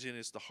interested in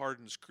is the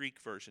Hardin's Creek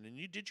version. And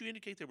did you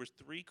indicate there was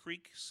 3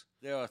 creeks?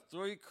 There are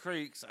 3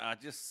 creeks. I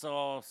just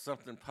saw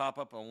something pop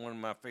up on one of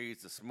my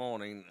feeds this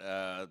morning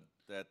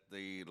that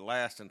the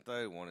last and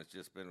third one has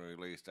just been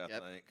released, I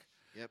Yep. think.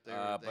 Yep. They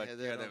But had that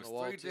there on was the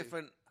wall 3 too.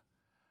 different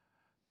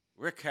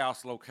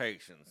rickhouse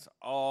locations,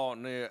 all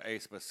near a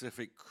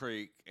specific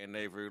creek, and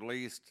they've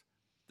released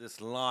this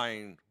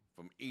line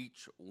from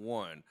each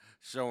one,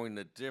 showing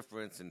the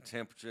difference in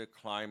temperature,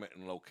 climate,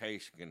 and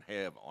location can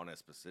have on a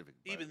specific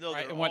boat. Even though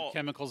Right, they're and all what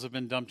chemicals have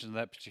been dumped into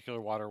that particular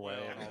waterway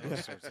Well, and all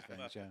those sorts of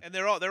things. Yeah. and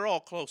they're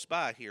all close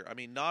by here. I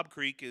mean, Knob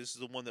Creek is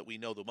the one that we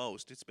know the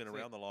most. It's been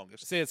around the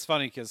longest. See, it's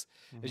funny because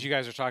as you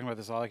guys are talking about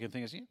this, all I can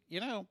think is,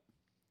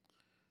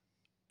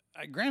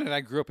 granted,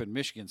 I grew up in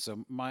Michigan,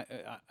 so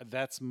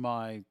that's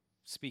my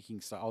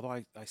speaking style.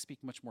 Although I speak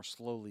much more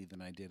slowly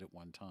than I did at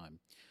one time.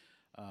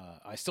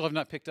 I still have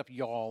not picked up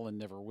y'all and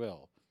never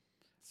will.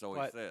 So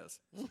But- he says.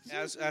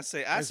 As I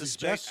say, I As he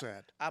suspect just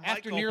said. I might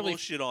After call nearly-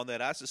 bullshit on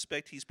that. I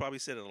suspect he's probably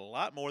said it a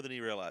lot more than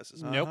he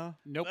realizes. Uh-huh.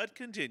 Nope. But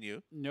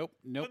continue. Nope.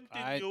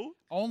 I Continue.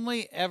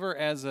 only ever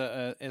as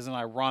an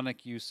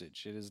ironic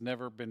usage. It has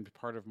never been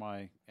part of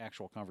my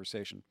actual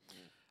conversation.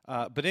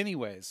 But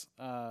anyways,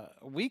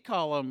 we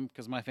call them,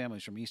 because my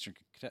family's from Eastern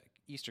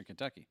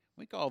Kentucky.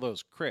 We call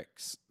those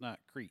cricks, not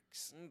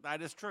creeks.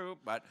 That is true,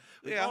 but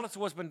Yeah. regardless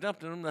of what's been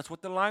dumped in them, that's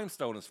what the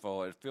limestone is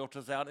for. It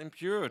filters out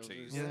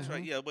impurities. Yeah, that's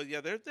right. Yeah, but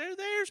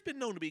there's been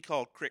known to be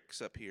called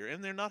cricks up here,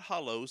 and they're not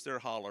hollows; they're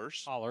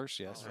hollers. Hollers,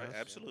 yes. That's right, yes,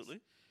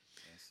 absolutely.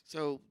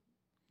 So,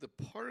 the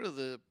part of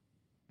the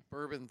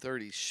Bourbon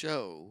 30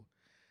 show,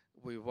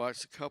 we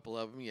watched a couple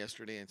of them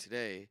yesterday and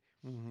today.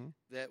 Mm-hmm.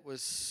 That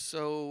was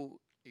so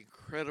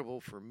incredible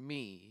for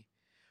me.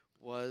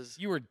 Was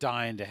You were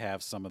dying to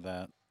have some of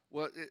that.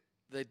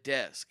 the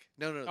desk?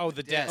 No. Oh,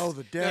 the desk. Oh,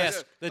 the desk.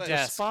 Yes, the But-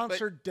 desk.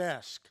 Sponsored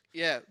desk.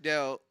 Yeah.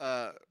 No.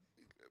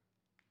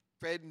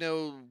 Fred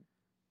No,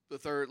 the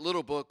third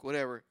Little Book,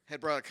 whatever, had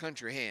brought a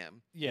country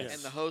ham, Yes.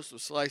 and the host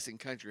was slicing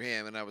country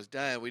ham, and I was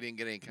dying we didn't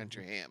get any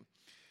country ham.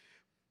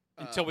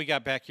 Until we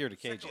got back here to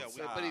Cajun. Yeah,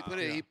 So, but he put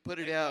it. Yeah. He put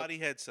it Thank out. God he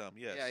had some.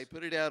 Yes. Yeah, he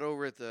put it out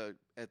over at the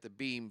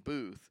Beam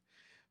booth,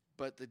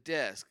 but the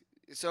desk.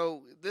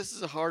 So this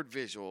is a hard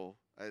visual.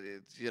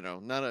 It's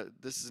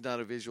this is not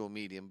a visual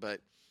medium,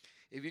 but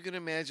if you can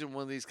imagine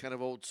one of these kind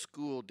of old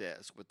school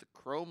desks with the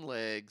chrome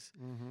legs,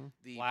 Mm-hmm.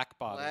 the Black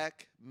bottom.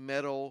 black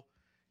metal,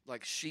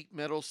 like sheet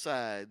metal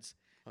sides,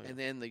 Oh, yeah. and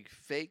then the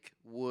fake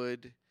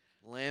wood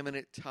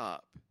laminate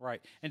top.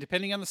 Right. And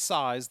depending on the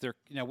size,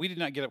 we did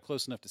not get up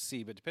close enough to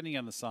see, but depending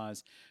on the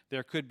size,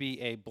 there could be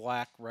a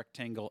black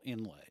rectangle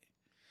inlay.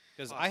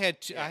 Because I had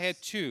Yes.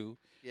 two.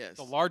 Yes.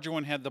 The larger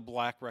one had the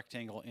black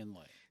rectangle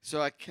inlay.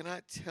 So I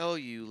cannot tell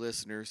you,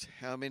 listeners,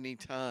 how many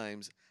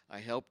times I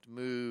helped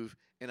move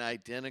an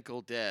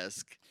identical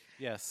desk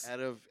Yes. out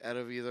of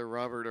either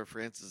Robert or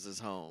Francis's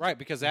home. Right,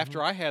 because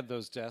after I had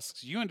those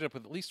desks, you ended up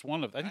with at least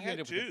one of them. I think I you had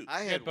ended up with two. I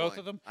you had had both one.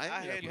 of them? I had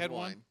ended up You with had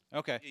one?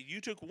 Okay. Yeah, you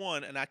took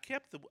one, and I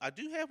kept I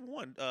do have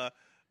one.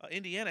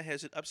 Indiana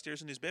has it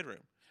upstairs in his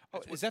bedroom.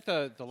 Oh, is that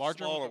the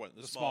larger smaller one?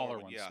 The smaller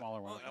one. yeah.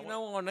 Smaller one. Well, you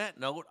know, on that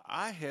note,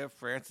 I have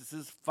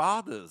Francis's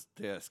father's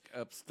desk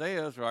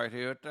upstairs right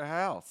here at the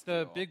house.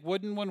 The still. big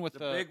wooden one with the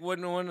big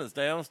wooden one is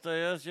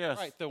downstairs. Yes.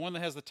 right, the one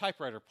that has the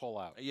typewriter pull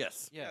out.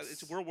 Yes. Yes. Yeah,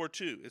 it's World War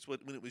II. It's when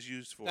it was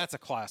used for. That's a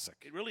classic.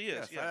 It really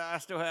is. Yes. Yeah.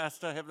 I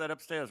still have that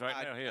upstairs right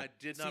now here. I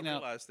did See, not now-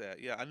 realize that.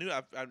 Yeah, I knew.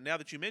 Now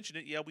that you mentioned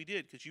it, yeah, we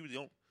did because you were the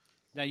only.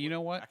 Now you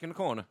know what? Back in the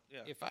corner.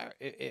 Yeah.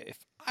 If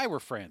I were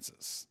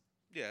Francis,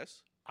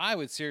 Yes. I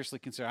would seriously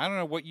consider. I don't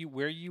know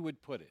where you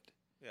would put it,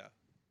 Yeah.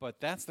 but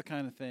that's the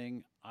kind of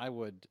thing I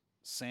would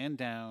sand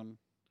down,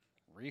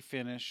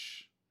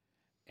 refinish,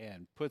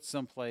 and put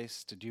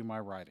someplace to do my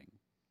writing.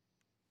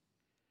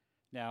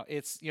 Now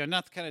it's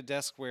not the kind of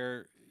desk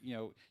where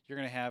you're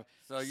going to have.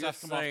 So you're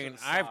stuff come off to saying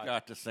the I've side.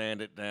 got to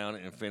sand it down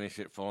and finish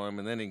it for him,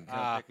 and then he can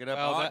come pick it up?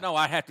 well, Oh, that- no,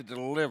 I have to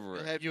deliver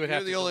it. You would you're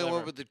have the to only one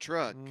deliver. with the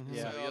truck. Mhm.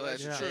 Yeah. So No, you'll have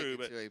that's to take true, it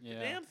but to a- Yeah. The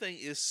damn thing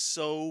is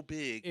so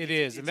big. It It's-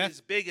 is, It's and that's-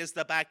 as big as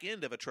the back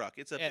end of a truck.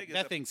 It's a Yeah, big.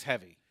 that thing's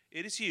heavy.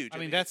 It is huge. I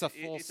mean, that's a it-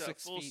 full it's a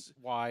 6 full feet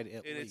wide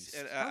at and least. it's,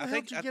 and, How I the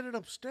think hell did you get it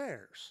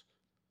upstairs?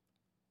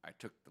 I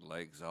took the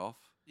legs off.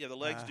 yeah, the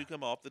legs Ah. do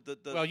come off. The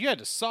well, you had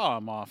to saw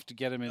them off to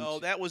get them in. no,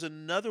 that was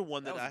another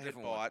one that was I a had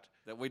different one bought,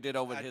 that we did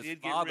over I at his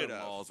did get rid of.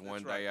 father-in-law's That's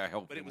one right. day. I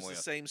helped but it him was with.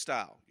 the same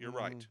style. You're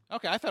right. Mhm.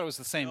 Okay, I thought it was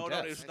the same No,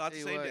 desk. it's I not the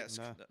tell same you what,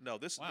 desk. no. No,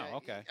 this. Wow.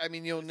 Okay. I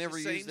mean, you'll It's never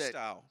the use same that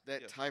style.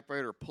 that Yeah.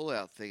 typewriter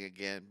pullout thing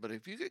again. But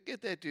if you could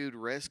get that dude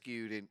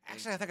rescued and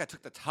Actually, I think I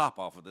took the top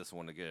off of this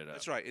one to get it up.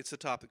 That's right. It's the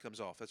top that comes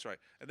off. That's right,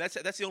 and that's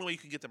the only way you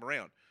can get them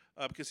around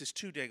because it's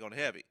too dang on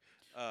heavy.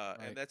 Right.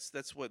 And that's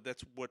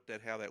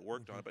how that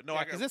worked on it. But no, Yeah,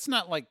 I because got it's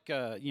not like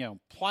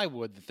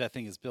plywood that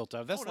thing is built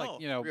of. That's Oh,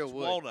 like no. real it's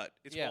wood. walnut.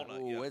 It's Yeah.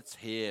 walnut. Oh, Yeah. it's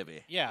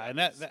heavy. yeah, and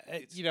it's- that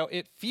it's-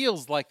 it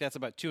feels like that's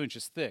about 2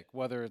 inches thick.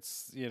 Whether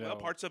it's Well,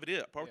 parts of it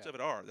is. Parts Yeah. of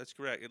it are. That's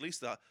correct. At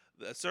least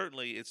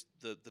certainly it's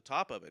the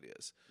top of it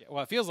is. yeah,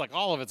 well, it feels like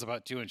all of it's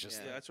about 2 inches Yeah,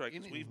 thick. that's right. You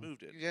Because need- we've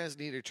moved it. you guys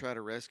need to try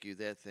to rescue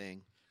that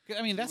thing.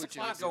 I mean, that's a what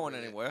you It's not classic. going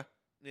with it. anywhere.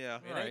 Yeah.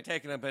 It Right. ain't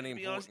taking up any To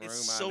be important honest, room.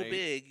 it's I so need.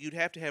 big you'd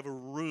have to have a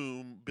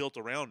room built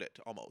around it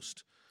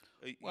almost.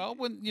 Well,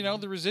 when the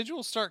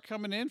residuals start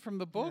coming in from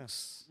the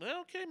books,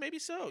 Well, okay, maybe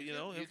so.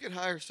 You could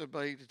hire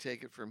somebody to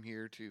take it from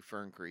here to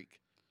Fern Creek.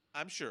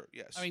 I'm sure.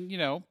 Yes. I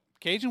mean,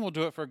 Cajun will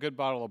do it for a good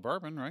bottle of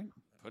bourbon, right?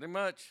 Pretty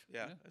much.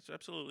 yeah, that's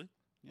absolutely.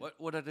 What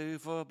would I do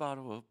for a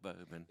bottle of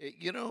bourbon?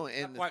 And Not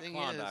the quite thing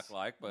Klondike is,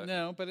 like, but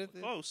No, but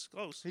Close.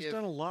 He's If-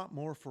 done a lot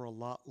more for a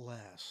lot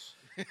less.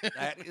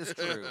 that is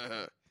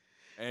true.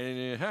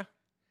 And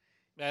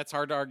that's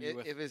hard to argue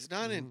with. if it's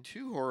not in Mhm.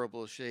 too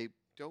horrible shape,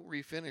 don't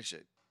refinish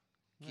it.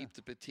 Yeah. Keep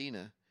the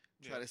patina.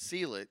 Try Yeah. to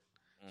seal it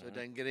so it Mhm.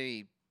 doesn't get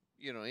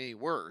any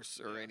worse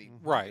or Yeah. any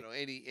Right.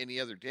 any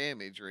other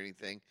damage or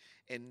anything,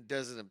 and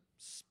doesn't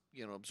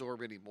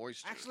absorb any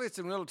moisture. actually, it's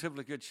in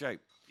relatively good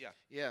shape.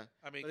 yeah.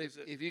 I mean, But 'cause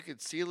if you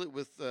could seal it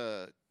with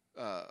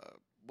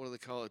what do they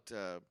call it?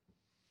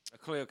 A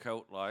clear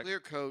coat, like. Clear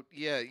coat.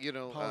 Yeah,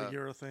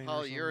 Polyurethane.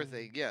 or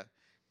polyurethane.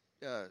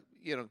 Yeah.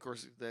 Of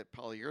course, that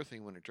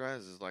polyurethane when it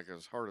dries is like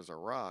as hard as a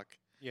rock,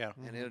 Yeah,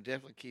 something. and it'll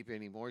definitely keep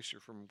any moisture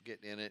from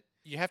getting in it.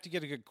 you have to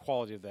get a good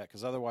quality of that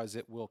because otherwise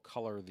it will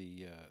color the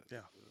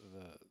Yeah.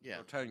 Yeah.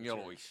 Or turn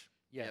yellowish.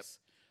 yes.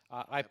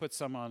 I put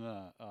some on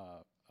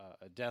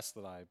a desk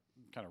that I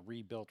kind of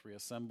rebuilt,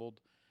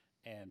 reassembled,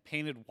 and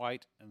painted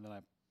white, and then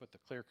I put the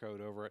clear coat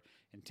over it,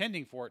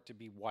 intending for it to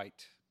be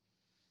white,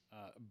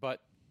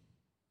 but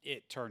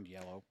it turned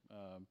yellow,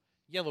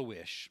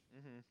 yellowish.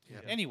 mhm.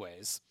 Yeah.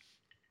 Anyways,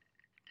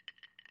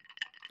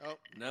 Oh,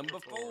 Number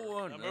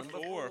four. Number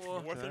four,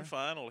 fourth Okay. and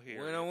final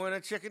here. Winner,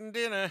 chicken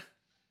dinner.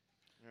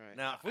 all right.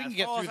 Now, If we can as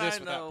get far through as this I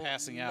without know,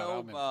 passing out, I'm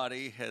in.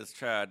 nobody has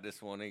tried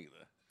this one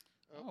either.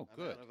 Oh, I'm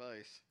good. out of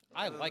ice.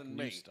 I Other like than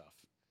new me. stuff.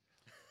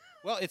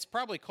 Well, it's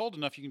probably cold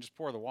enough you can just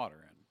pour the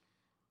water in.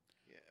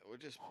 Yeah, we'll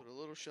just put a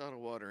little shot of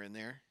water in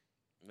there.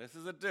 This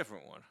is a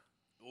different one.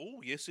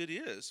 Oh, yes, it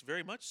is.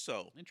 Very much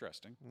so.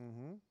 Interesting.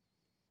 Mm-hmm.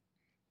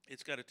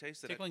 It's got a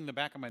taste that Tickling the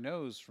back of my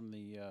nose from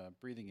the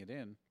breathing it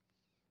in.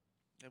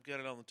 I've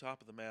got it on the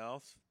top of the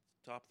mouth,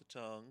 top of the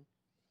tongue.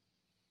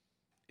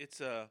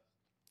 It's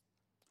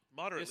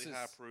moderately is-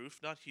 high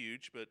proof, not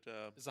huge, but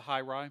It's a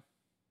high rye.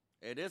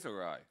 It is a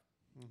rye.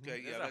 okay,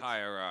 It's yeah, a that's,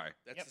 higher rye.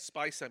 that's Yep. the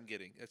spice I'm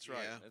getting. That's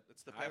right. Yeah.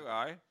 That's the High pepper.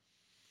 rye.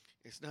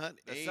 It's not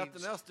There's aged.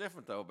 something else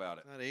different though about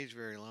it. Not aged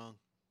very long.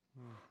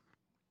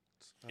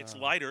 It's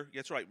lighter.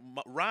 That's right.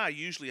 Rye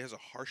usually has a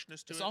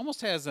harshness to This it. almost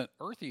has an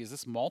earthy. Is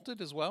this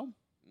malted as well?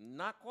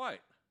 Not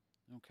quite.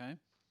 Okay.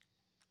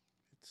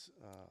 It's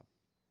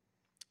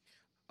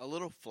A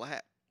little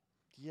flat.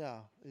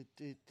 yeah. It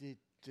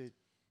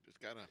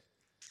Just gotta.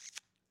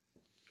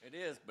 It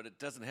is, but it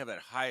doesn't have that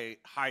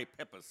high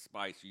pepper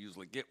spice you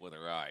usually get with a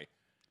rye.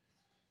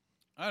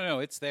 I don't know.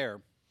 It's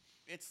there.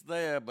 It's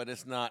there, but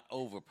it's not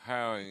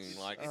overpowering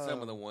like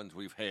some of the ones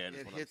we've had. Is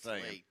It what hits I'm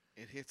saying. late.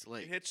 It hits It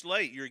late. hits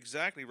late. You're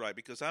exactly right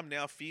because I'm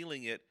now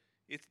feeling it.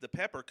 It's the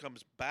pepper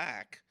comes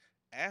back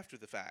after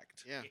the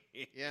fact. Yeah.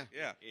 Yeah.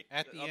 Yeah.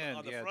 At the on end,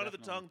 on the yeah, front of the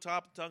definitely. tongue,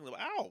 top of the tongue.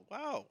 Ow!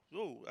 Wow!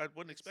 Oh, I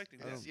wasn't expecting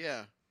that.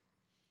 Yeah.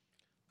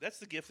 That's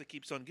the gift that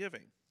keeps on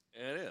giving.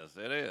 It is.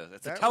 It is.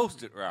 It's That a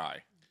toasted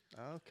rye.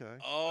 Okay.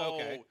 Oh,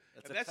 Okay.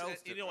 It's and a that's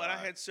toasted and I rye.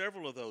 had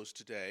several of those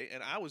today,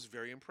 and I was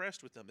very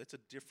impressed with them.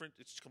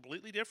 It's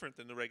completely different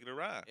than the regular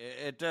rye.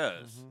 It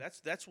does.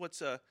 Mhm. That's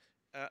what's I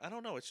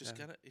don't know. It's just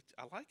Yeah. kind of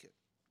I like it.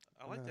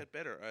 I like Yeah. that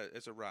better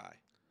as a rye.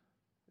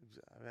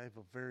 I have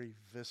a very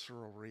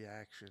visceral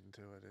reaction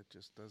to it. It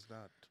just does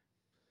not.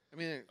 I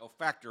mean,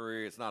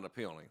 Olfactory, it's not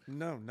appealing.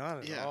 No, not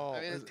at yeah. all.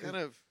 I mean, it's kind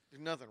of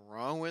there's nothing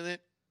wrong with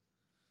it,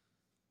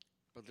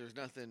 but there's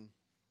nothing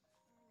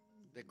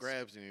that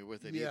grabs me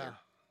with it yeah. either.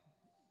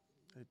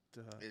 It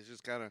It's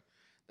just kind of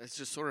that's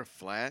just sort of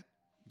flat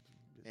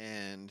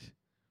and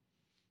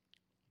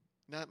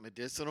not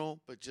medicinal,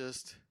 but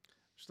just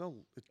there's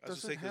no. It I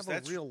was doesn't gonna say, 'cause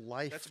have a real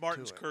life. That's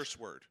Martin's to it, curse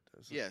word.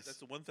 does it? yes. That's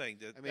the one thing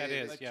that I mean, That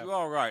is, But yeah. you're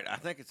all right. I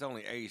think it's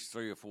only aged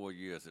 3 or 4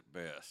 years at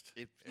best.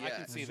 It, I yeah,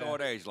 can see Short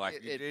that. age,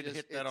 like you It did just-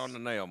 hit that on the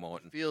nail,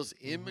 Martin. feels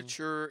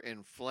immature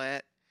and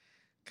flat,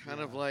 kind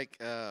of Yeah. like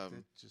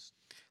It just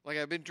like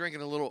I've been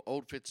drinking a little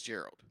Old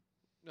Fitzgerald.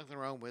 Nothing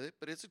wrong with it,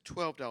 but it's a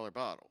 $12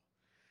 bottle,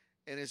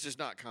 and it's just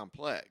not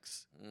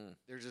complex. Mm.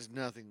 There's just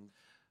nothing.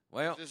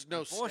 Well, There's no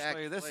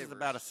unfortunately, stacked this is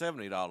about a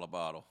flavors. $70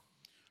 bottle.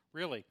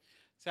 Really?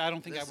 See, I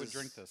don't think I This would is-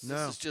 drink this. No.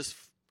 This is just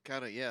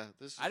kind of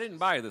This I didn't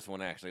buy this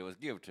one actually; it was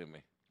given to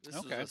me. This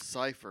Okay. is a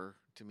cipher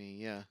to me.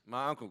 Yeah.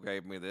 My uncle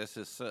gave me this.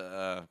 His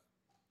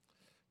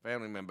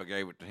family member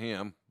gave it to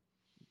him.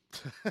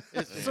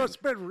 so it's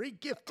been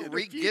regifted. a few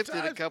Re-gifted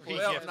a times? couple of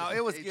Well, times. no,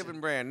 it was Aged. given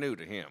brand new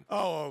to him.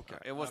 Oh, okay.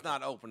 It was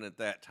not open at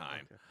that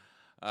time.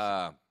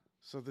 Okay.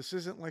 So this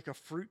isn't like a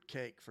fruit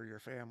cake for your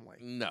family.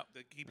 No,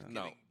 that keeps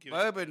no. giving-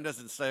 Bourbon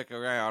doesn't stick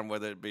around,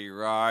 whether it be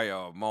rye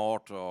or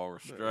malt or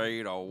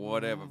straight or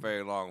whatever,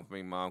 very long with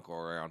me and my uncle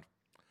around.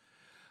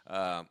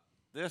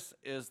 This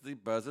is the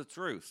Buzzard's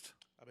Roost.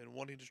 I've been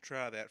wanting to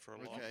try that for a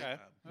long Okay. Okay. time.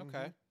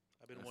 Okay.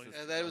 I've been This wanting. is-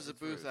 And that was a That's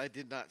booth rude. I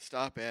did not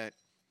stop at.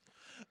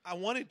 I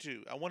wanted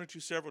to. I wanted to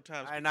several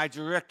times. And I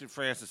directed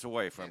Francis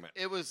away from it.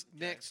 It was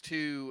next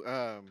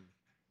to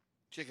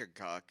Chicken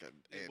Cock and,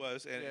 It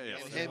was, and, Yeah, it yeah, and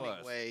it was- was.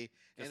 Hemingway,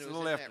 and Just it to was the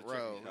in left that of Chicken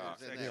row. It Cock.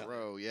 was in Yeah. that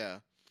row, yeah.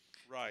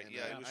 right. And,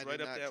 Yeah, it I was did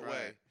right up not that try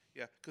way. it.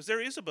 Yeah, because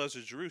there is a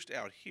Buzzard's Roost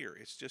out here.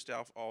 It's just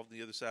off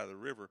the other side of the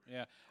river.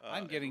 Yeah.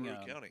 I'm in getting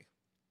Brevard County.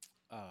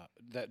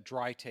 that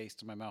dry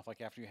taste in my mouth,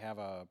 like after you have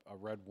a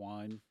red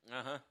wine.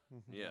 Uh huh.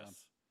 Mhm.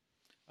 Yes.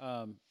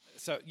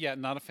 So yeah,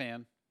 not a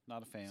fan.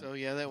 Not a fan. So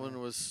yeah, that one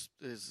is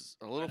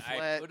a little And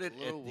flat, I put it a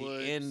little at the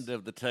woods. end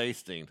of the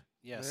tasting.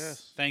 yes.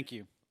 Yes. Thank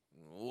you.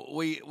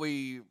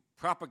 We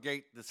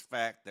propagate this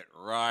fact that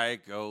rye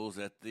goes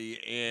at the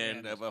end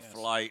End, of a yes.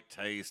 flight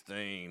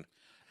tasting.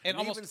 And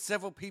almost even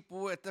several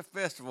people at the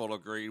festival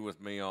agreed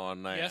with me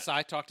on that. yes,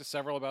 I talked to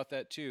several about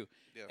that too.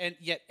 Yeah. And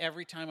yet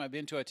every time I've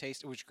been to a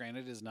taste, which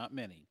granted is not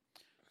many,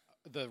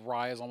 the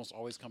rye has almost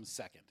always come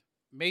second,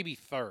 maybe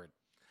third,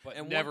 but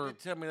and never. one did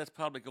tell me that's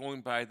probably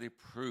going by the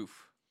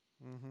proof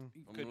Mm-hmm.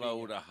 from Could be,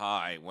 low yeah. to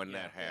high when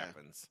Yeah. that Yeah.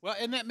 happens. Well,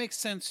 and that makes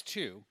sense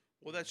too.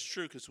 Well, that's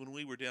true because when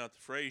we were down at the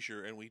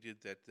Fraser and we did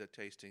that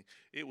tasting,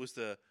 it was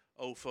the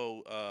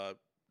OFO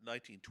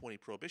 1920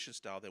 Prohibition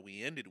style that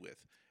we ended with.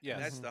 Yes.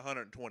 And that's the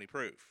 120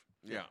 proof.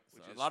 Yeah,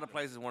 Which so is, a lot of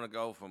places want to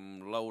go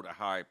from low to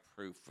high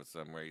proof for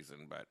some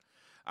reason, but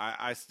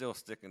I still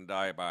stick and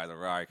die by the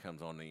rye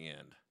comes on the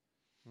end.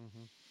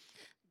 Mm-hmm.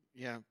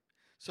 Yeah.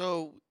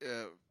 So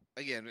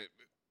again,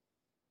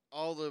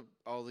 all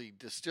the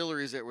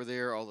distilleries that were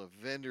there, all the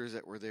vendors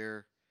that were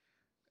there,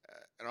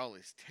 and all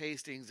these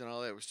tastings and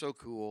all that were so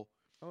cool.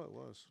 Oh, it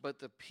was. But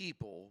the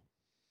people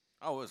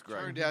Oh, it was great.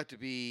 turned out to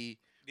be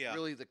Yeah.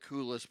 really the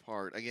coolest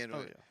part. Again,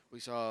 Oh, yeah. we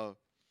saw,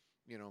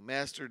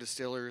 master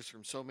distillers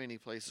from so many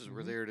places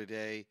were Mhm. there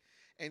today,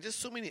 and just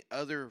so many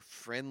other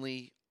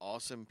friendly,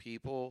 awesome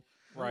people.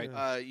 Right.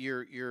 Yeah.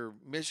 Your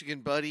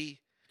Michigan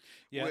buddy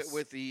Yes.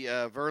 with the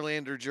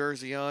Verlander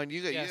jersey on.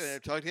 You Yes.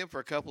 talked to him for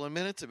a couple of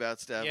minutes about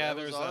stuff. yeah, that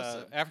was there's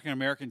awesome. an African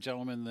American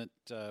gentleman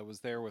that was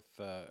there with,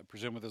 I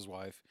presume, with his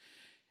wife,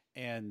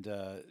 and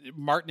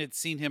Martin had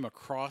seen him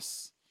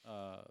across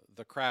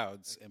the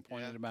crowds and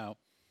pointed Yeah. him out,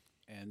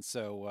 and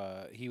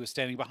so he was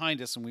standing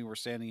behind us, and we were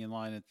standing in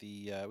line at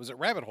the was it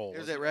Rabbit Hole?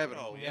 There's wasn't that it? rabbit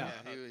Oh, hole. yeah.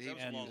 He That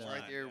was a long was right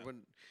time, there yeah.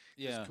 when.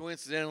 Yeah. Just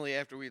coincidentally,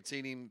 after we had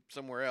seen him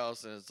somewhere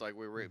else, and it's like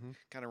we were Mhm.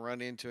 kind of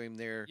run into him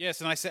there. Yes,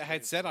 and I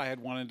said I had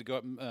wanted to go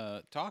up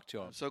and talk to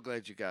him. I'm so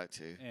glad you got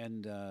to.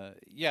 And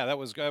yeah, that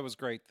was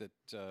great that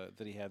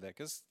he had that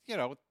because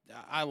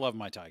I love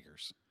my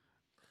Tigers.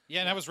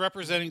 Yeah, and I was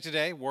representing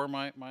today. Wore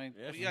my Yes,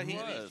 Well, yeah, he he,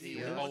 was. he,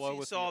 Yeah. once Polo he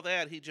with saw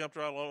that, he jumped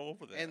right all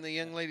over that. And the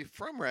young lady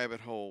from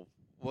Rabbit Hole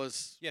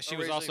was Yeah, she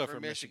was originally also from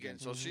from Michigan,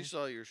 Michigan. so she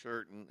saw your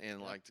shirt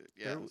and liked it.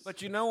 Yeah, There it was-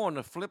 But on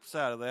the flip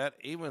side of that,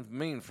 even with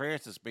me and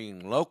Francis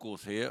being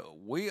locals here,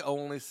 we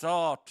only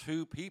saw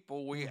two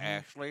people we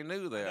actually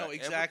knew there. know,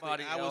 exactly.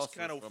 Everybody I was else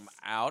kind of- from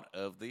out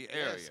of the yes,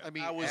 area. I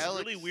mean, I was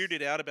Alex, really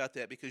weirded out about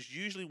that because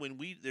usually when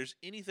there's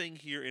anything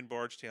here in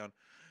Bardstown,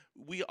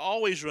 we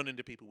always run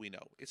into people we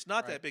know. It's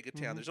not that Right. big a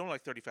town. Mhm. There's only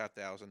like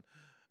 35,000,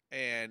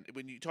 and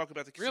when you talk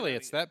about the Really,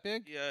 it's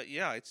surrounding- that big?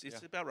 Yeah, it's Yeah.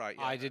 about right.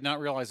 Yeah. I did not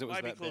realize it was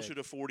Might be that closer big.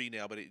 to 40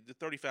 now, but the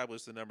 35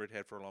 was the number it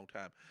had for a long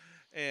time.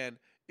 And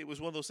it was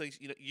one of those things.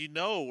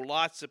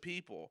 Lots of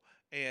people,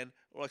 and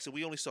like I said,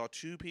 we only saw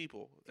 2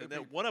 people, and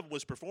then one of them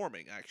was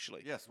performing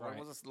actually. Yes, one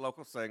Right. was a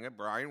local singer,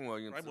 Brian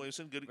Williamson. Brian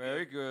Williamson, good,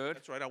 Very good.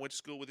 That's right. I went to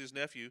school with his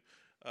nephew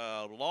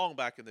long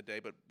back in the day,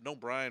 but known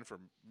Brian for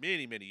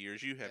many, many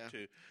years. You have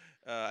too.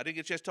 I didn't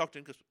get a chance to talk to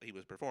him because he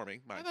was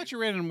performing. I thought you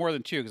ran into more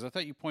than 2 because I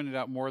thought you pointed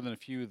out more than a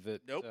few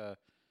that. Nope.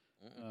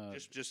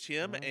 Just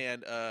him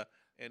and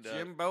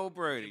Jimbo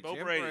Brady. Jimbo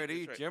Jim Brady, Brady.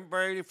 that's right. Jim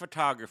Brady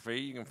Photography.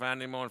 You can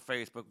find him on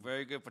Facebook.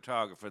 Very good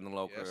photographer in the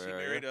local Yes, he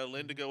area. married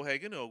Linda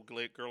Gohagen,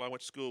 a girl I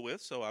went to school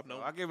with. So I've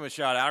known. I'll give him a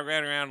shot. I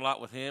ran around a lot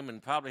with him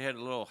and probably had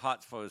a little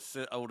hots for his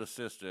older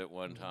sister at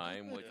one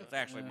time, which was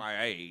actually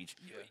my age.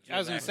 I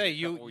was going to say Jim's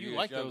a you couple years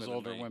like younger those than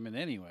older me. women,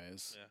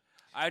 anyways. Yeah.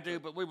 I do,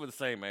 but we were the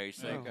same age,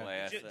 same Okay.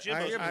 class. Jimbo's-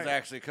 Jim was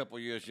actually a couple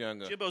years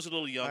younger. Jimbo's a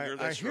little younger. I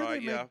That's hear they right.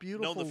 make Yeah, known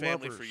beautiful the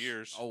family for lovers.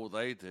 years. Oh,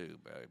 they do,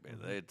 baby.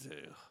 They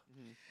do.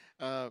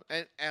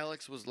 And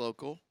Alex was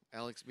local.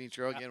 Alex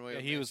Mitro again. we Yeah,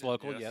 he was mentioned.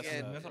 local, Yes. yes.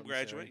 And That's a from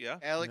graduate. Surrey. Yeah.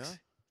 Alex, Yeah.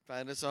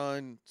 find us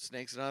on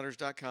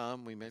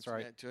snakesandotters.com. We mentioned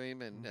right. that to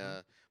him, and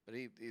but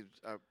he's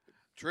a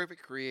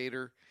terrific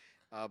creator.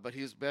 But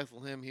he was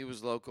Bethlehem. He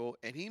was local,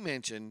 and he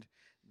mentioned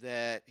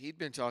that he'd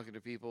been talking to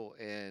people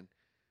in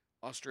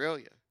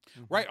Australia,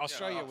 Right,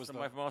 Australia Oh, was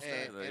somebody the. from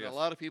Australia. and, there, and yes. a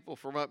lot of people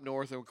from up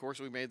north. And of course,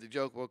 we made the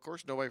joke. Well, of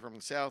course, nobody from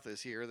the south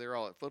is here. They're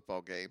all at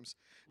football games.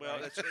 Well,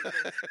 that's.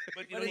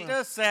 But you But know, it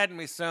does sadden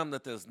me some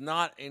that there's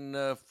not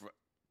enough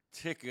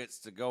tickets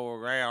to go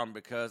around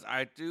because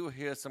I do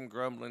hear some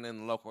grumbling in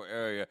the local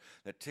area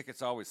that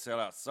tickets always sell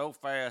out so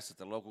fast that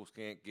the locals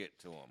can't get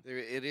to them.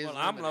 It is. Well,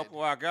 I'm limited.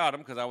 local. I got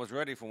them because I was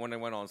ready for when they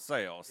went on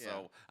sale. So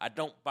Yeah. I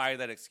don't buy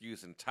that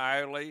excuse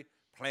entirely.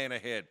 Plan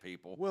ahead,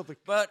 people. Well,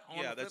 But on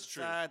Yeah, the flip that's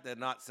true. side, they're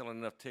not selling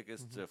enough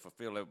tickets to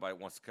fulfill everybody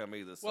wants to come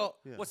either. So Well,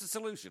 Yeah. what's the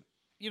solution?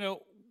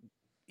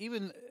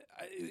 Even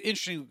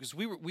interesting because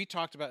we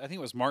talked about. I think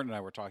it was Martin and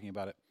I were talking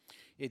about it.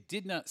 It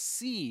did not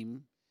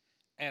seem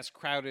as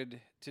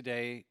crowded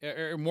today,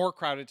 or more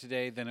crowded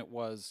today than it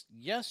was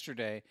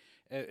yesterday,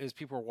 as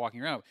people were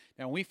walking around.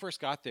 Now, when we first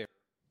got there,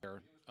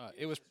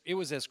 it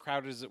was as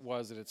crowded as it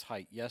was at its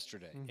height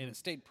yesterday, and it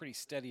stayed pretty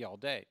steady all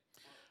day.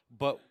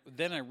 But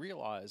then I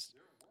realized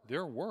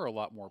there were a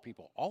lot more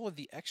people. All of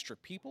the extra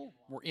people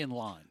were in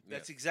line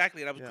that's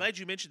exactly it. I was Yeah. glad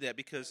you mentioned that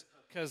because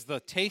because the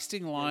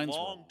tasting lines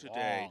long were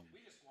today. long.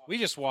 We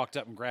just walked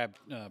up and grabbed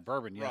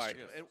bourbon right,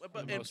 yesterday. and the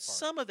and most part.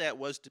 some of that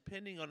was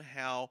depending on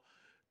how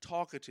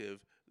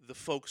talkative the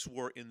folks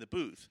were in the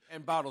booth.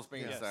 And bottles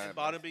being Yes. signed. And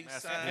bottom being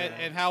That's- signed.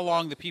 And how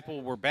long the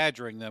people were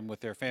badgering them with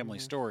their family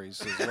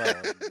stories as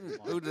well.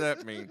 Who does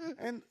that mean?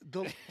 And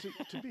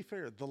to be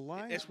fair, the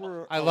lines It's-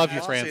 were. I a love you,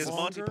 lot Francis. As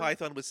Monty longer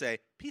Python would say,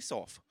 "Peace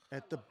off."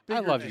 At the I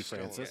bigger love you,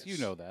 distilleries. Francis. You Yes.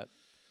 know that.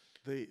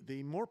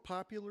 The more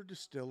popular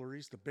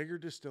distilleries, the bigger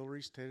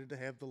distilleries, tended to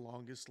have the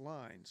longest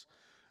lines.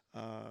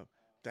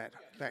 That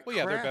Well,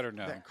 yeah, they're craft- better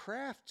known. That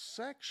craft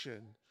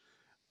section,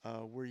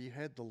 where you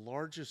had the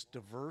largest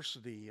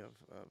diversity of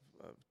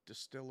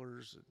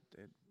distillers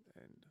and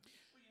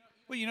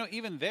Well,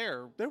 even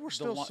there There were the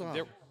still li-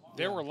 some.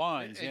 There were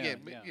lines.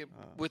 Again, yeah.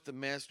 with the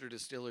master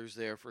distillers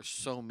there for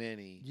so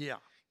many. yeah.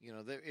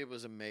 It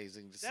was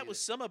amazing to see. That was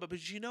some of it, but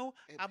And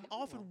I'm people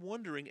often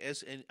wondering,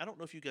 and I don't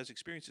know if you guys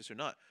experience this or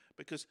not,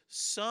 because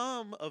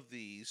some of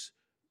these,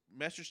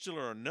 master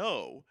distiller or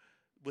no,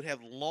 would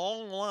have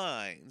long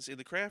lines in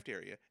the craft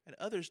area, and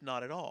others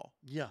not at all.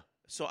 Yeah.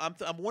 So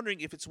I'm wondering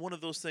if it's one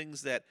of those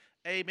things that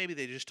maybe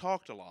they just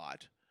talked a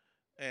lot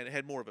and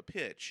had more of a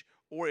pitch,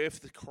 or if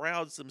the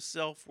crowds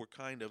themselves were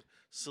kind of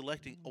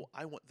selecting. Oh,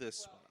 I want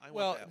this one. I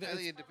Well, want that. I one.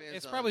 think it depends.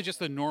 It's on- probably just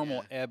the normal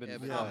yeah, ebb and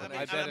ebb and flow. flow. I mean,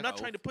 I bet I'm not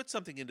it- trying to put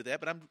something into that,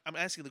 but I'm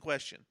asking the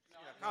question.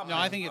 No,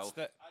 I think it's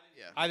that.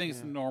 Yeah. I think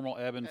it's the normal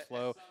ebb and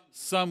flow.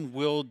 Some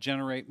will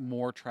generate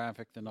more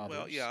traffic than others.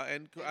 Well, yeah,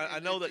 and I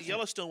know that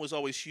Yellowstone was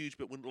always huge,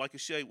 but like you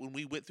say, when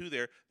we went through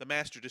there, the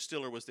master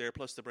distiller was there,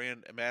 plus the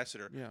brand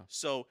ambassador. Yeah.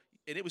 So,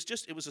 and it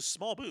was a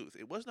small booth.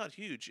 It was not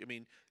huge. I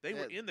mean, they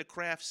were Yeah. in the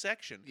craft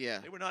section. Yeah.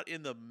 They were not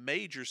in the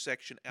major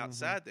section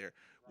outside there,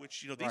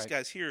 which, these Right.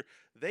 guys here,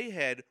 they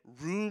had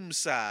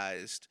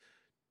room-sized,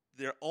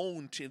 their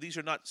own tin. These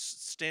are not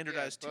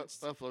standardized tins.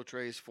 Buffalo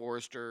Trace,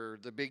 Forester,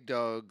 the big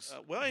dogs.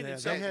 Well, and Yeah, in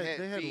some, they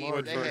had feed,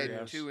 large They had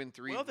areas. 2 and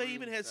 3. well, they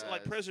even had like room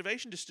size.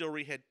 Preservation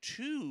Distillery had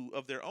 2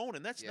 of their own,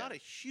 and that's Yeah. not a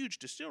huge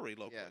distillery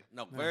locally. Yeah.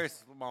 No, very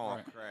small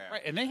Right. crap.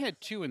 Right, and they had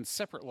 2 in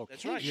separate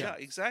That's locations. right. Yeah,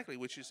 exactly.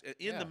 Which is in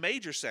Yeah. the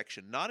major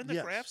section, not in the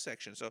Yes. craft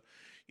section. So,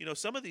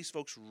 some of these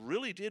folks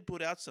really did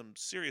put out some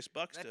serious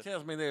bucks. That To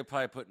tells me they're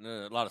probably putting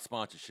a lot of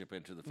sponsorship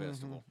into the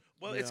festival.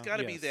 well, it's Yeah. got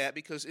to be Yes. that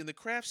because in the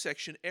craft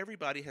section,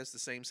 everybody has the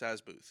same size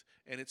booth,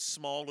 and it's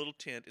small little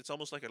tent. It's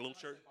almost like a little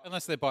church.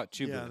 Unless they bought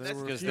 2 Yeah, booths, there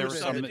were a because few there were that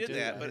some that that did did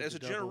that, that. but Yeah, as a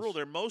the general rule, doubles.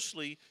 they're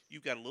mostly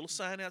you've got a little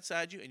sign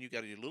outside you, and you've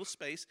got your little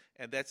space,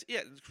 and that's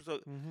it.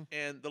 So,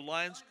 and the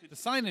lines could The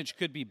signage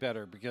could be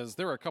better because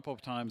there were a couple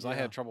of times I Yeah.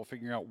 had trouble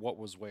figuring out what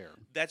was where.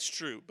 That's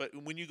true, but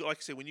when you go, like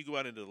I said, when you go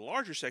out into the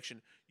larger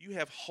section, you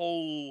have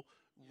whole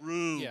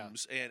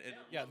rooms and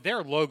Yeah,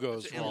 their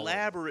logos were all over.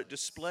 elaborate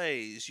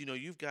displays. You know,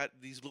 you've got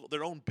these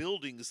their own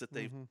buildings that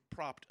they've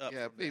propped up.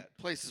 Yeah, for big that.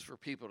 places for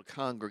people to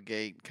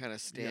congregate, kind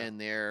of stand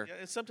there, Yeah,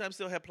 and sometimes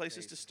they'll have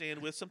places to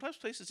stand with. Sometimes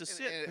places to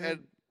sit.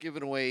 and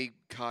giving away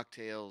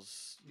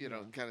cocktails. You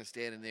know, kind of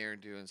standing there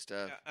and doing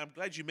stuff. I'm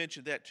glad you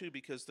mentioned that too,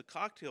 because the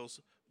cocktails,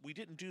 we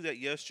didn't do that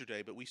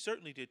yesterday, but we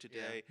certainly did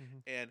today,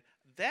 and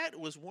that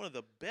was one of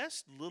the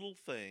best little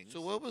things.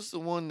 So what was the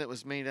one that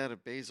was made out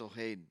of Basil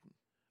Hayden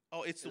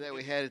Oh, it's the that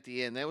we had at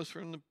the end? That was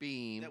from the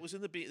Beam. that was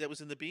in the beam. That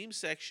was in the beam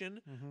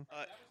section.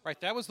 Right,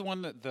 that was the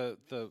one that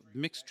the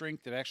mixed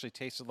drink that actually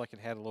tasted like it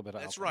had a little bit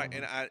of That's alcohol.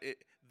 right. And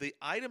the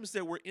items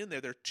that were in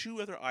there, there are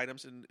two other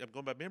items, and I'm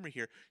going by memory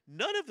here.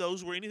 None of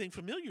those were anything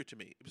familiar to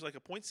me. It was like a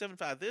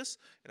 .75 this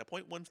and a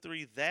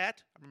 .13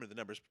 that. I remember the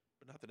numbers,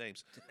 but not the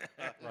names.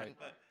 Right.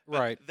 But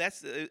Right.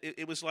 That's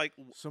it was like.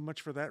 So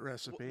much for that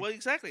recipe. Well,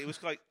 exactly. It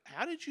was like,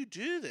 how did you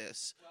do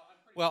this?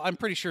 Well, I'm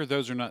pretty sure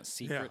those are not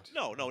secret.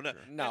 No. No, And,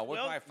 we'll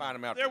probably find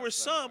them out There there were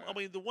some. somewhere. I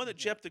mean, the one that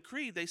Jeff the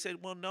Creed, they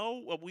said, well,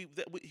 no. Well,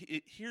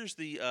 here's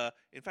the.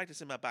 In fact,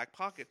 it's in my back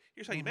pocket.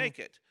 Here's how you make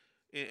it,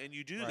 and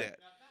you do that.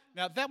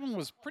 Now that one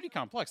was pretty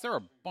complex. There are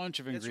a bunch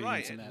of That's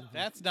ingredients right. in that.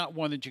 That's not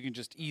one that you can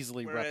just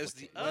easily Whereas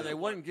replicate. the Well, other they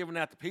one, wasn't giving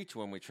out the peach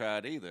one we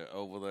tried either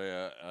over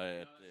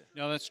there.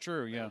 No, that's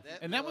true. Yeah,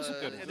 and that was a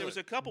good and one. there was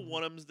a couple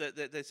one of them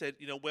that they said,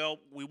 well,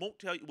 we won't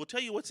tell you. We'll tell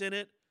you what's in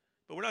it,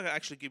 but we're not going to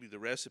actually give you the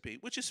recipe,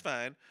 which is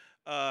fine.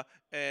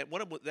 And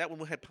one of them, that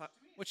one had.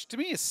 Which to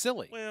me is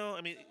silly. Well,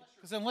 I mean,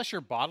 Because unless you're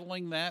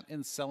bottling that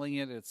and selling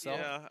it itself,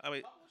 yeah, I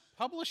mean.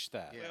 publish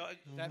that. Well,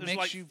 That there's makes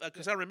like, you-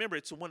 because I remember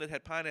it's the one that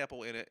had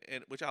pineapple in it,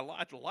 and which I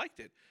liked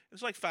it.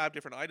 There's like 5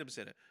 different items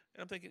in it,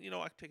 and I'm thinking, I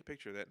can take a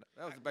picture of that.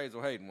 That was the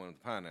Basil Hayden one with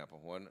the pineapple,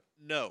 wasn't it?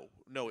 No,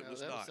 it No, was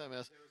that not. something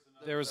else.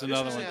 There was This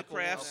another This was one. in the Pineapple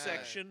craft one,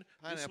 section. This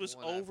pineapple was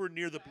one, I- over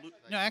near the blue.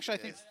 No, actually,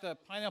 I think the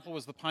pineapple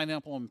was the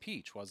pineapple and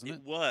peach, wasn't it?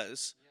 It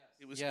was.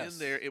 It was Yes. in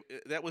there.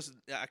 That was.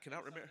 I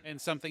cannot remember. And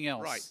something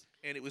else. Right,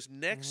 and it was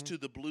next to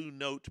the Blue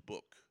Note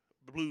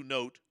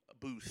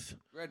booth.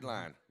 Red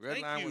Line.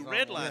 Thank Line you, was on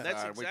Red the Line,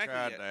 that's side. We exactly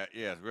tried it. that.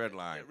 Yes, Red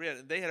Line.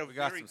 Red. They had a We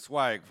got very some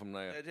swag from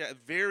there. Yeah,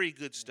 very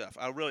good stuff.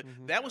 I really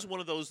that was one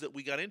of those that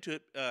we got into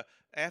it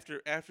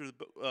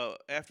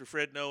after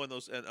Fred Noe and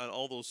those and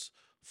all those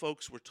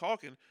folks were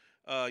talking.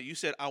 You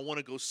said I want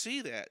to go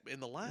see that,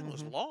 and the line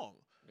was long.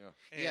 Yeah.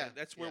 And Yeah,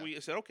 that's where yeah. we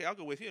said, okay, I'll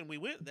go with you, and we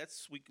went.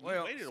 We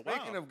Well, waited a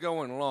speaking while. of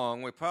going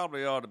long, we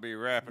probably ought to be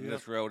wrapping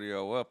this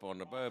rodeo up on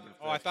the Bourbon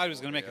Oh, I thought he was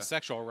Festival going to make here. a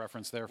sexual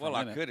reference there for Well, a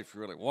I minute. could if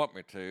you really want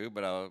me to,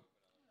 but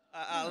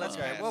Let's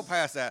okay, pass. we'll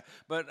pass that.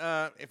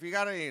 But if you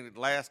got any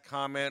last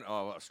comment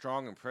or a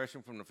strong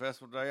impression from the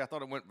festival today, I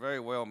thought it went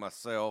very well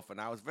myself, and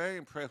I was very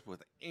impressed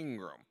with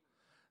Ingram.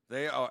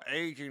 They are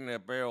aging their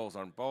barrels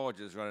on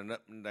barges running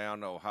up and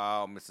down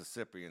Ohio,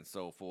 Mississippi, and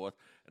so forth.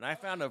 And I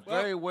found it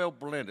very well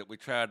blended. We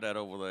tried that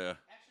over there.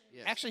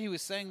 Yes. Actually, he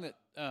was saying that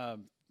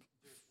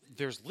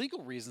there's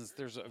legal reasons.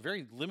 There's a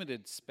very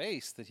limited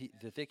space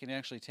that they can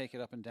actually take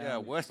it up and down. Yeah,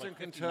 It's Western like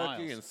 50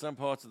 Kentucky miles. and some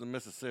parts of the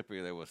Mississippi,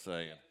 they were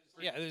saying.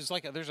 Yeah, there's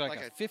like a Like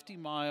a-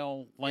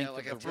 50-mile length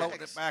like of a the Floating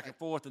bridge. it back and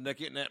forth, and they're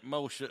getting that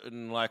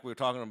motion like we were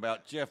talking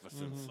about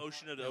Jefferson's.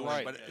 Motion of the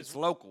Right. But it's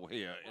local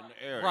here in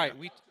the area. Right.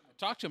 We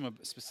talked to him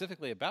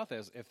specifically about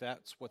this, if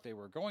that's what they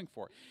were going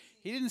for.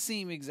 He didn't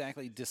seem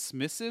exactly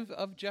dismissive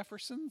of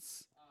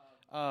Jefferson's,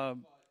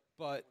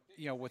 but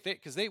what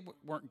because they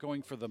weren't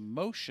going for the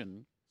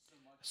motion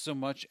so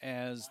much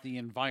as the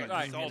environment.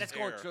 Right, all and that's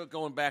there.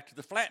 going back to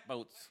the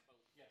flatboats.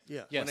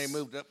 Yeah. Yes. When they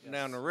moved up and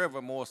down the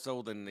river more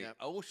so than the Yep.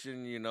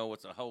 ocean,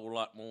 it's a whole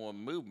lot more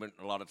movement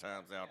a lot of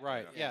times out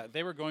Right. there. Yeah,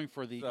 they were going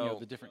for the So-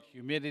 the different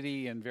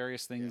humidity and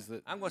various things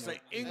that I'm going to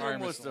say Ingram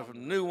environments was the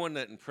along new one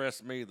that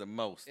impressed me the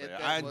most. It- There.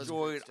 that I was good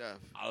enjoyed stuff.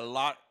 a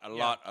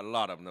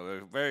lot of them. There were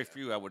very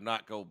few I would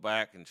not go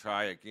back and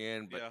try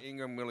again, but Yeah.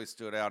 Ingram really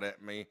stood out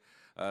at me.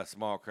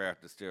 Small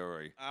craft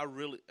distillery. I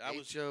was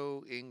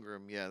H.O.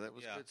 Ingram. Yeah, that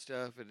was Yeah. good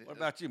stuff. And What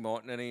about you,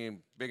 Martin? Any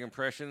big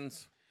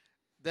impressions?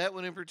 that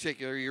one in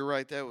particular? You're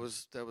right. That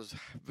was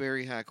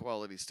very high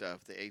quality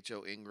stuff. The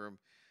H.O. Ingram,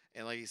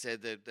 and like you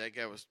said, that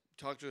guy was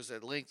talked to us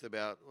at length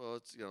about. Well,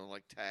 it's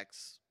like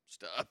tax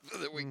stuff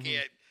that we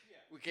can't.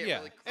 We can't Yeah,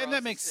 really. and cross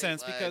that the makes state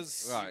sense lines,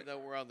 because- even Right. though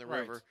we're on the Right.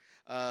 river,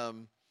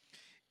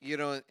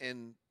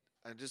 and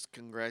I just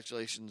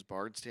congratulations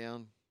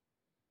Bardstown.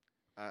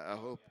 I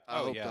hope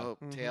Oh, yeah.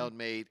 town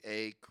made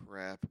a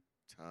crap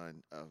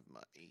ton of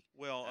money.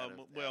 Well, out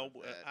of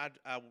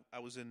that. I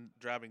was in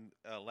driving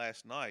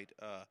last night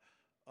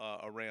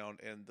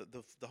around, and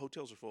the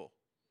hotels are full.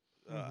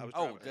 I was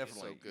Oh, driving-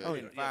 definitely. so good. You Oh,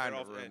 can yeah, find they're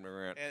a off- room to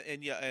rent.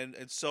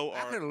 and so I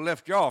are could have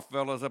left y'all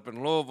fellas up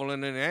in Louisville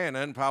and Indiana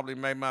and probably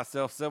made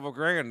myself several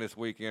grand this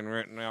weekend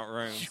renting out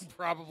rooms.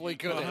 probably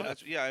could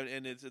have.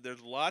 and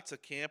there's lots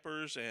of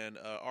campers and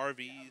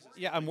RVs.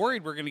 Yeah, I'm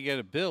worried we're going to get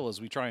a bill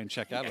as we try and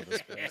check out of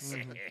this place.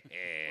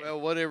 Well,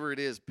 whatever it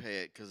is,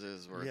 pay it because it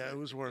is worth Yeah, it. it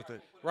was worth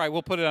it. Right,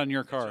 we'll put it on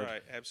your That's card.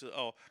 right, absolutely.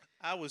 Oh,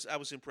 I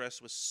was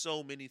impressed with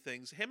so many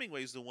things.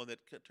 Hemingway's the one that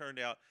turned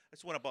out.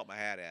 That's the one I bought my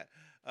hat at,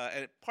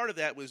 and part of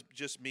that was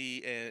just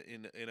me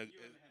and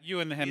You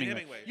and the Hemingway.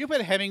 Hemingway. You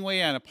put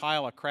Hemingway on a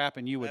pile of crap,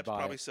 and you would that's buy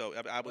probably it. so.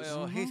 I was.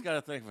 Well, he's got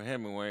a thing for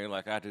Hemingway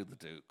like I do the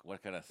Duke.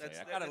 What can I say?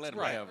 I gotta let him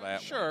right. have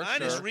that. Sure. one.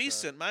 Mine is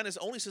recent. Mine is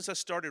only since I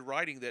started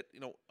writing that.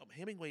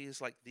 Hemingway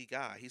is like the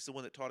guy. He's the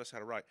one that taught us how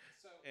to write.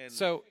 And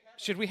So,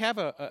 should we have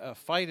a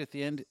fight at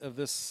the end of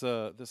this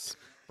this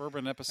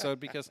bourbon episode?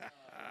 Because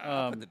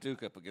Put the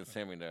Duke up against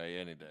Hemingway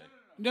any day.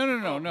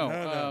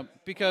 no.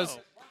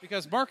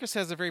 Because Marcus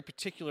has a very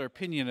particular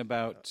opinion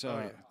about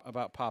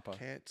Papa.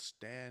 Can't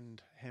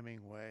stand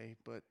Hemingway,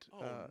 but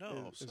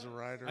no, as a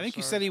writer, I think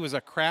you sorry. said he was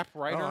a crap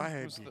writer. Oh, I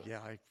had, Was the- yeah.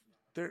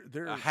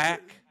 They're A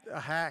hack? A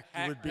hack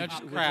would be, Not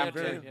just would be crap,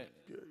 very,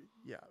 yeah.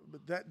 yeah.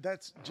 But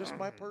that's just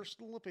my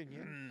personal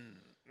opinion.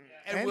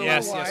 And my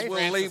yes, wife-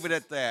 we'll leave it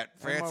at that.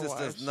 And my Francis does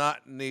wife's.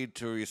 not need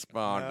to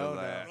respond No, to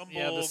no. that. grumble,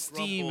 Yeah, the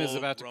steam is grumble,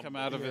 about to come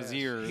out of his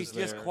Yes. ears. He's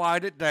just there.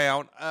 quieted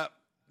down.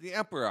 The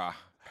Emperor.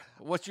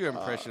 What's your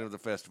impression of the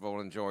festival?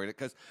 Enjoying it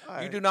because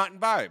you do not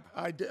imbibe.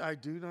 I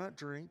do not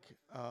drink,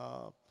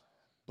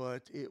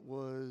 but it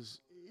was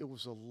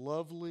a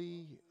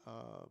lovely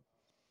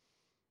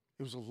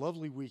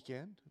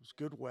weekend. It was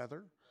good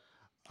weather.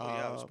 Oh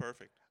yeah, it was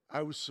perfect.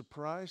 I was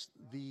surprised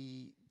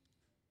the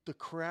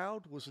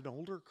crowd was an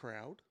older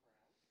crowd.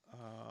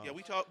 Yeah,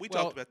 we talked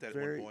about that at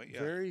Very one point. Yeah.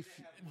 very.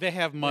 They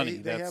have money.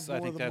 They that's have I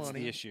more think of the that's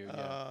money. the issue.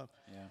 Yeah.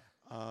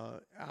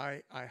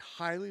 I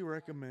highly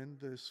recommend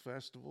this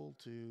festival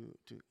to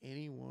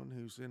anyone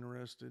who's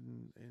interested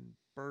in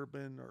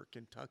bourbon or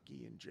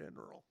Kentucky in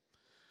general.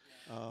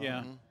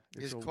 Yeah.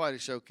 It's quite a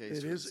showcase.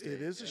 It for is. the state.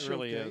 It is a It showcase.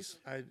 really is.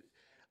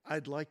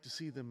 I'd like to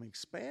see them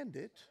expand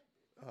it.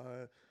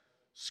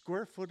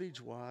 Square footage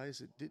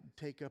wise, it didn't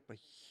take up a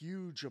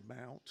huge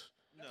amount.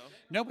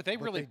 No, but they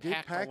But really they did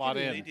packed pack a lot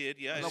it in. in. They did,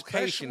 yeah.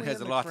 Location Especially has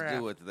in a the lot to craft.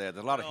 do with that.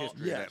 There's a lot of No,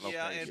 history in that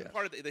Yeah, location. and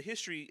part of the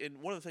history, and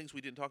one of the things we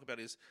didn't talk about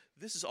is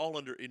this is all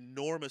under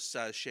enormous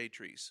sized shade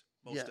trees.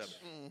 Most Yes. of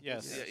it.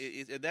 Yes.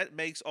 Yeah, and that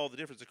makes all the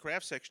difference. The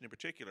craft section in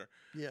particular.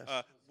 Yes.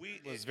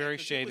 It was very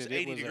 'cause shaded. It was It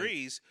 80 was a-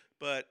 degrees,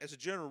 but as a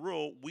general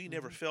rule, we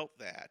never felt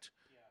that.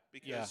 Yeah,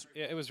 Because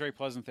it was very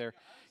pleasant there.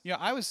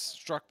 I was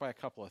struck by a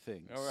couple of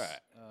things. All right.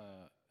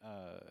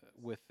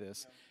 With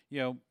this,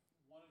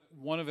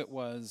 one of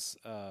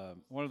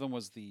them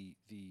was the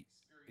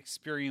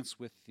experience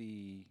with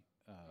the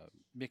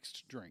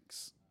mixed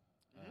drinks,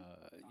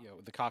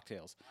 the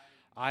cocktails.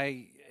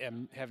 I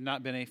have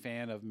not been a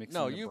fan of mixing.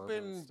 No, the you've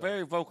bourbon been and stuff.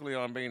 very vocally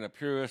on being a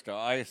purist or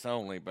ice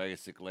only,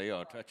 basically,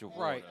 or a touch of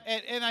water. Right,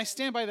 and I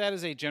stand by that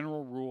as a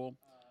general rule.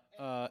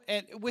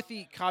 And with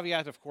the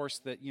caveat, of course,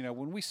 that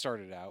when we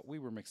started out, we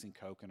were mixing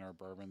Coke in our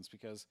bourbons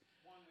because,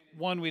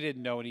 one, we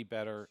didn't know any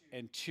better,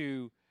 and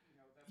two,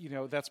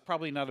 that's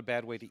probably not a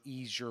bad way to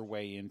ease your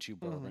way into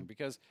bourbon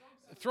because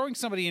throwing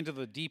somebody into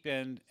the deep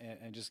end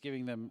and just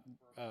giving them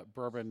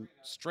bourbon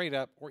straight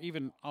up or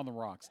even on the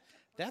rocks,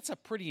 that's a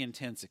pretty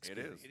intense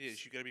experience. it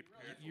is. You got to be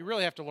prepared. You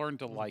really have to learn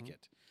to like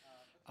it.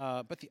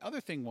 But the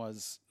other thing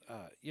was,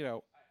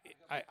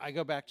 I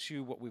go back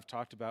to what we've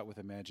talked about with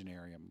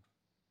Imaginarium.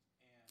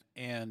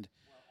 And,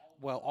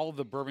 well, all of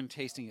the bourbon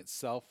tasting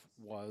itself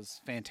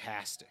was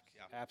fantastic.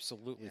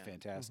 Absolutely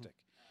fantastic.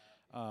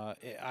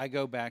 I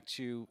go back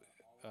to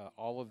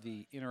all of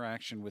the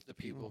interaction with the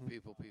people.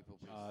 People.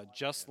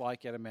 Just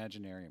like at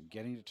Imaginarium,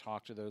 getting to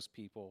talk to those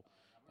people.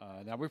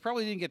 Now, we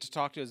probably didn't get to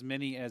talk to as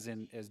many as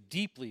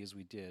deeply as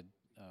we did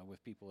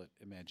with people at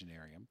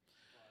Imaginarium,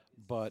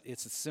 but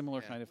it's a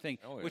similar kind of thing,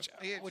 Oh,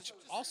 yeah. which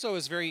also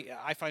is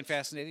I find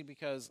fascinating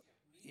because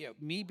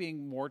me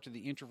being more to the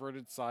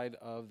introverted side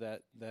of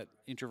that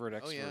introvert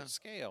extrovert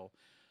scale,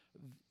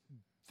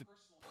 the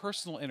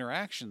personal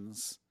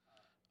interactions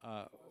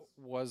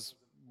was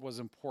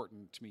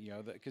important to me,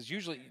 because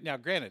usually, now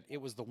granted,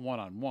 it was the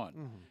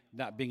one-on-one,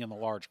 not being in the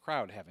large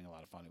crowd having a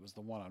lot of fun. It was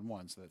the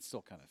one-on-one, so that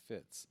still kind of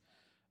fits.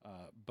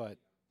 But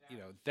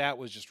that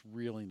was just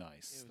really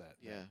nice. That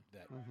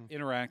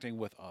interacting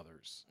with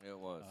others. It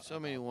was. So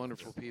many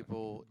wonderful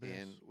people,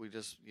 and we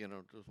just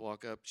just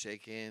walk up,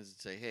 shake hands, and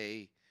say,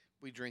 "Hey,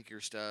 we drink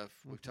your stuff.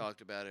 We've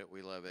talked about it.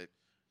 We love it."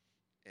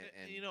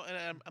 And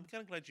I'm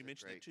kind of glad you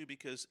mentioned great. that too,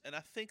 because, and I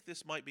think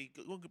this might be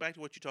going back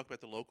to what you talked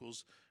about. The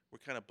locals were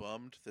kind of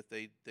bummed that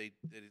they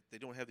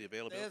don't have the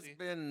availability. There's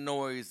been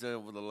noise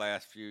over the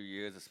last few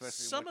years,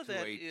 especially Some with of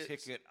that a is-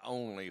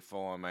 ticket-only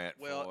format.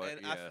 Well, for it,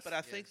 and yes.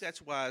 I think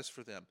that's wise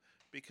for them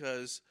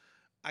because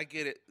I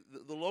get it.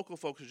 The local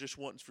folks are just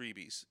wanting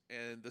freebies,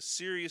 and the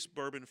serious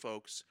bourbon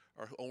folks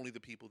are only the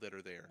people that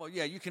are there. Well,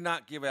 yeah, you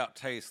cannot give out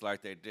taste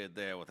like they did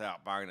there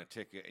without buying a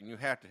ticket, and you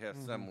have to have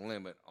some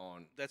limit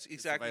on That's its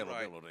exactly right.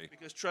 availability.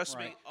 Because trust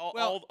me, Right.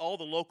 all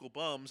the local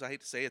bums. I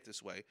hate to say it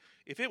this way.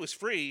 If it was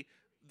free,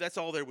 that's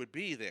all there would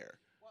be there.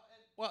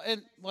 Well,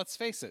 and let's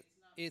face it,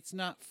 it's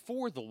not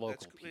for the local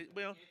That's people.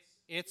 well,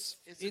 It's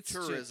a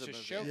tourism to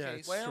event. showcase. Yeah,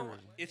 it's Well,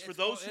 tourism. it's for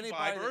those who buy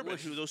anybody that bourbon,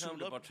 wishes those to who come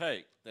to love.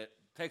 partake, that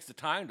takes the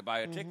time to buy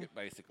a ticket,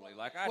 basically,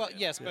 like I Well, did.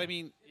 yes, but I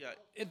mean, Yeah,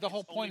 the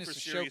whole it's point only is for to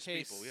serious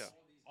showcase people, yeah.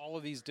 all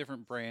of these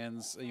different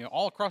brands,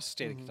 all across the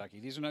state of Kentucky.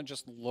 These are not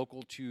just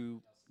local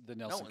to the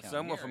Nelson County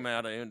some were area. from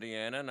out of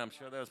Indiana, and I'm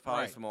sure there's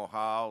probably Right. some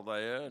Ohio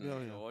there, and Yeah,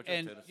 yeah. Georgia,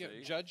 And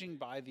Tennessee. judging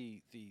by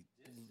the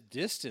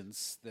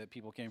distance that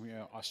people came from,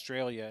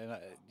 Australia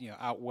and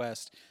out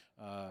west,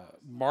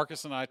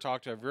 Marcus and I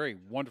talked to a very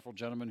wonderful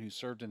gentleman who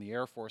served in the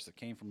Air Force that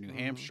came from New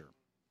Hampshire.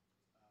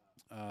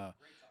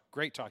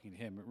 Great talking to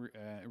him.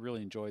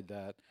 Really enjoyed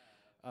that.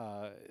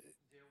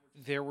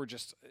 There were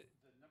just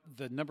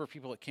the number of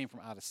people that came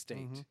from out of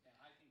state,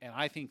 and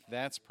I think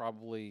that's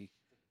probably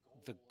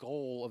the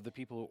goal of the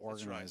people who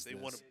organize They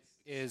this wanna-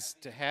 is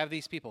to have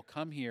these people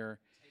come here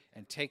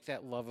and take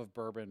that love of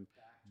bourbon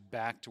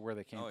back to where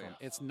they came Oh, from. yeah.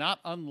 It's not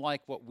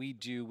unlike what we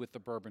do with the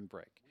bourbon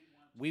break.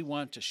 We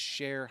want to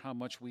share how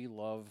much we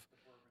love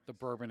the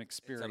bourbon It's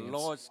experience. a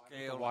large with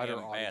scale the wider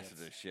audience.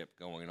 ambassadorship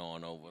going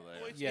on over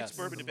there. Well, it's, Yes. it's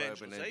bourbon Bourbon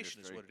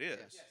evangelization is industry. what it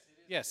is.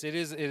 Yes, it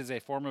is. It is a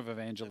form of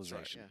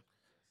evangelization.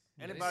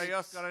 Yeah. Anybody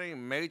else got any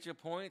major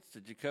points?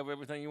 Did you cover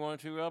everything you wanted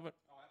to, Robert?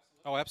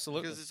 Oh,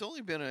 absolutely. Because it's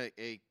only been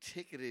a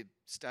ticketed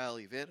style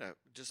event,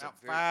 just About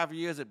a very, 5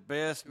 years at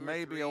best, 2 or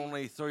maybe 3.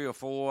 only 3 or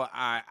 4.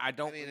 I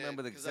don't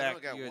remember the 'cause I know exact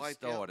it got year it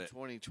wiped out in started.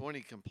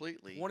 2020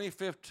 completely.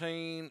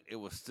 2015, it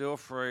was still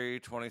free.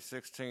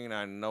 2016,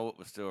 I know it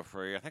was still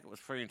free. I think it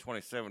was free in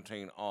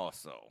 2017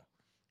 also.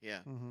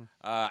 Yeah.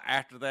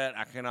 After that,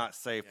 I cannot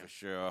say Yeah. for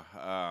sure.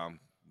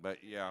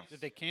 But yeah, Did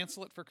they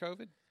cancel it for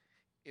COVID?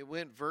 It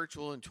went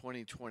virtual in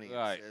 2020,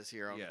 Right. it says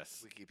here on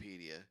Yes.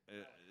 Wikipedia.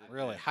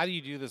 Really? How do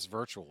you do this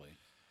virtually?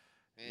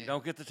 You And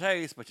don't get the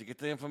taste, but you get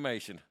the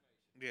information.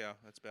 Yeah,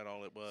 that's about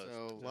all it was.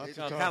 so Lots it,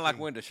 of Kind of like talking.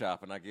 window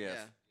shopping, I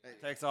guess. yeah.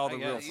 It, Takes all I the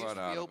guess. real it used fun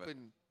to out be of it.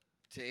 open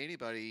to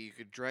anybody. You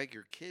could drag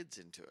your kids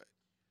into it.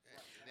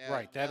 Now-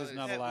 Right, that now is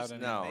not that allowed was-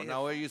 anymore. No, They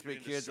no, have it used to be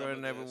into kids some of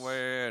running this.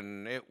 everywhere,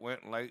 and it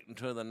went late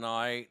into the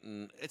night,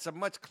 and it's a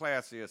much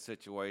classier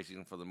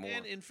situation for the more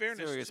And in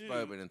fairness, serious too,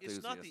 bourbon it's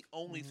enthusiasts. not the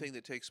only thing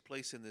that takes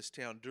place in this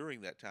town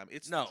during that time.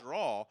 It's No. the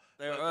draw.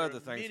 There but are other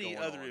things many going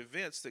other on.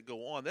 events that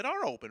go on that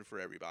are open for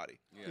everybody.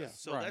 Yes. Yeah.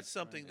 So Right, that's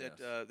something right,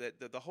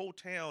 that the whole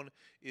town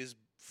is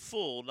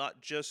full, not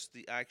just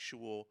the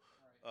actual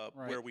Right.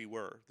 where we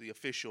were, the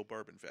official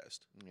Bourbon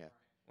Fest. Yeah.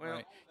 Well,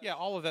 Right. Yeah,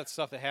 all of that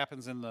stuff that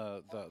happens in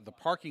the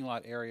parking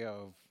lot area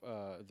of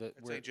the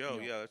At St. Joe,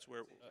 yeah, that's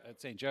where. at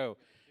St. Joe,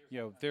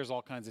 there's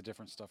all kinds of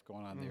different stuff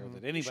going on there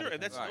that anybody. Sure, and can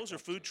that's walk those are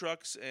up food to.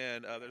 trucks,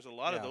 and there's a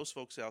lot of Yeah. those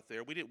folks out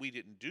there. We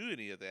didn't do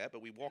any of that,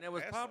 but we walked. and there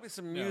was past probably them.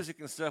 some music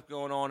and stuff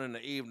going on in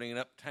the evening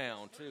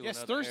uptown too. in Yes,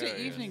 other Thursday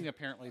areas. evening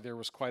apparently there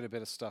was quite a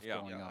bit of stuff Yeah,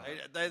 going on.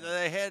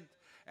 they had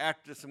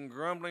after some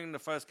grumbling the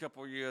first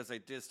couple of years, they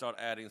did start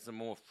adding some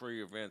more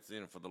free events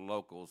in for the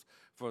locals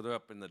further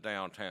up in the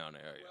downtown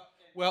area.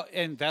 Well,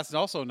 and that's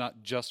also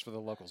not just for the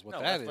locals. What No,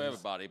 that that's for is,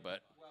 everybody,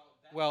 but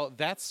well,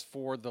 that's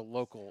for the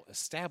local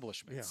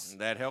establishments.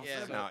 that helps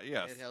Yeah, them out.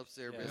 Yes, It helps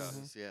their Yes.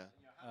 business.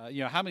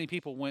 Yeah. How many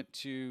people went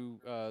to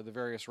the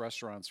various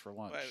restaurants for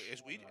lunch, Well,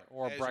 as we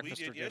or as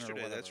breakfast we or did dinner yesterday.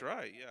 or whatever? That's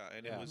right. Yeah,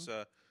 and Yeah. it was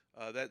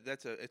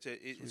it's a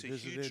huge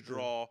visited the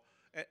draw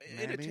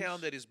in a town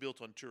Mammies. that is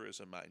built on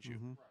tourism, mind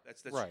you.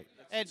 That's Right.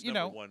 That's And, its you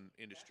number know, one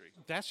industry.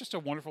 That's just a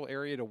wonderful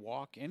area to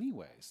walk,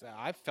 anyways.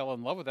 I fell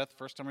in love with that the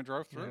first time I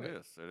drove through it it.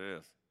 is. It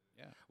is.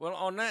 Yeah. Well,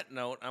 on that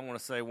note, I'm going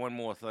to say one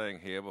more thing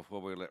here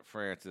before we let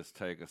Francis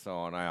take us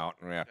on out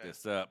and wrap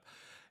this up.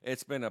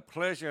 It's been a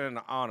pleasure and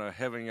an honor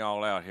having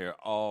y'all out here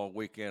all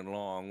weekend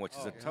long, which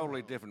is a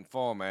totally different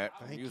format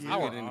from Thank usually you.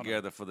 getting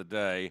together for the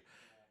day.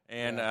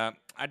 And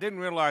I didn't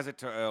realize it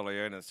till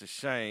earlier, and it's a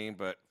shame,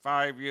 but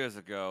 5 years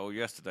ago,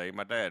 yesterday,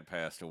 my dad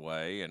passed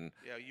away, and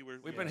Yeah, you were.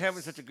 we've been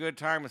having such a good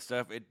time and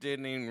stuff, it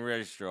didn't even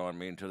register on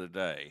me until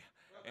today.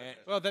 And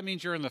Well, that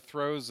means you're in the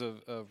throes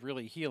of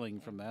really healing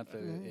from that.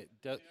 It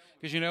does,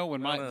 because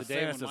when well, in the a day sense,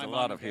 when there's my a mom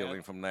lot and of healing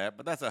dad- from that,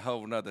 but that's a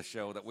whole nother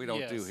show that we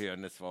don't do Yes. here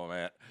in this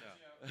format.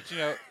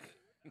 But,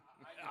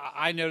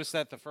 I noticed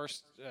that the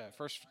first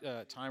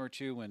time or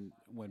two when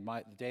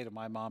the date of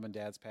my mom and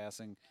dad's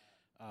passing,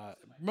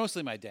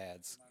 mostly my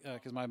dad's,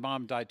 because my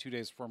mom died 2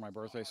 days before my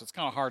birthday, so it's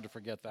kind of hard to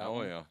forget that. Oh,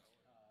 one.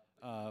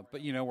 yeah.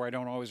 But where I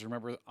don't always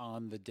remember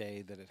on the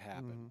day that it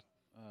happened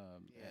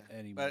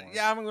anymore. But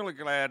yeah, I'm really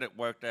glad it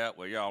worked out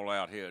with y'all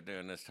out here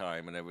during this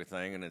time and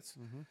everything, and it's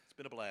It's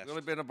been a blast.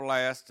 really been a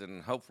blast,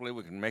 and hopefully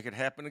we can make it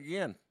happen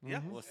again.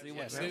 Yeah. We'll see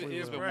what Yes, next it year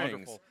has been brings.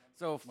 wonderful.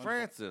 So,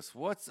 Francis,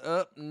 what's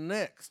up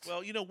next?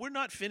 Well, we're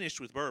not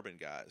finished with bourbon,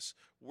 guys.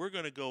 We're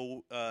going to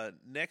go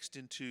next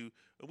into.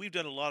 We've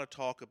done a lot of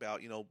talk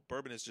about,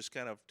 bourbon has just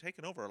kind of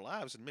taken over our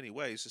lives in many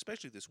ways,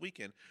 especially this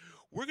weekend.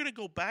 We're going to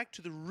go back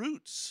to the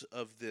roots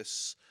of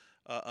this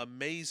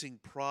amazing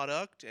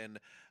product and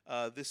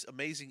this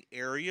amazing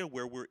area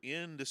where we're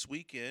in this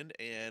weekend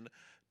and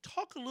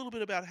talk a little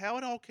bit about how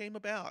it all came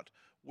about,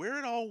 where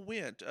it all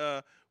went.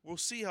 We'll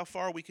see how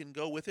far we can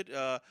go with it.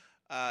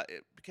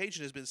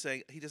 Cajun has been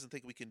saying he doesn't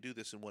think we can do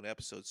this in one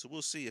episode, so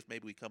we'll see if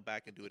maybe we come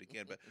back and do it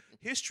again. But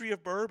history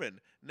of bourbon,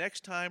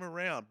 next time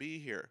around, be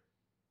here.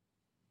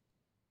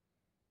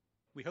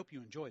 We hope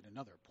you enjoyed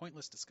another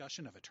pointless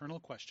discussion of eternal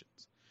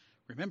questions.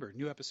 Remember,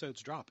 new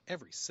episodes drop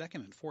every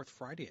second and fourth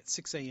Friday at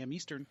 6 a.m.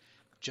 Eastern,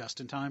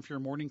 just in time for your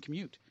morning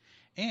commute.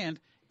 And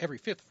every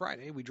 5th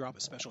Friday, we drop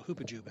a special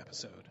Hoopajoob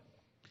episode.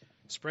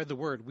 Spread the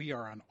word we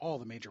are on all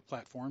the major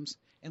platforms,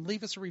 and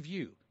leave us a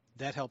review.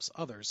 That helps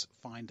others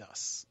find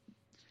us.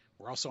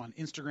 We're also on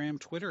Instagram,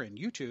 Twitter, and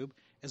YouTube,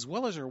 as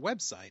well as our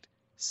website,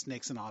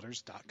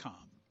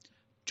 snakesandotters.com.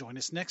 Join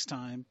us next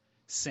time.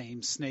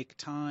 Same snake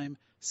time,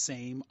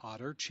 same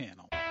otter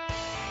channel.